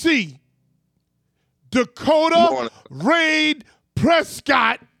about to see Dakota Rain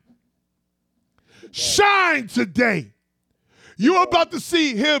Prescott shine today. You're about to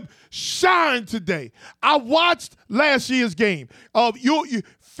see him shine today. I watched last year's game. You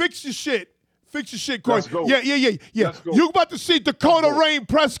fix your shit. Corey. Yeah. You're about to see Dakota Rain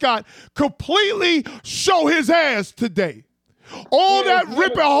Prescott completely show his ass today. All that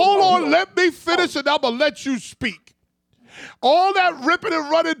ripping, hold on, let me finish and I'm going to let you speak. All that ripping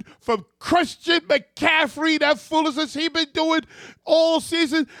and running from Christian McCaffrey, that foolishness he been doing all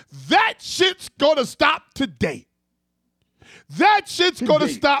season, that shit's going to stop today. That shit's going to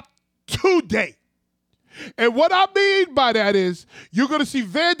stop today. And what I mean by that is you're going to see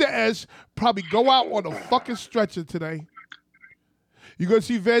Van Der Esch probably go out on a fucking stretcher today. You're going to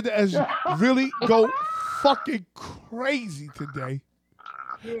see Van Der Esch really go fucking crazy today.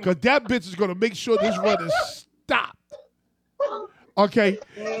 Because that bitch is going to make sure this run is stopped. Okay?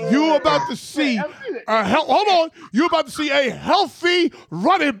 You about to see you about to see a healthy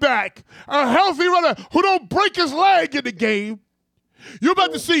running back. A healthy runner who don't break his leg in the game. You're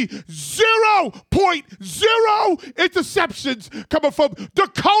about to see 0.0 interceptions coming from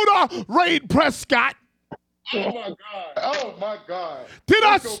Dakota Rain Prescott. Oh my God. Did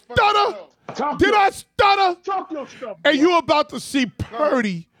I stutter? Did I stutter? Talk your stuff. And you about to see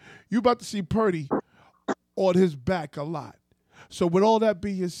Purdy. You about to see Purdy on his back a lot. So with all that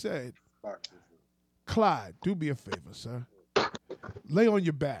being said, Clyde, do me a favor, sir. Lay on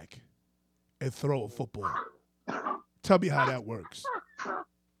your back and throw a football. Tell me how that works.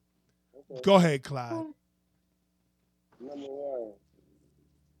 Go ahead, Clyde. Number one,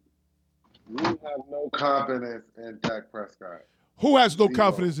 you have no confidence in Dak Prescott. Who has no Zero.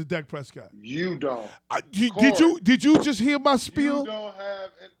 confidence in Dak Prescott? You don't. Did you just hear my spiel? You don't have,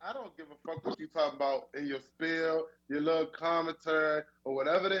 and I don't give a fuck what you talking about in your spiel, your little commentary, or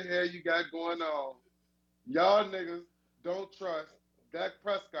whatever the hell you got going on. Y'all niggas don't trust Dak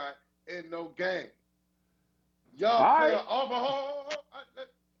Prescott in no game. Y'all play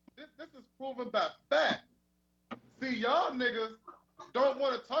this is proven by fact. See, y'all niggas don't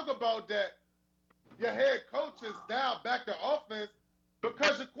want to talk about that. Your head coach is dialed back the offense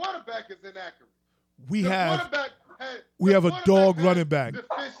because your quarterback is inaccurate. We have a dog running back.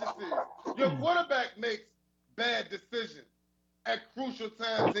 Deficiencies. Your quarterback makes bad decisions at crucial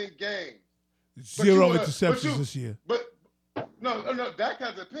times in games. 0 interceptions this year. But no, Dak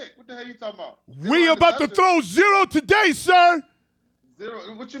has a pick. What the hell are you talking about? We about to throw 0 today, sir.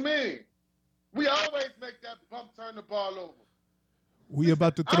 0. What you mean? We always make that bump turn the ball over. We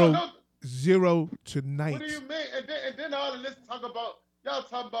about to throw 0 tonight. What do you mean? And then all of this y'all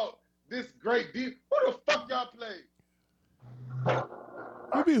talk about this great deep. Who the fuck y'all played?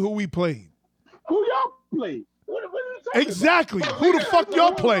 What do you mean who we played? Who y'all played? What are you talking Exactly. about? Who the fuck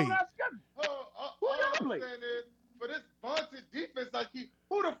y'all played? Who y'all played? For this vaunted defense,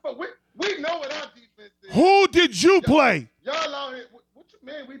 who the fuck? We know what our defense is. Who did you play? Y'all out here. What you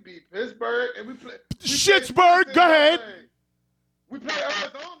mean? We beat Pittsburgh and we played. Shitsburg, go ahead. We played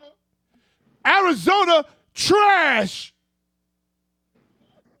Arizona. Arizona, trash.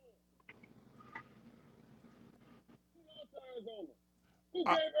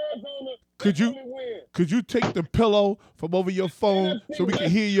 Could you take the pillow from over your phone so we can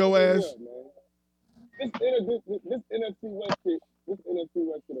hear your ass? This NFC West shit over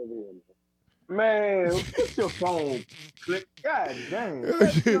here, man. Man, put your phone. Click. God damn.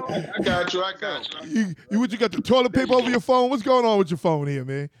 I got you. You got the toilet paper over your phone? What's going on with your phone here,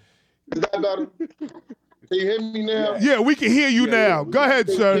 man? Is that better? Can you hear me now? Yeah, we can hear you now. Go ahead,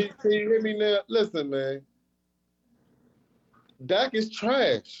 sir. Can you hear me now? Listen, man. Dak is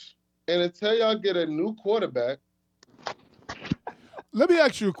trash. And until y'all get a new quarterback. Let me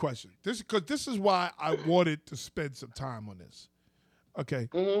ask you a question. This is why I wanted to spend some time on this. Okay.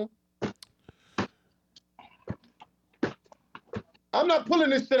 Mm-hmm. I'm not pulling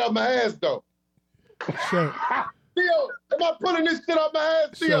this shit out my ass, though. Sure. Theo, am I pulling this shit out my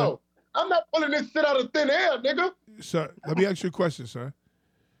ass, Theo? Sure. I'm not pulling this shit out of thin air, nigga. Sir, let me ask you a question, sir.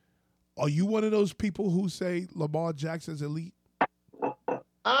 Are you one of those people who say Lamar Jackson's elite?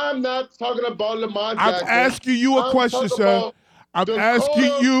 I'm not talking about Lamar Jackson. I'm asking you a question, sir. I'm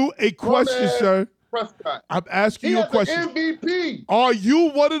asking you a question, sir. Prescott. I'm asking you a question. MVP. Are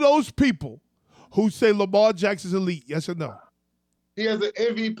you one of those people who say Lamar Jackson's elite? Yes or no? He has an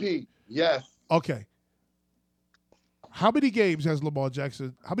MVP. Yes. Okay. How many games has Lamar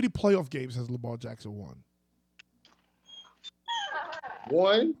Jackson? How many playoff games has Lamar Jackson won?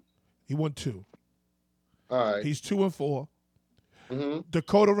 1. He won 2. All right. He's 2-4. Mm-hmm.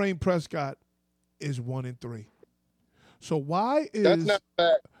 Dakota Rain Prescott is 1-3. So why is that's not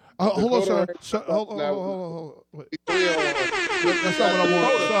bad? Hold on, sir. Hold on. Wait. That's not what I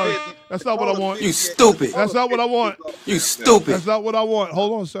want. Sorry. That's not what I want. You stupid. That's not what I want. You stupid. That's not what I want.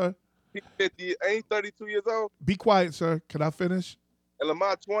 Hold on, sir. He's 50, ain't 32 years old. Be quiet, sir. Can I finish? And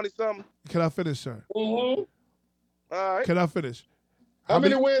Lamar 20-something. Can I finish, sir? Mm-hmm. All right. Can I finish? How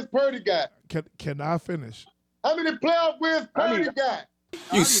many wins Purdy got? Can I finish? How many playoff wins Purdy got?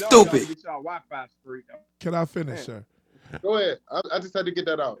 You stupid. Can I finish, sir? Go ahead. I just had to get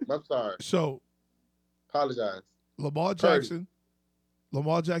that out. I'm sorry. So, apologize. Lamar Jackson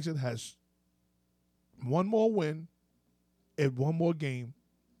has one more win and one more game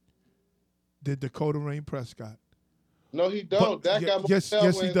than Dakota Rain Prescott. No, he don't. That got more yes,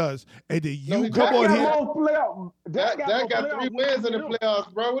 wins. he does. And then No, you he come don't. on here. That got 3 wins in the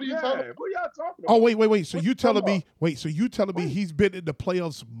playoffs, bro. What are you talking about? What y'all talking about? Oh, wait. So you telling me he's been in the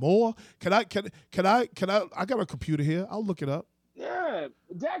playoffs more? Can I got a computer here. I'll look it up. Yeah.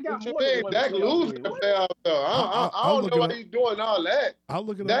 Dak got What you more than mean? one Dak playoff loses win. in the playoffs, though. I I'll don't know why he's doing all that. I'll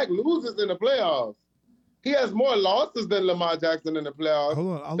look it Dak up. loses in the playoffs. He has more losses than Lamar Jackson in the playoffs.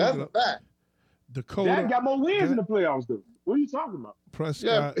 Hold on, I'll That's look a it up. fact. Dakota. Dak got more wins in the playoffs, though. What are you talking about?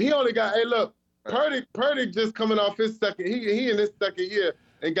 Prescott. Yeah, he only got. Hey, look, Purdy just coming off his second. He in his second year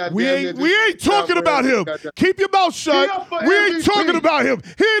and got. We ain't talking about him. Keep your mouth shut. We ain't talking about him.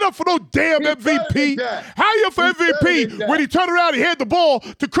 He ain't up for no damn MVP. How you up for MVP when he turned around and handed the ball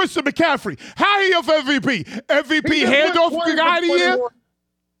to Christian McCaffrey? How he up for MVP? MVP handoff guy of the year?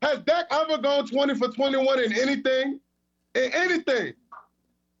 Has Dak ever gone 20 for 21 in anything? in anything.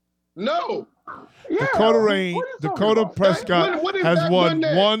 No. Yeah. Dakota Rain, What are you talking Dakota about? Prescott What is has Dak won done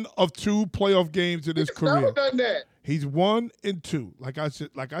that? one of 2 playoff games in his He's career. never done that. He's 1 and 2. Like I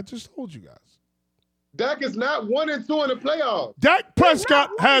just told you guys. Dak is not 1 and 2 in the playoffs. Dak Prescott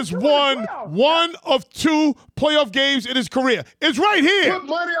not 1 and has 2 in the won playoffs. 1 of 2 playoff games in his career. It's right here. Put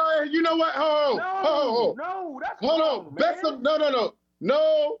money on it. You know what? Hold on. No, that's Hold wrong, on. man. Bet some.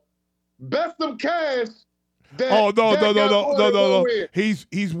 No. Bet some cash. That Oh no. Dak got more than one win.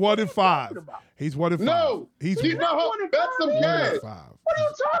 He's 1 and 5. He's 1 and 5. No. He's You know, bet some 1 cash. and 5. What are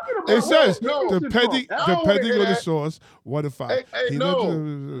you talking about? It says No. depending I don't on hear the that. source, 1 and 5. Hey,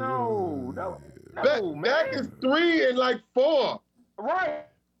 no. No, man. Dak is 3 and like 4. Right.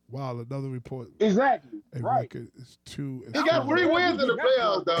 Wow, another report. Exactly. A Right. record is 2 and He got 3 wins in the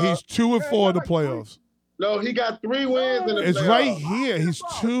playoffs, dog. He's 2 and 4 in the playoffs. No, he got 3 wins in the playoffs. It's right here. He's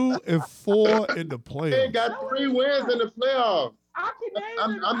 2 and 4 in the He playoffs. got 3 wins in the playoffs. I can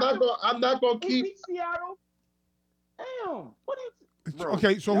name it. I'm not gonna He keep. beat Seattle. Damn. What are you? Bro,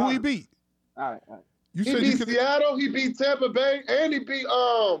 Okay, so who he beat? All right. You He said you beat could. Seattle. He beat Tampa Bay, and he beat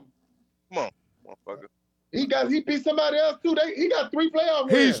Come on, motherfucker. He beat somebody else too. He got 3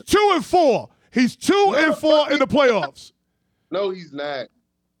 playoff wins. He's 2 and 4. He's 2 and 4 in the playoffs. No, he's not.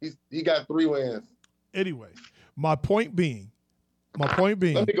 He got 3 wins. Anyway, my point being, Let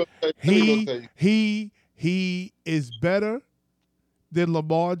me go tell you. he is better than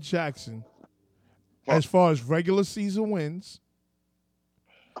Lamar Jackson as far as regular season wins,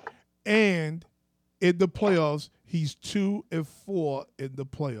 and in the playoffs, he's 2 and 4 in the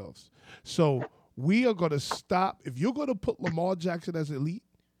playoffs. So we are going to stop. If you're going to put Lamar Jackson as elite,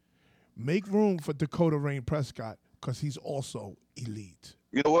 make room for Dakota Rain Prescott because he's also elite.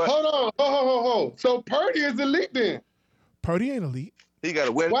 You know what? Hold on. So Purdy is elite then. Purdy ain't elite. He got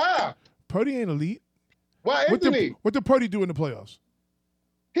to win. Why? Purdy ain't elite. Why What isn't he? did Purdy do in the playoffs?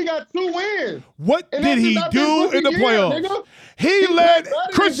 He got 2 wins. What And did that's he not do his in the rookie year, playoffs? nigga. He He led played better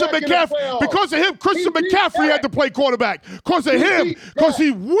than Christian Dak in the McCaffrey. playoffs. Because of him, Christian He beat McCaffrey had Dak. to play quarterback. Because of He him, beat because Dak.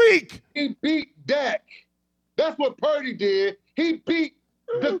 he weak. He beat Dak. That's what Purdy did. He beat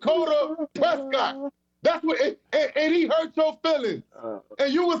Dakota Prescott. That's what, and he hurt your feelings.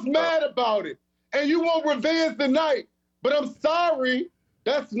 And you was mad about it. And you want revenge tonight. But I'm sorry,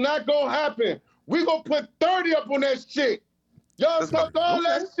 that's not going to happen. We going to put 30 up on that shit. Y'all talk all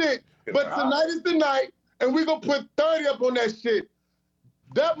that shit. But tonight is the night, and we going to put 30 up on that shit.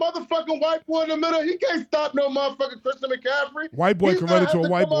 That motherfucking white boy in the middle, he can't stop no motherfucking Christian McCaffrey. White boy He's can gonna run into have a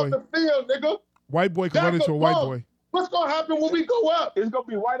to white come off boy. the field, nigga. White boy can That's run into a white wrong. boy. What's going to happen when we go up? It's gonna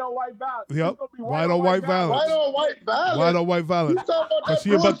be white on white violence. Yep. It's gonna be White on white violence. White on white violence. White on white violence. You talking about Because that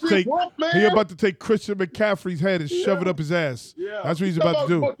he about to bullshit take wolf, man? he about to take Christian McCaffrey's head and shove it up his ass. Yeah. That's what he's You about to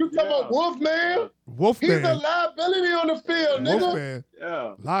do. You talking about Wolfman? He's a Wolfman. liability on the field, nigga. Wolfman.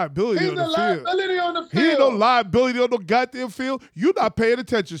 Yeah. Liability He's on a the field. liability on the field. He ain't no liability on no goddamn field. You not paying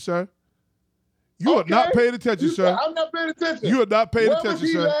attention, sir. You are not paying attention, You sir. said I'm not paying attention. You are not paying Where attention, was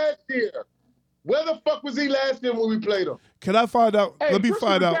he sir. last year? Where the fuck was he last year when we played him? Can I find out? Hey, Let me Christian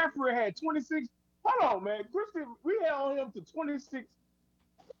find out. McCaffrey had 26. Hold on, man. We had on him to 26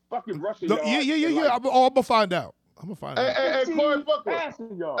 fucking rushing No, yards. yeah. I'm gonna find out. I'm gonna find out. Hey, Corey Booker.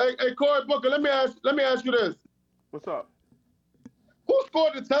 Passing yards. Hey, Corey Booker. Let me ask you this. What's up? Who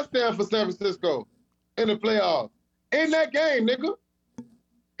scored the touchdown for San Francisco in the playoffs? In that game, nigga.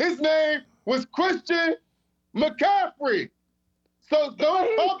 His name was Christian McCaffrey. So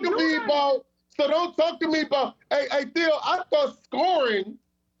don't talk to me about. Hey, Theo, I thought scoring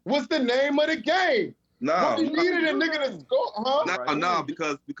was the name of the game. No, We needed a nigga to score, huh? no,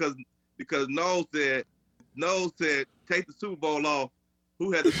 because Noel said take the Super Bowl off.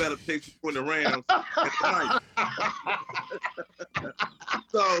 Who had the better picks for the Rams?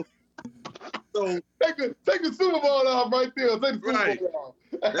 So take the Super Bowl off right there. Take the Right. Super Bowl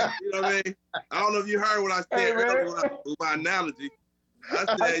off. you know what I mean? I don't know if you heard what I said Hey, man. earlier with my analogy. I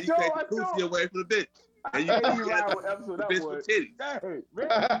said you take the coochie away from the bitch. And you Hey, get you ride with Epps with the that bitch one. with titties. Dang,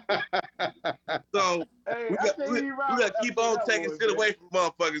 man. So Hey, we I got think he ride with keep Epps on with that taking one, shit man. away from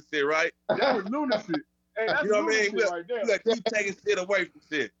motherfucking shit, right? That was lunacy. Hey, that's You know what I lunacy mean? right there. We got to keep taking shit away from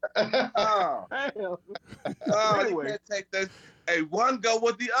shit. Oh, Damn. you Anyway. can't take that. Hey, one go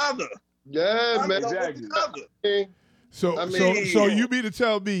with the other. Yeah, One man. go Exactly. with the other. So I mean- so you mean to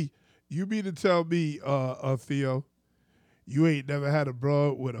tell me, Theo, you ain't never had a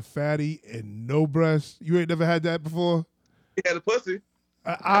bro with a fatty and no breast? You ain't never had that before? He had a pussy.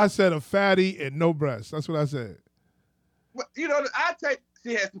 I said a fatty and no breast. That's what I said. But, you know,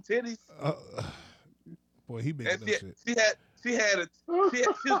 she had some titties. Boy, he making And up shit. she was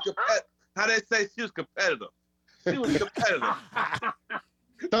how they say she was competitive. She was competitive.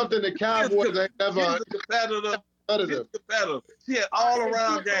 Something the Cowboys ain't She never was competitive. She had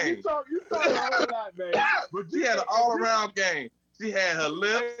all-around game. You talk a whole lot, man. But She had an all-around game. She had her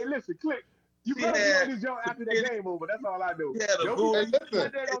lips. Hey, listen, Click. You She better had- do this joint after that game over. That's all I know. She had a Don't booty. be-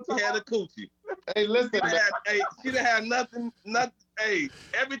 listen. She had a coochie. Hey, listen, man. She didn't have nothing. Hey,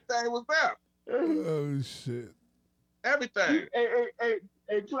 everything was there. Oh shit. Everything.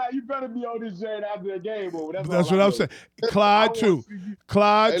 Hey, Clyde, you better be on this joint after the game over. That's all what I I'm know. saying. Clyde too.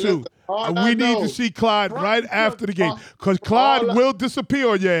 Clyde Hey, too. listen, all I We need know- to see Clyde right after the game because all Clyde I- will disappear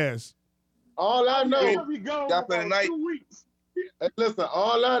on your ass. All I know, He'll be gone Got for for the night. 2 weeks. hey, listen,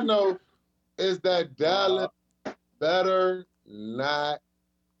 all I know is that Dallas better not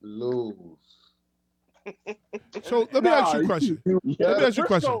lose. So let me ask you a question. Let me ask you a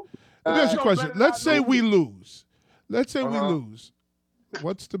question. Let me ask you a question. Let's say we lose. Let's say we lose.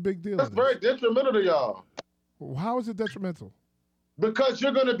 What's the big deal? That's in very this? detrimental to y'all How is it detrimental? because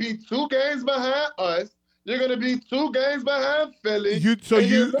you're going to be 2 games behind us. You're going to be 2 games behind Philly. You and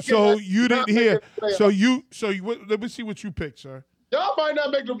you're looking at you not didn't hear. making So you let me see what you picked, sir. y'all might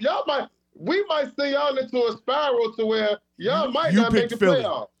not make them. We might send y'all into a spiral to where y'all might not make picked the Philly.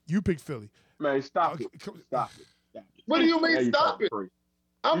 playoffs. You picked Philly. Man, stop Okay, it. come- Stop it. What do you Now mean you stop talking it? crazy.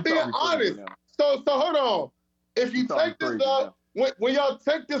 I'm You being talking crazy honest. now. So hold on. If you You talking take this crazy up, when y'all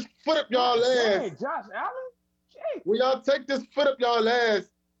take this foot up y'all ass, Dang, Josh Allen? Shit. when y'all take this foot up y'all ass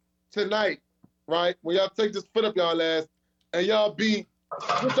tonight, right? When y'all take this foot up y'all ass and y'all be,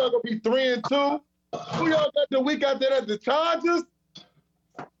 what y'all gonna be 3-2? Who y'all got the week after that? The Chargers?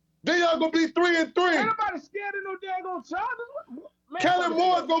 Then y'all gonna be 3-3. Ain't nobody scared of no daggone Chargers. Man, Kellen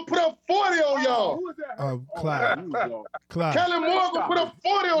Moore's gonna put up 40 on y'all. Who is that? Clyde. you was on. Clyde. Kellen Moore's gonna put up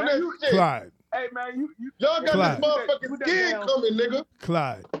 40 on Man, that shit. Clyde. Hey, man, you Y'all got Clyde. this motherfucking Put that skin down. coming, nigga.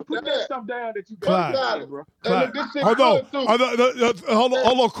 Clyde. put that stuff down that you Clyde. got, bro. Hey, Clyde. look, this shit Hold on. good, too.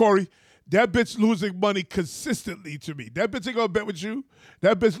 Hold on, Corey. That bitch losing money consistently to me. That bitch ain't gonna bet with you.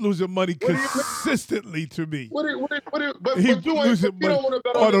 That bitch losing money do you mean? consistently to me. But He you losing don't want to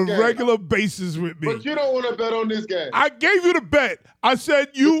bet on on a this game. regular basis with me. But you don't want to bet on this game. I gave you the bet. I said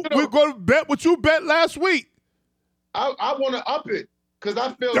we're going to bet what you bet last week. I want to up it because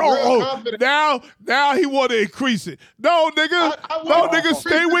I feel real confident. Now he want to increase it. No, nigga. No, nigga,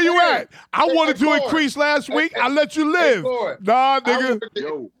 stay where you at. I wanted to increase last week. I let you live. Nah, I nigga. wanted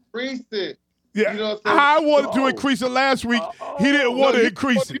to increase it. Yeah, You know what I'm saying? I wanted to increase it last week. He didn't want to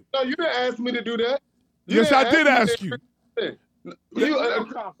increase it. No, you didn't ask me to do that. Yes, I did ask you.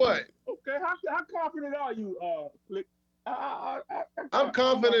 What? Okay, how confident are you, Flick? I'm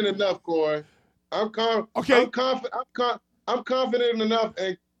confident enough, Corey. I'm confident enough,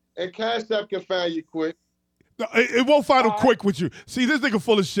 and Cash App can find you quick. No, it won't find him quick with you. See, this nigga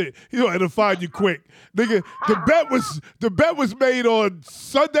full of shit. He don't have to find you quick, nigga. The bet was made on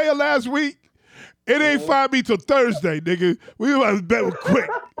Sunday of last week. It ain't find me till Thursday, nigga. We about to bet with quick.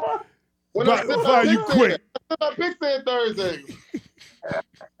 When I Find you quick. my big said Thursday.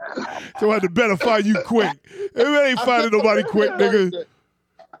 So I had to better find you quick. It ain't finding nobody quick, nigga.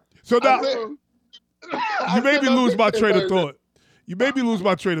 So now you made me lose my train of thought. You made me lose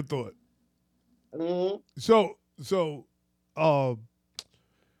my train of thought. Mm-hmm. So,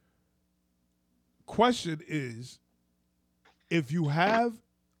 question is, if you have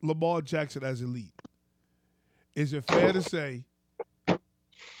Lamar Jackson as elite, is it fair to say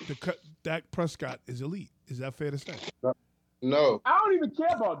Dak Prescott is elite? Is that fair to say? No. I don't even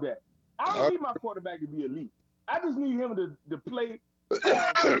care about that. I don't need my quarterback to be elite. I just need him to play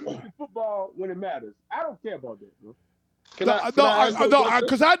football when it matters. I don't care about that, bro.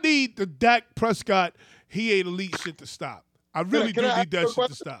 Because I need the Dak Prescott, he ain't elite shit to stop. I really do need that shit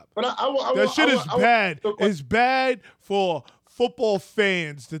to stop. That shit is bad. It's bad for football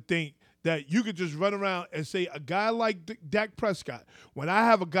fans to think that you could just run around and say a guy like Dak Prescott, when I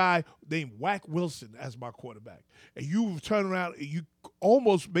have a guy named Wack Wilson as my quarterback, and you turn around and you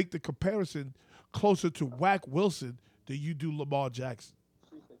almost make the comparison closer to Wack Wilson than you do Lamar Jackson.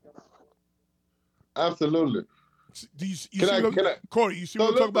 Absolutely. Do you see what I'm Corey, you see what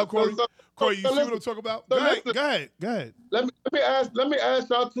I'm talking about, Corey? Corey, you see what I'm talking about? Go ahead. Let me ask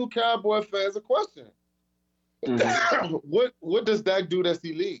y'all two Cowboy fans a question. Mm-hmm. What does Dak do that's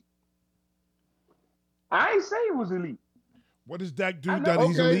elite? I ain't say he was elite. What does Dak do that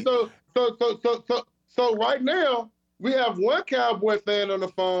he's elite? So right now we have one Cowboy fan on the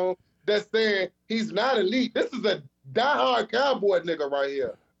phone that's saying he's not elite. This is a diehard Cowboy nigga right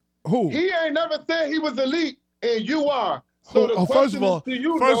here. Who? He ain't never said he was elite, and you are. So the first of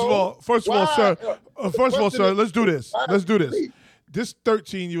all, sir, let's do this. Let's do this. this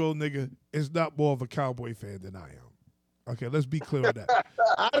 13-year-old nigga is not more of a Cowboy fan than I am. Okay, let's be clear on that.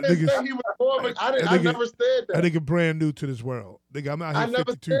 I didn't say he was more of a, I never said that. I think brand new to this world. Nigga, I'm out here I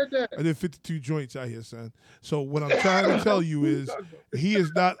never 52. said that. I did 52 joints out here, son. So what I'm trying to tell you is he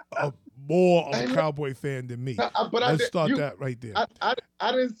is not more of a Cowboy fan than me. Let's start that right there. I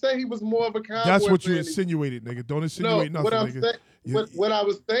didn't say he was more of a Cowboy That's what fan. you insinuated, nigga. Don't insinuate nothing, nigga. What I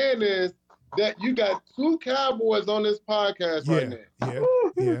was saying is that you got two Cowboys on this podcast right now.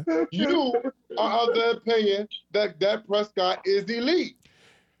 Yeah. You are of the opinion that Dak Prescott is elite.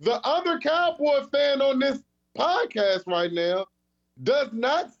 The other Cowboy fan on this podcast right now does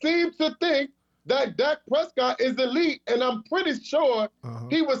not seem to think that Dak Prescott is elite, and I'm pretty sure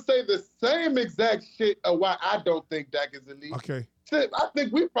he would say the same exact shit of why I don't think Dak is elite. Okay. I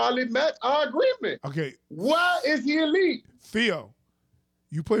think we probably match our agreement. Okay. Why is he elite? Theo,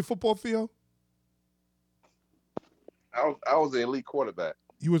 you play football, Theo? I was an elite quarterback.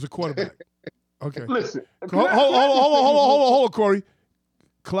 You was a quarterback. Okay. Listen. Hold on, Corey.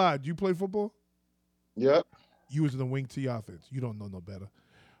 Clyde, you play football? Yep. You was in the wing T offense. You don't know no better.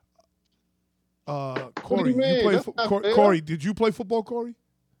 What Corey, do you mean? Corey, did you play football, Corey?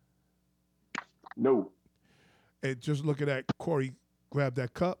 No. And just looking at Corey grab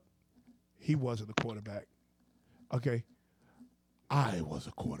that cup, he wasn't a quarterback. Okay. I was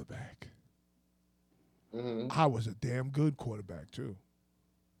a quarterback. Mm-hmm. I was a damn good quarterback, too.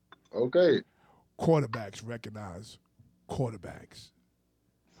 Okay. Quarterbacks recognize quarterbacks.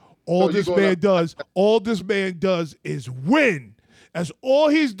 All this man does is win. That's all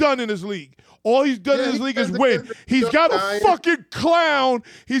he's done in his league. All he's done in his league is win. He's got a fucking clown.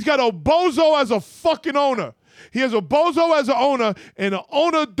 He's got a bozo as a fucking owner. He has a bozo as an owner, and the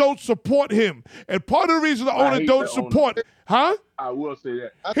owner don't support him. And part of the reason the owner don't support, I will say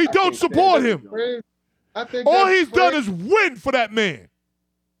that. He don't support him. I think all he's done is win for that man.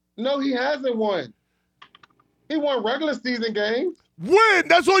 No, he hasn't won. He won regular season games. Win.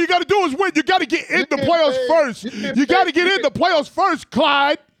 That's all you got to do is win. You got to get in the playoffs first. You got to get in the playoffs first,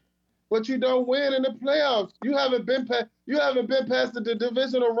 Clyde. But you don't win in the playoffs. You haven't been past the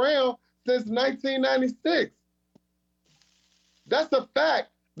divisional round since 1996. That's a fact.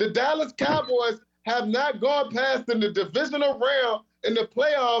 The Dallas Cowboys have not gone past in the divisional round in the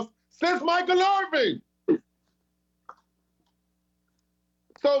playoffs since Michael Irvin.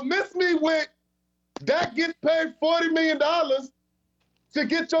 So miss me with Dak gets paid $40 million to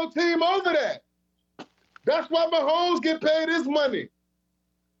get your team over that. That's why Mahomes get paid his money.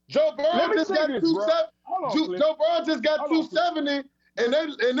 Joe Burrow just got $270, and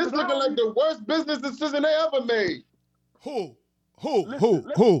it's looking like the worst business decision they ever made. Who?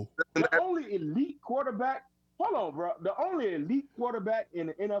 The only elite quarterback. Hold on, bro. The only elite quarterback in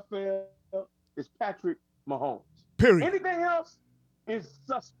the NFL is Patrick Mahomes. Period. Anything else is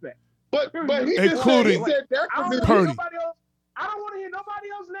suspect. But he including just said that was Purdy. I don't want to hear nobody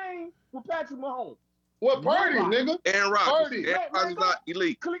else's name with Patrick Mahomes. What Purdy, nigga? Aaron Rodgers. Purdy. Aaron Rodgers not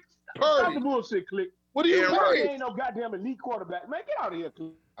elite. Click. Purdy. Stop the bullshit, Click. What do you Purdy mean? ain't no goddamn elite quarterback. Man, get out of here,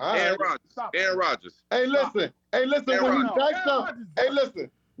 Click. Aaron Rodgers. Hey, listen.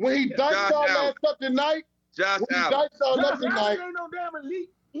 When he diked on last Sunday night. Josh Allen. Ain't no damn elite.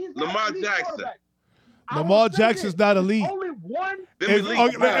 He's not Lamar elite Jackson. quarterback. Lamar Jackson's not elite. Only one.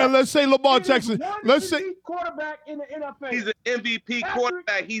 And let's say Lamar Jackson. Let's say quarterback in the NFL. He's an MVP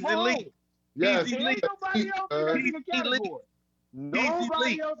quarterback. He's elite. Yes. He's elite. Nobody else in the category. He's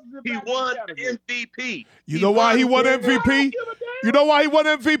elite. He won MVP. You know why he won MVP? You know why he won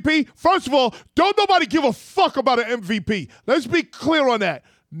MVP? First of all, don't nobody give a fuck about an MVP. Let's be clear on that.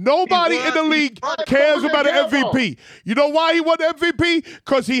 Nobody in the league cares about an MVP. You know why he won MVP?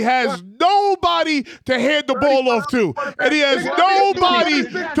 Because he has nobody to hand the ball off to. And he has nobody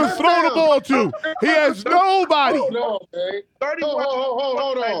to throw the ball to. He has nobody. Hold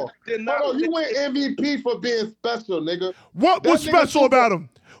on. You went MVP for being special, nigga. What was special about him?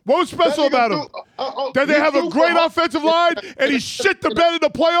 What was special about him? That they have a great offensive line and he shit the bed in the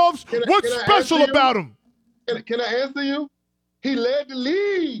playoffs? What's special about him? Can I answer you? He led the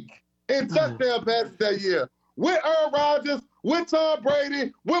league in touchdown passes that year. With Aaron Rodgers, with Tom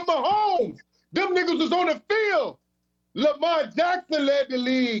Brady, with Mahomes. Them niggas was on the field. Lamar Jackson led the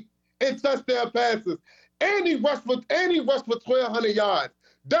league in touchdown passes. And he rushed for 1,200 yards.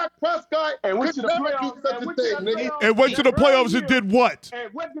 Dak Prescott could never do such a thing, nigga. And went to the playoffs and did what?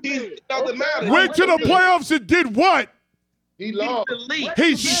 Went to the playoffs and did what? He lost.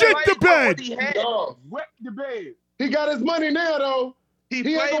 He shit the bed. Wet the bed. He got his money now, though. He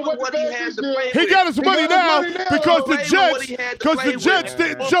played with what he had to play with. He got his money now because the Jets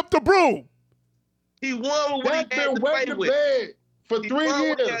didn't jump the broom. He won with what he had to play with. for He 3 won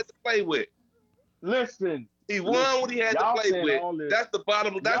what he years. had to play with. Listen. He won what he had to Y'all play saying with. all this. That's the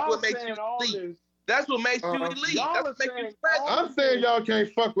bottom. That's Y'all what makes saying you all elite. this. That's what makes you Uh-huh. elite. Y'all That's are what makes you saying special. all I'm saying y'all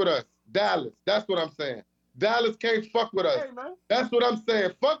can't fuck with us. Dallas. That's what I'm saying. Dallas can't fuck with us. Hey, man. That's what I'm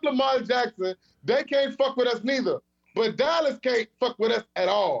saying. Fuck Lamar Jackson. They can't fuck with us neither. But Dallas can't fuck with us at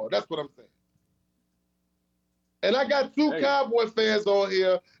all. That's what I'm saying. And I got 2 Cowboy fans on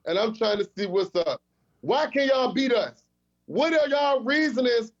here, and I'm trying to see what's up. Why can't y'all beat us? What are y'all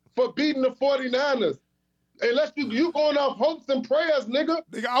reasonings for beating the 49ers? Unless you going off hopes and prayers, nigga.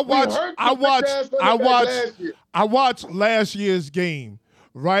 Nigga, I watched last year's game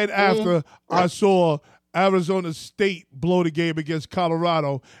right after I saw Arizona State blow the game against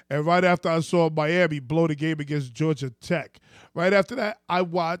Colorado, and right after I saw Miami blow the game against Georgia Tech. Right after that, I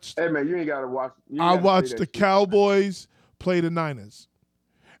watched. Hey man, you ain't gotta watch. I watched the Cowboys play the Niners,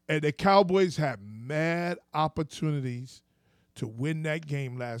 and the Cowboys had mad opportunities to win that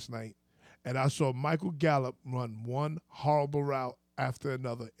game last night. And I saw Michael Gallup run one horrible route after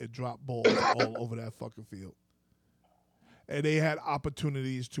another and drop balls all over that fucking field. And they had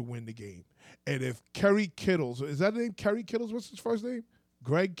opportunities to win the game. And if Kerry Kittles, is that the name? Kerry Kittles? What's his first name?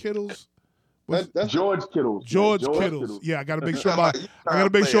 Greg Kittles? That's George Kittles. George Kittles. Yeah, I gotta make sure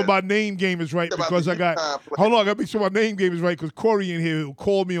my name game is right because I gotta make sure my name game is right because Corey in here will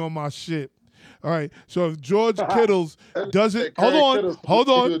call me on my shit. All right, so if George Kittles doesn't hold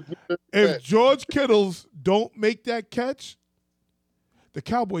on. If George Kittles don't make that catch, the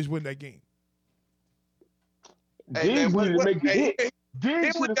Cowboys win that game. Diggs needed to make the hit.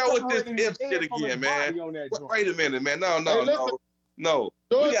 Here we go with this if shit again, man. Wait a minute, man. No.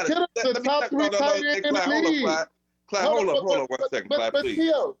 George Kittle's the top 3 tight end in the league. Clyde, hold on 1 second, Clyde,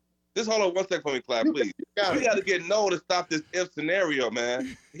 please. Just hold on 1 second for me, Clyde, please. We got to get Noel to stop this if scenario,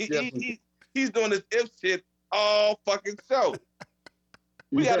 man. He's doing this if shit all fucking show.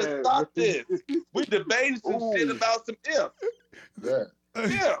 We got to stop this. We debating some shit about some ifs.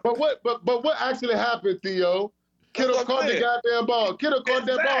 Yeah. But what actually happened, Theo? Kittle caught the goddamn ball. Kittle caught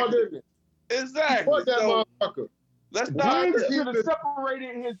that ball, didn't he? Exactly. He caught that motherfucker. Let's stop He this. should have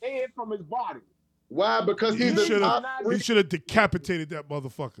separated his head from his body. Why? Because he should have decapitated that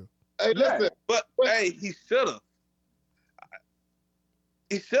motherfucker. Hey, listen. But he should have.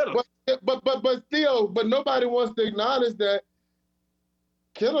 He should have. But Theo, nobody wants to acknowledge that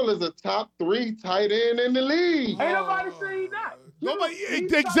Kittle is a top 3 tight end in the league. Ain't nobody saying that. Nobody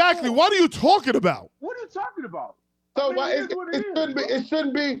exactly. What are you talking about? What are you talking about? So it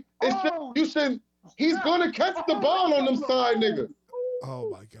shouldn't be. You shouldn't. He's gonna catch the ball on them side niggas. Oh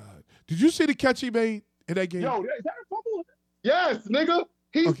my God! Did you see the catch he made in that game? Yo, is that a fumble? Yes, nigga.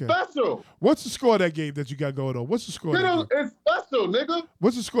 He's special. What's the score of that game that you got going on? What's the score? Kittle is special, nigga.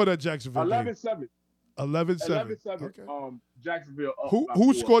 What's the score of that Jacksonville 11-7. 11-7. 11-7. Okay. Jacksonville.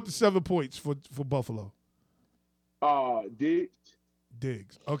 Who scored the 7 points for Buffalo?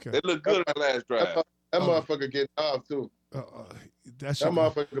 Diggs. Okay. They look good on that last drive. That motherfucker getting off too. That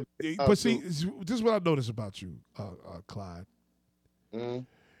motherfucker. But see, this is what I noticed about you, Clyde. Mm-hmm.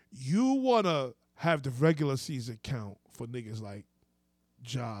 You want to have the regular season count for niggas like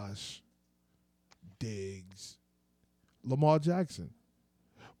Josh, Diggs, Lamar Jackson.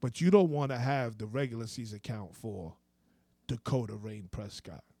 But you don't want to have the regular season count for Dakota Rain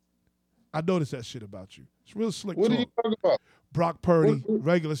Prescott. I noticed that shit about you. It's real slick What talk. are you talking about? Brock Purdy,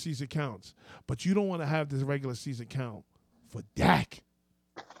 regular season counts. But you don't want to have this regular season count for Dak.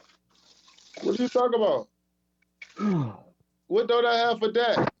 What are you talking about? What don't I have for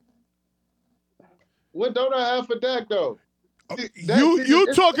Dak? What don't I have for Dak, though?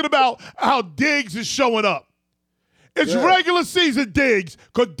 You talking about how Diggs is showing up. It's regular season Diggs,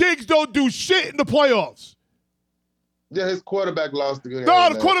 because Diggs don't do shit in the playoffs. Yeah, his quarterback lost the game.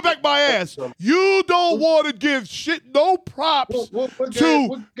 No, the quarterback my ass. You don't want to give shit no props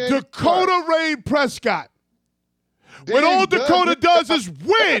to Dakota Rain Prescott. When all Dakota does is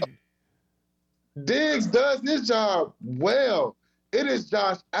win. Diggs does his job well. It is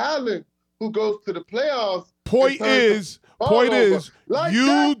Josh Allen who goes to the playoffs. Point is, like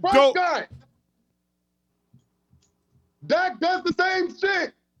you Dak don't. Dak does the same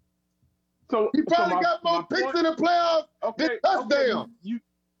shit. So he probably got more picks in the playoffs than touchdowns. You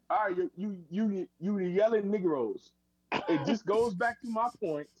the yelling Negroes. It just goes back to my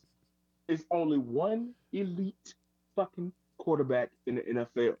point. It's only one elite fucking quarterback in the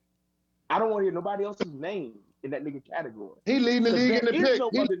NFL. I don't want to hear nobody else's name in that nigga category. He leading the league in the picks. He's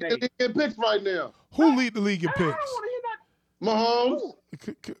leading the league in picks right now. Who lead the league in picks? I don't want to hear that. Mahomes.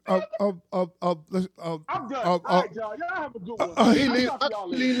 I'm done. All right, y'all. Y'all have a good one. He leading the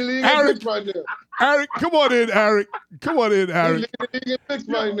league in Eric. picks right now. Eric, come on in, Eric. Come on in, He Eric. leading the league in picks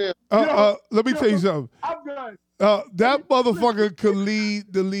right now. Let me tell you something. I'm done. That motherfucker could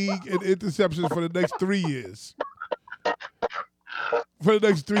lead the league in interceptions for the next 3 years. For the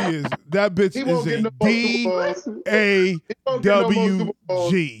next 3 years. That bitch He won't is get a no more Super Bowls.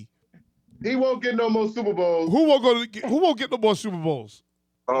 D-A-W-G. He won't get no more Super Bowls. Who won't get no more Super Bowls?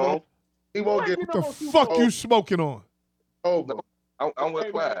 He won't get What the fuck you smoking on? over. I'm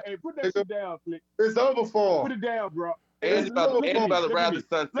with Clyde. Hey, put that shit down, Flick. It's over for Put him. it down, bro. And about to ride the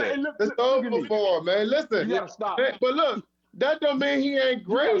sunset. It's over for him, man. Listen. You gotta stop. But look, that don't mean he ain't You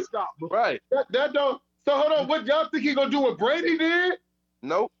gotta great. stop, bro. Right. That don't. So hold on. What y'all think he gonna do what Brady did?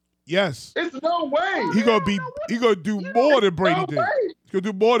 Nope. Yes. It's no way. He gonna do more than Brady did. way. He's gonna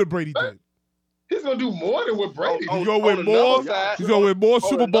do more than Brady did. He's gonna do more than what Brady He's did. gonna win more. He's gonna win more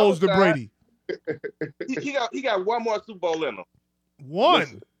Super Bowls than Brady. He got one more Super Bowl in him.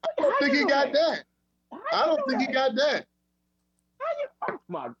 One. I don't think he got that. I don't think he got that.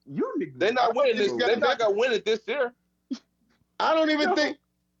 They're not winning this. They're not gonna win it this year. I don't even think.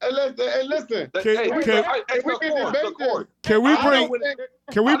 And listen. Can we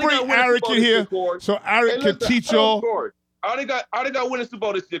bring Eric Eric in here so Eric can teach y'all? I only got win the Super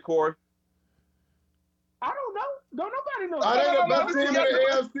Bowl this year, Corey. I don't know. Don't nobody know. Are they the best team in the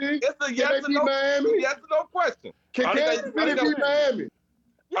AFC? It's a yes or no. Miami? Yes or no question. Can Kansas City beat Miami?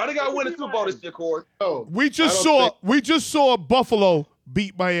 I only got to win the Super Bowl this year, Corey. Oh, We just saw Buffalo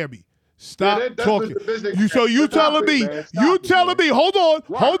beat Miami. Stop talking. You telling me? Hold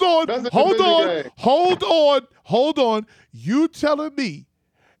on. You telling me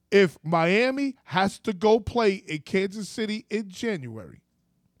if Miami has to go play in Kansas City in January?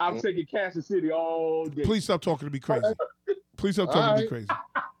 I'm taking Kansas City all day. Please stop talking to me crazy. Please stop talking to me crazy.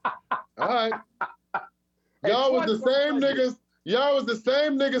 All right. Y'all was the same niggas. Y'all was the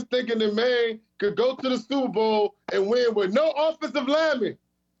same niggas thinking that man could go to the Super Bowl and win with no offensive lineman.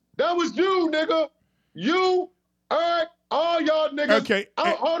 That was you, nigga. You, all y'all niggas. Okay.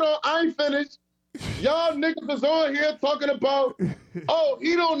 Hold on, I ain't finished. Y'all niggas is on here talking about,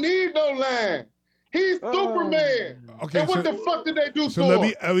 he don't need no line. He's Superman. Okay, and what the fuck did they do to him? Let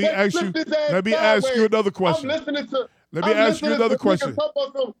me ask you another question. Let me ask you another question.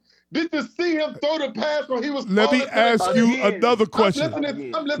 Did you see him throw the pass when he was? Let me ask you another question.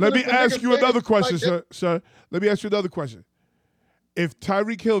 Let me ask you another question, sir. Let me ask you another question. If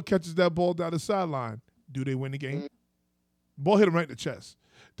Tyreek Hill catches that ball down the sideline, do they win the game? Ball hit him right in the chest.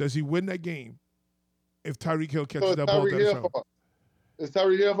 Does he win that game if Tyreek Hill catches that ball down the sideline? Is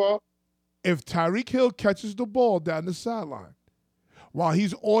Tyreek Hill fault? If Tyreek Hill catches the ball down the sideline while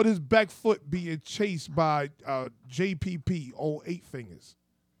he's on his back foot being chased by JPP on 8 fingers,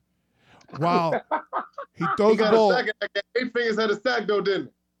 while he throws the ball. Eight Fingers had a sack though,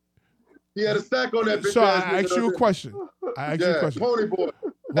 didn't he? He had a sack on that bitch. So I asked you a question. Pony Boy.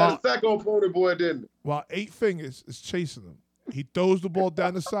 Had a sack on Pony Boy, didn't he? While 8 Fingers is chasing him, he throws the ball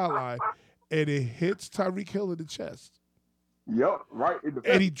down the sideline, and it hits Tyreek Hill in the chest. Yep, right in the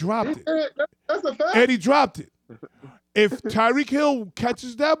face. And he dropped it. That's a fact. And he dropped it. If Tyreek Hill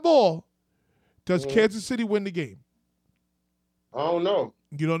catches that ball, does Kansas City win the game? I don't know.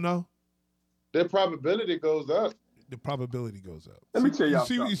 You don't know? Their probability goes up. The probability goes up. Let me tell y'all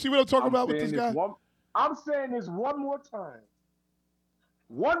You see what I'm talking about with this guy? I'm saying this one more time.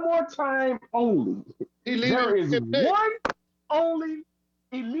 One more time only. There is one only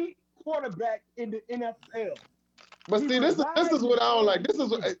elite quarterback in the NFL. But see, this is what I don't like. This is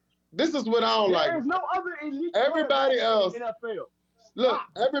what I don't like. There's no other elite. Everybody else. In NFL. Look,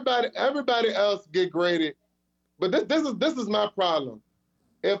 everybody else get graded, but this is my problem.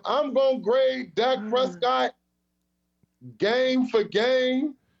 If I'm gonna grade Dak Prescott game for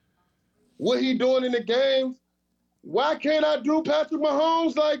game, what he doing in the games, why can't I do Patrick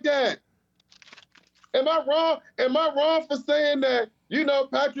Mahomes like that? Am I wrong? Am I wrong for saying that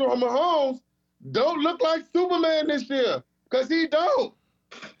Patrick Mahomes don't look like Superman this year? Because he don't.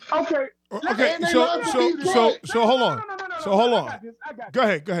 Okay. So hold on. Hold on. Go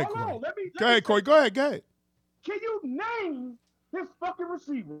ahead, Corey. Go ahead, Corey. Go ahead. Can you name his fucking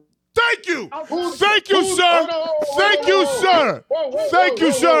receiver? Thank you, sir. Thank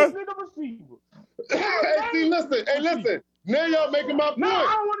you, sir. See, listen. Now y'all making my point. No,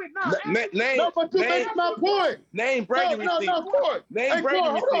 I want it now. But you making my point. Name Brady receiver. Name Brady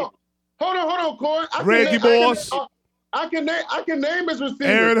receiver. Hold on, Corey. Randy Moss. I can name his receiver.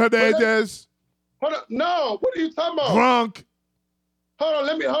 Aaron Hernandez. Hold on. No, what are you talking about? Gronk.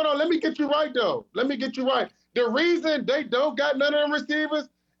 Let me get you right though. Let me get you right. The reason they don't got none of them receivers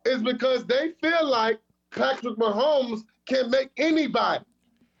is because they feel like Patrick Mahomes can make anybody.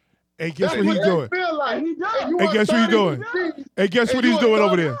 Hey, guess what he's doing? Feel like. And he does. Hey, guess what he's doing? Hey, guess what he's doing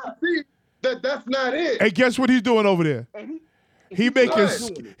over there? That's not it. Hey, guess what he's doing over there? He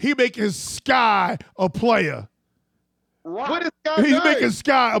making Sky a player. What is Sky He's doing? making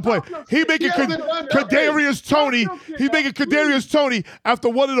Sky a player. He making Kadarius Toney. He's making Kadarius Toney after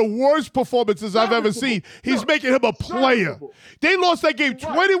one of the worst performances I've ever seen. He's making him a player. They lost that game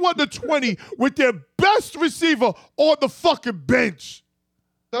 21-20 with their best receiver on the fucking bench.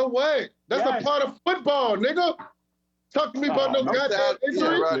 So what? That's a part of football, nigga. Talk to me about no goddamn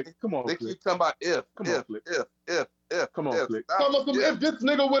injury. Come on, they keep talking about if. Come on, Flick. If this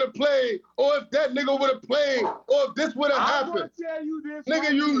nigga would have played, or if that nigga would have played, or if this would have happened. Tell you this nigga,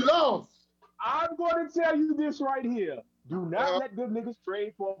 right you here. lost. I'm going to tell you this right here. Do not let them niggas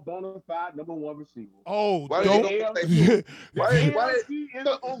trade for a bona fide number one receiver. Oh, why don't.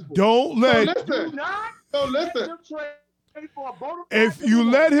 Don't let. Do not let them trade for a bona fide If you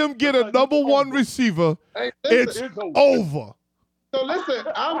let him get a number one receiver, it's over. So listen,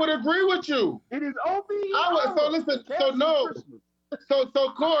 I would agree with you. It is over. So listen,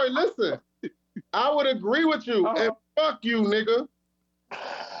 so Corey, listen. I would agree with you, and fuck you, nigga.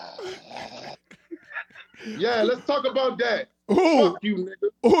 Yeah, let's talk about that. Who? Fuck you, nigga.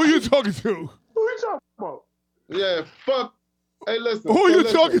 Who are you talking to? Who you talking about? Yeah, fuck. Hey, listen. Who are you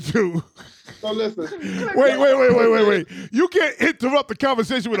talking to? So listen. Wait. You can't interrupt the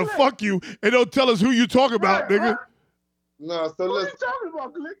conversation with a fuck you and don't tell us who you talking about, nigga. No, so listen. What are you talking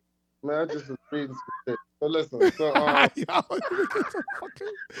about, Click? Man, I just was reading some shit. So listen. So, that nigga's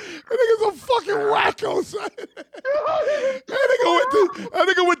a fucking wacko, son. That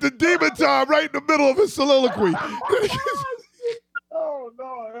nigga went to demon time right in the middle of his soliloquy. Oh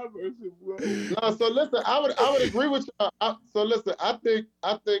no, have mercy, bro. No, so listen, I would agree with you. So listen, I think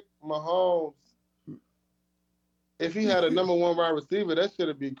Mahomes, if he had a number one wide receiver, that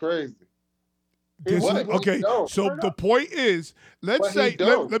should be crazy. Okay, so the point is, let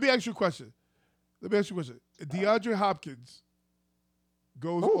me ask you a question. DeAndre Hopkins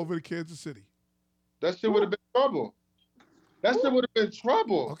goes over to Kansas City. That shit would have been trouble.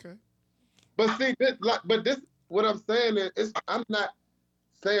 Okay. But see, what I'm saying is, I'm not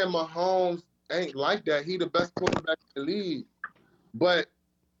saying Mahomes ain't like that. He the best quarterback in the league. But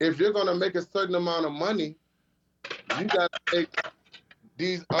if you're gonna make a certain amount of money, you gotta make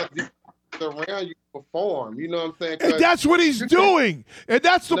these around you perform. You know what I'm saying? And that's what he's doing. And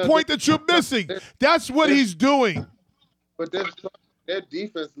that's the point that you're missing. That's what he's doing. But their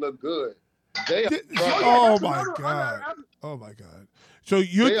defense look good. Oh my God. So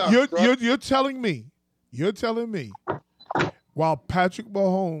you're telling me, while Patrick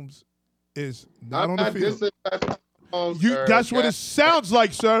Mahomes is not on the field. That's what it sounds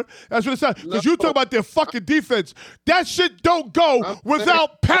like, sir. That's what it sounds. Because you talk about their fucking defense. That shit don't go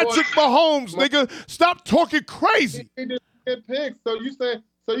without Patrick Mahomes, nigga. Stop talking crazy. He didn't get picks. So you say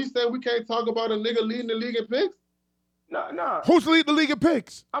we can't talk about a nigga leading the league in picks? No. Who's leading the league in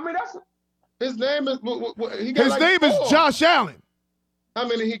picks? I mean, that's his name is. His name is Josh Allen. How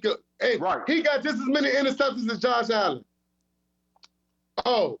many he got? Hey, he got just as many interceptions as Josh Allen.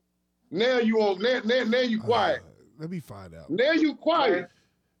 Oh, now you on? Now you quiet. Let me find out. Now you quiet.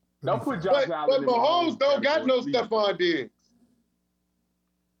 Don't put Josh Allen. But Mahomes don't got no Stephon Diggs.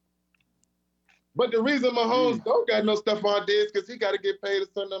 But the reason Mahomes don't got no Stephon Diggs because he got to get paid a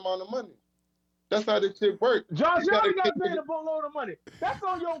certain amount of money. That's how this shit works. Josh Allen got paid a boatload of money. That's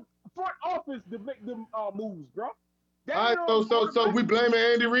on your front office to make them moves, bro. All right, so we blaming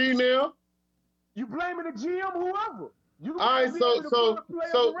Andy Reid now? You blaming the GM, whoever. All right,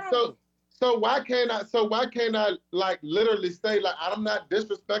 so why can't I like literally say like I'm not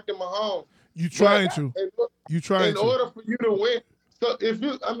disrespecting Mahomes? You trying to. In order for you to win. So if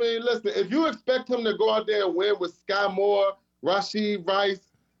you expect him to go out there and win with Sky Moore, Rashid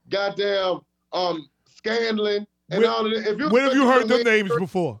Rice, goddamn Scanlon, and all of that. When have you heard them names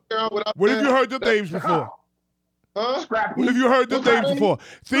before? When have you heard them names before? Huh? When have you heard them names before?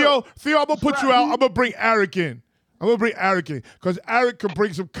 Theo, I'm gonna put you out. I'm gonna bring Eric in. Because Eric can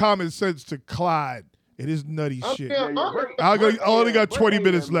bring some common sense to Clyde. It is nutty shit. I only got 20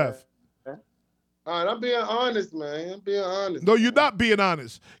 minutes left. All right, I'm being honest, man. No, you're not being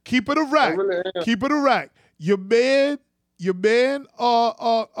honest. Keep it a rack. Keep it a rack. Your man,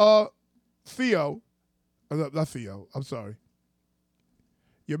 Theo, not Theo, I'm sorry.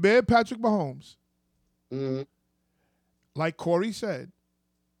 Your man, Patrick Mahomes, like Corey said,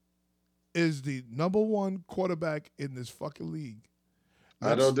 is the number one quarterback in this fucking league.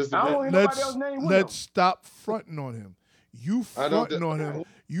 I don't disagree. I don't want nobody else name with Let's him. stop fronting on him. You fronting on him.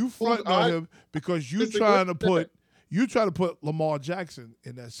 You fronting I on him because you disagree trying to with put Lamar Jackson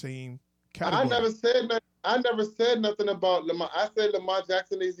in that same category. I never said nothing about Lamar. I said Lamar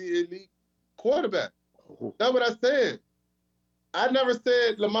Jackson is the elite quarterback. That's what I said. I never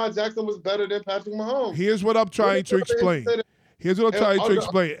said Lamar Jackson was better than Patrick Mahomes. Here's what I'm trying to explain.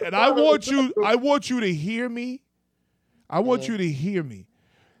 And I want you to hear me. I want you to hear me.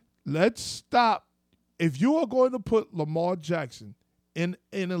 Let's stop. If you are going to put Lamar Jackson in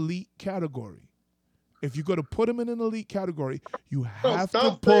an elite category, if you're going to put him in an elite category, you have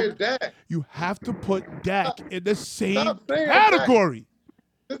to put Dak in the same category.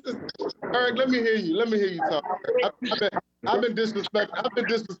 Eric, let me hear you talk. I've been disrespectful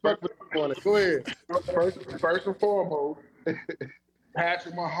this morning. Go ahead. First and foremost,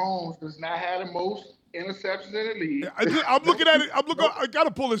 Patrick Mahomes does not have the most interceptions in the league. I'm looking at it. I got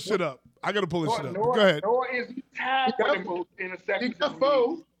to pull this shit up. Go ahead. Nor is he tied for the most interceptions. He got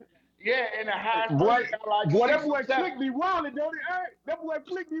four. Yeah, and the highest. Boy, that boy clicked me wildly, don't he? That boy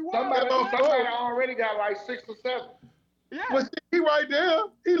clicked me wildly. Somebody already got like 6 or 7. Yeah. Well, he right there.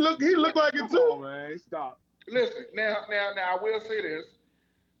 He look like it too. Come on, man. Stop. Listen, now, I will say this.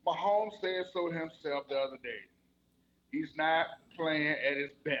 Mahomes said so himself the other day. He's not playing at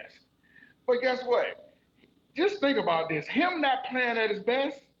his best. But guess what? Just think about this. Him not playing at his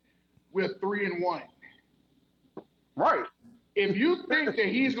best, we're 3-1. Right. If you think that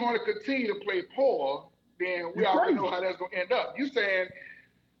he's going to continue to play poor, then we already know how that's going to end up. You saying,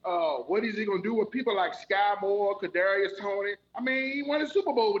 what is he going to do with people like Sky Moore, Kadarius Toney? I mean, he won a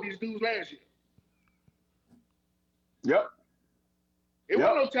Super Bowl with these dudes last year. Yep. It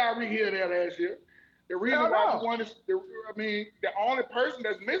wasn't no Tyreek Hill there last year. The reason why we won is, the only person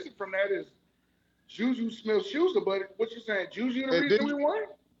that's missing from that is Juju Smith-Schuster. But what you saying, Juju the reason we won?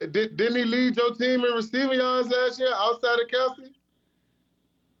 Didn't he lead your team in receiving yards last year outside of Kelsey?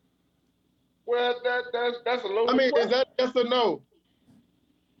 Well, that's a low. I mean, is that yes or no?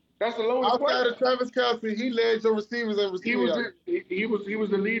 That's a low. Outside of Travis Kelsey, he led your receivers in receiving yards. He was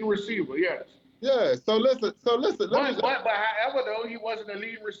the leading receiver. Yes. Yeah. So listen. But however, though, he wasn't the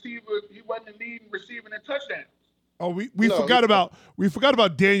leading receiver. He wasn't the leading receiver in touchdowns. Oh, we forgot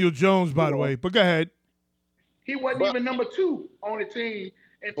about Daniel Jones, by the way. But go ahead. He wasn't even number 2 on the team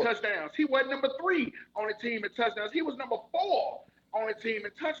in touchdowns. He wasn't number 3 on the team in touchdowns. He was number 4 on the team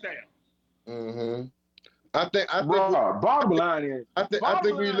in touchdowns. Mm-hmm. I think bottom line is I think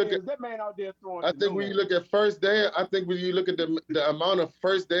when you look at that man out there throwing. I think when you look at first down, I think when you look at the amount of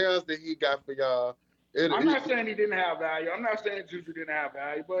first downs that he got for y'all. I'm not saying he didn't have value. I'm not saying Juju didn't have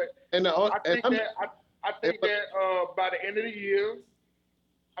value, but I think that by the end of the year,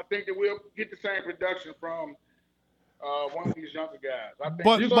 I think that we'll get the same production from one of these younger guys. I think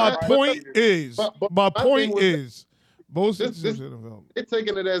but my point is, most of they're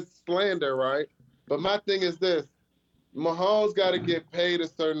taking it as slander, right? But my thing is this: Mahomes got to get paid a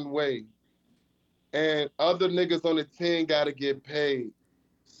certain way, and other niggas on the team got to get paid.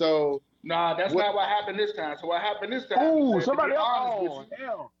 So nah, that's not what happened this time. So what happened this time? Ooh, somebody else.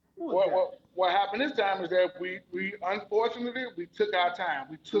 What happened this time is that we unfortunately we took our time.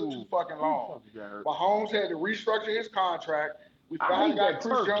 We took too fucking long. Mahomes had to restructure his contract. We finally got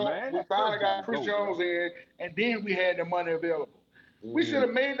Chris Jones. We finally got Chris Jones in, and then we had the money available. Mm-hmm. We should have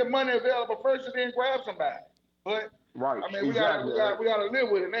made the money available first and then grab somebody. But I mean, we got to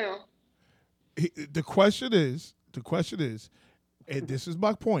live with it now. The question is, and this is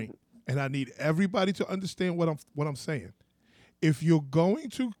my point, and I need everybody to understand what I'm saying. If you're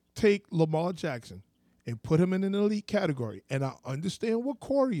going to take Lamar Jackson and put him in an elite category, and I understand what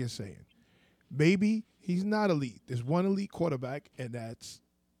Corey is saying, maybe he's not elite. There's one elite quarterback, and that's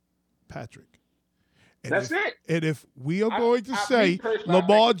Patrick. And that's it. And if we are going to say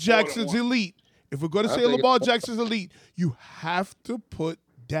Lamar Jackson's elite, if we're going to say Lamar Jackson's elite, you have to put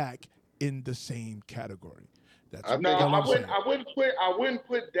Dak in the same category. That's I wouldn't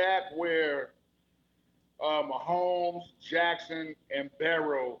put Dak where Mahomes, Jackson, and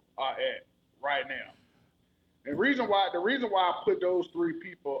Barrow are at right now. And the reason why I put those 3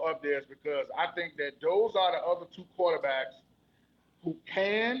 people up there is because I think that those are the other 2 quarterbacks who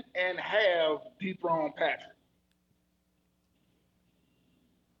can and have dethroned Patrick.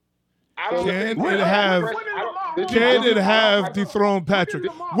 Can it have dethroned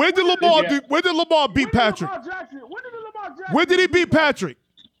Patrick? When did Lamar beat Patrick? When did he beat Patrick?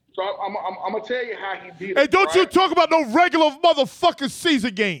 So I'm gonna tell you how he beat him. And don't you talk about no regular motherfucking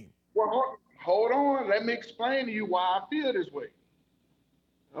season game. Well, hold on. Let me explain to you why I feel this way.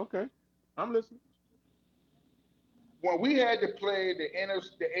 Okay, I'm listening. when we had to play the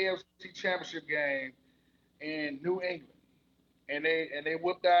AFC Championship game in New England, and they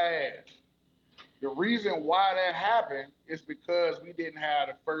whooped our ass. The reason why that happened is because we didn't have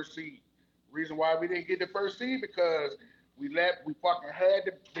the first seed. The reason why we didn't get the first seed because we fucking had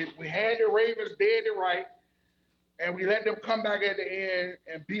the Ravens dead to right, and we let them come back at the end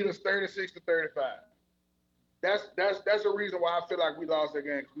and beat us 36-35. That's the reason why I feel like we lost that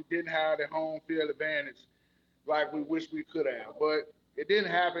game, because we didn't have the home field advantage like we wish we could have. But it didn't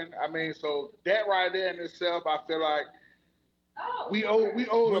happen. I mean, so that right there in itself, I feel like we owe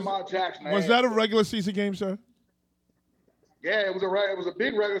Lamar Jackson. Was that a regular season game, sir? Yeah, it was a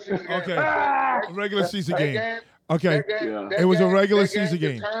big regular season game. Okay, regular season game. Okay, it was a regular season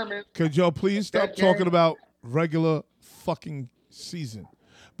game. Could y'all please stop talking about regular fucking season?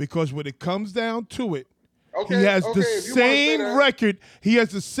 Because when it comes down to it, he has the same record. He has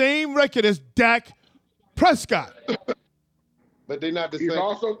the same record as Dak Prescott. But they're not the same.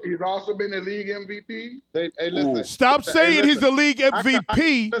 He's also been the league MVP. Listen. Stop saying he's the league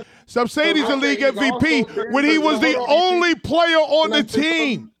MVP. Stop saying he's the league MVP when he was the only player on the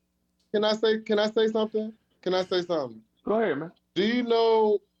team. Can I say something? Go ahead, man. Do you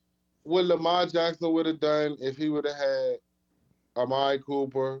know what Lamar Jackson would have done if he would have had Amari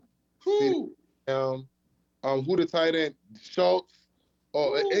Cooper, who the tight end, Schultz?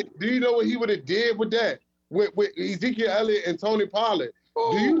 Do you know what he would have did with that? With Ezekiel Elliott and Tony Pollard.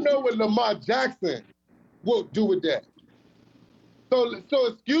 Do you know what Lamar Jackson will do with that? So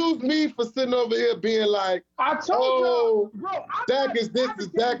excuse me for sitting over here being like, I told you, bro, Dak is this,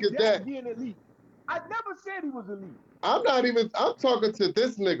 Dak is that. Being elite. I never said he was elite. I'm talking to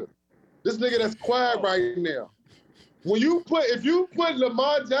this nigga. This nigga that's quiet right now. If you put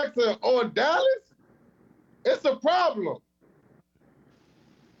Lamar Jackson on Dallas, it's a problem.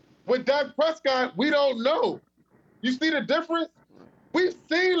 With Dak Prescott, we don't know. You see the difference? We've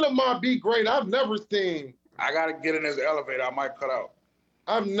seen Lamar be great. I've never seen. I got to get in this elevator. I might cut out.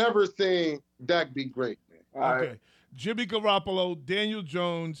 I've never seen Dak be great, man. Okay. Right. Jimmy Garoppolo, Daniel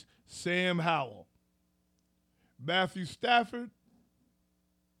Jones, Sam Howell, Matthew Stafford,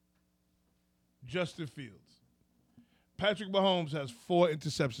 Justin Fields. Patrick Mahomes has 4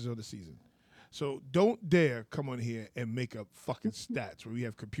 interceptions on the season. So don't dare come on here and make up fucking stats where we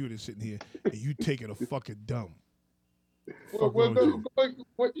have computers sitting here and you taking a fucking dumb. You go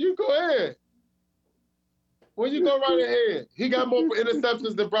ahead. Well, you go right ahead. He got more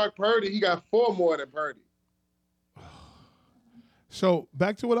interceptions than Brock Purdy. He got 4 more than Purdy. So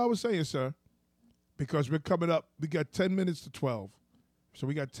back to what I was saying, sir, because we're coming up. We got 10 minutes to 12. So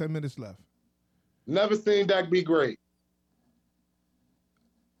we got 10 minutes left. Never seen Dak be great.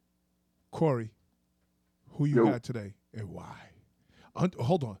 Corey, who you got today and why?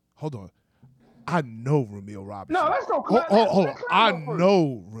 Hold on. I know Ramil Robinson. No, let's go. Hold on. I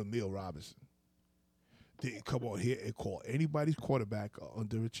know Ramil Robinson didn't come on here and call anybody's quarterback an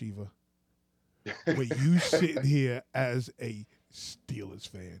underachiever when you sitting here as a Steelers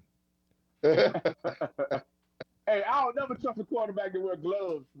fan. Hey, I'll never trust a quarterback to wear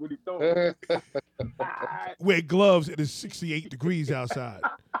gloves when he throws. Wear gloves and it's 68 degrees outside.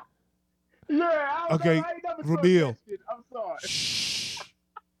 Yeah, okay, I ain't never Ramil. I'm sorry. Shh.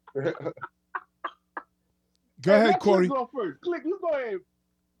 Go ahead, Corey. Go first. Click, you go ahead.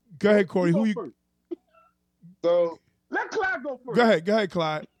 Go ahead, Corey. Who you? First. So let Clyde go first. Go ahead,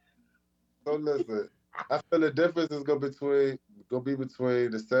 Clyde. So listen, I feel the difference is gonna be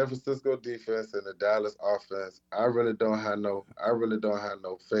between the San Francisco defense and the Dallas offense. I really don't have no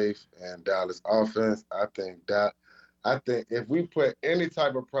faith in Dallas offense. I think if we put any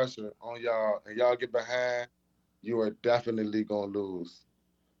type of pressure on y'all and y'all get behind, you are definitely gonna lose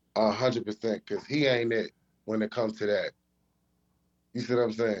 100% because he ain't it when it comes to that. You see what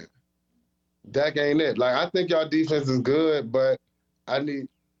I'm saying? Dak ain't it. Like I think y'all defense is good, but I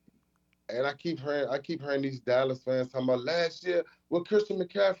keep hearing these Dallas fans talking about last year with Christian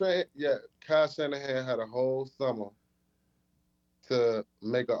McCaffrey. Yeah, Kyle Shanahan had a whole summer to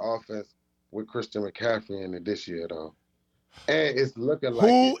make an offense with Christian McCaffrey in it this year, though. And it's looking like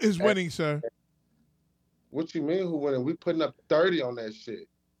who is winning, sir? What you mean who winning? We putting up 30 on that shit.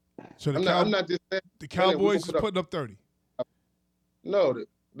 So I'm not just saying the Cowboys is putting up 30. No,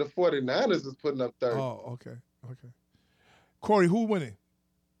 the 49ers is putting up 30. Oh, okay. Corey, who winning?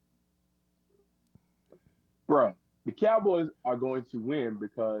 Bro, the Cowboys are going to win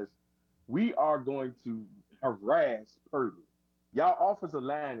because we are going to harass Purdy. Y'all offensive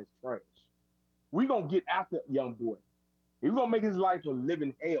line is trash. We gonna get after young boy. We're gonna make his life a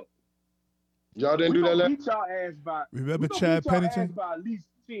living hell. Y'all didn't do that last year? Remember Chad Pennington? By at least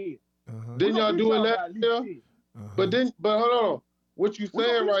 10. Didn't y'all do it last year? But hold on. What you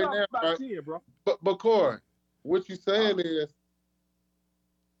saying right now, right? 10, bro. But Corey, what you saying is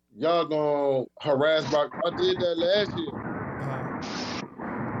y'all gonna harass Brock. Y'all did that last year.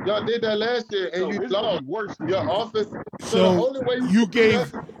 Y'all did that last year, and you lost your offense. So the only way you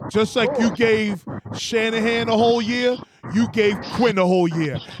gave, just like you gave Shanahan a whole year, you gave Quinn a whole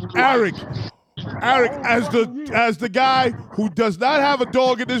year. Eric, as the guy who does not have a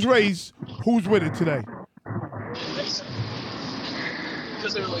dog in this race, who's winning today?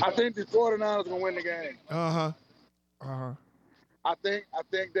 I think the 49ers gonna win the game. I think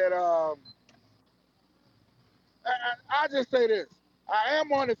that I just say this. I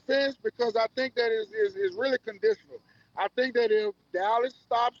am on the fence because I think that is really conditional. I think that if Dallas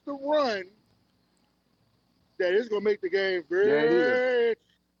stops the run, that it's gonna make the game very.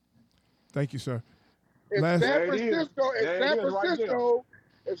 Thank you, sir. If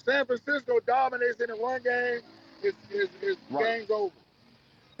San Francisco dominates in the run game, it's game's over.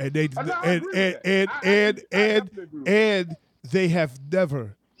 And they have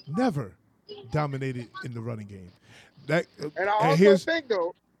never dominated in the running game. And I also think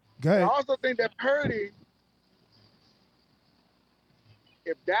though, go ahead. I also think that Purdy,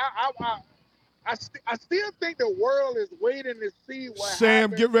 if that I still think the world is waiting to see what Sam,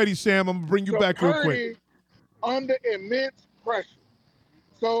 happens. get ready, Sam. I'm gonna bring you back real quick. Under immense pressure.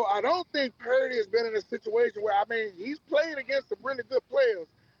 So I don't think Purdy has been in a situation where, I mean, he's played against some really good players.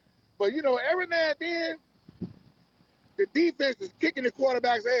 But, you know, every now and then, the defense is kicking the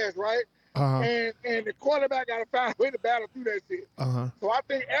quarterback's ass, right? And the quarterback got to find a way to battle through that shit. So I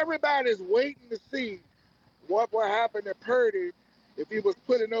think everybody's waiting to see what will happen to Purdy if he was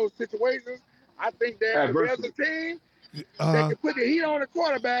put in those situations. I think that if there's a team that can put the heat on the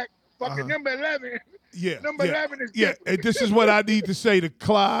quarterback, fucking number 11. Number 11 is different. And this is what I need to say to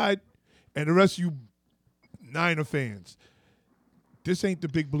Clyde and the rest of you Niner fans. This ain't the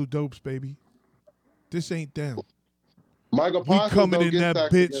Big Blue Dopes, baby. This ain't them. Michael we Parsons coming in get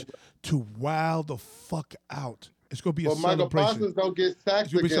that bitch to wow the fuck out. It's gonna be a celebration. Michael Parsons don't get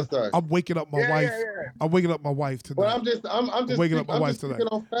sacked against us. I'm waking up my wife. I'm waking up my wife tonight. But I'm just waking up my wife tonight.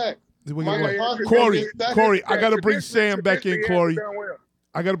 On facts. Corey, I gotta bring Sam back in, Corey.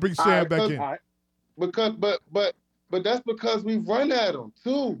 I gotta bring Sam back in. Because but that's because we run at him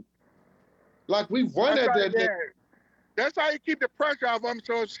too. Like we run at that nigga. That's how you keep the pressure off him.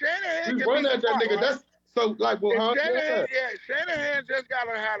 So Shanahan we run at that nigga. Right? That's so like Shanahan just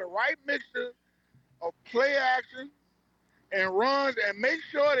gotta have the right mixture of play action and runs and make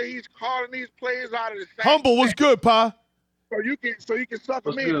sure that he's calling these plays out of the same. Humble was good, Pa. So you can suck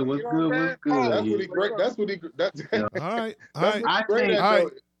him in. What's good? That's what he great. That's what he. That's all right. All right. All right.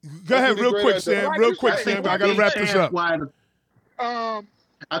 Go ahead, real quick, Sam. Real quick, Sam. I gotta wrap this up.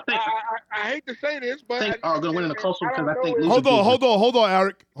 I think I hate to say this, but I think are going to win in the close one because I think. Hold on,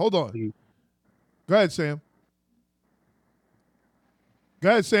 Eric. Hold on. Go ahead, Sam. Go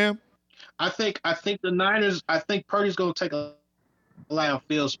ahead, Sam. I think the Niners. I think Purdy's going to take a lie on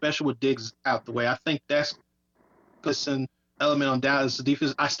field, especially with Diggs out the way. I think that's an element on Dallas'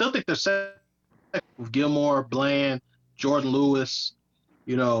 defense. I still think they're set with Gilmore, Bland, Jordan Lewis.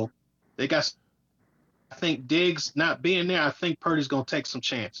 You know, they got. I think Diggs not being there, I think Purdy's going to take some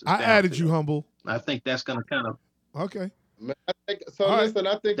chances. I added you, Humble. I think that's going to kind of. Okay. I think, listen,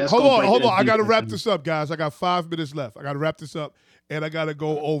 I think. Hold on. I got to wrap this up, guys. I got 5 minutes left. I got to wrap this up, and I got to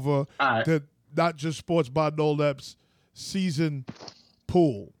go over the Not Just Sports by Noel Epps season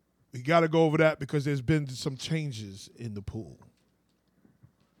pool. We got to go over that because there's been some changes in the pool.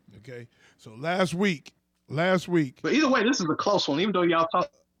 Okay? So last week. But either way, this is a close one, even though y'all talk.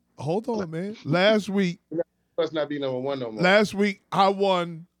 Hold on, man. Last week. Let's not be number one no more. Last week, I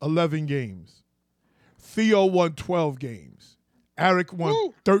won 11 games. Theo won 12 games. Eric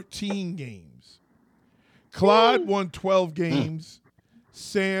won 13 games. Clyde won 12 games.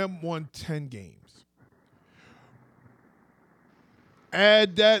 Sam won 10 games.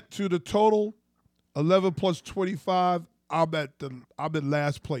 Add that to the total, 11 plus 25. I'm in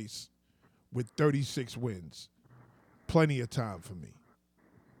last place with 36 wins. Plenty of time for me.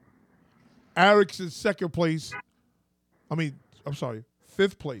 Eric's in second place.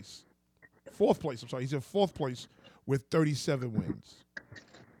 Fifth place. Fourth place. He's in fourth place with 37 wins.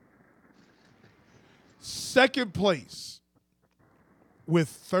 Second place with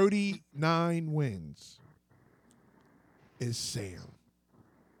 39 wins is Sam.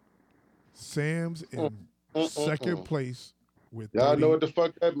 Sam's in second place with y'all know what the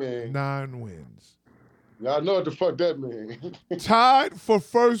fuck that means. 9 wins. Y'all know what the fuck that means. Tied for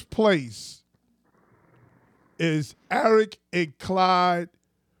first place is Eric and Clyde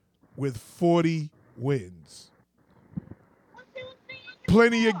with 40 wins.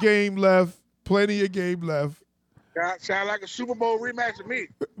 Plenty of game left. Plenty of game left. Sound like a Super Bowl rematch to me.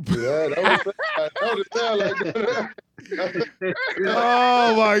 Yeah, that was sound like that.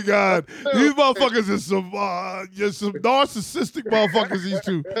 Oh my God, these motherfuckers are just some narcissistic motherfuckers. These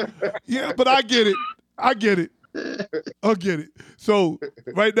two. Yeah, but I get it. I get it. So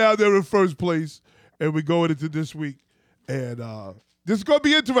right now they're in first place, and we're going into this week, and this is gonna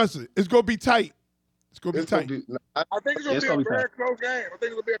be interesting. It's gonna be tight. It's gonna be tight. I think it's gonna be a very close game. I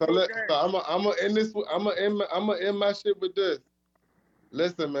think it's gonna be a close game. So I'm gonna end this. I'm gonna end my shit with this.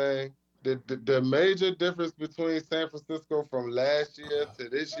 Listen, man. The major difference between San Francisco from last year to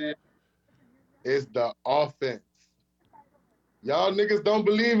this year is the offense. Y'all niggas don't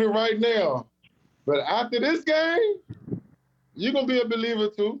believe it right now, but after this game, you're gonna be a believer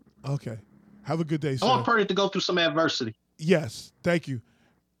too. Okay. Have a good day, sir. I want Purdy to go through some adversity. Yes, thank you.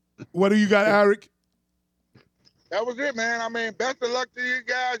 What do you got, Eric? That was it, man. I mean, best of luck to you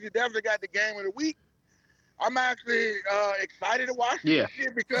guys. You definitely got the game of the week. I'm actually excited to watch this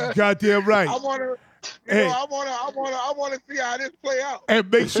shit because goddamn right. I want to. I want to see how this play out.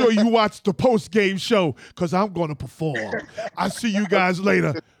 And make sure you watch the post-game show because I'm going to perform. I'll see you guys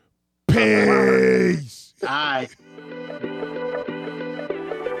later. Peace. All right.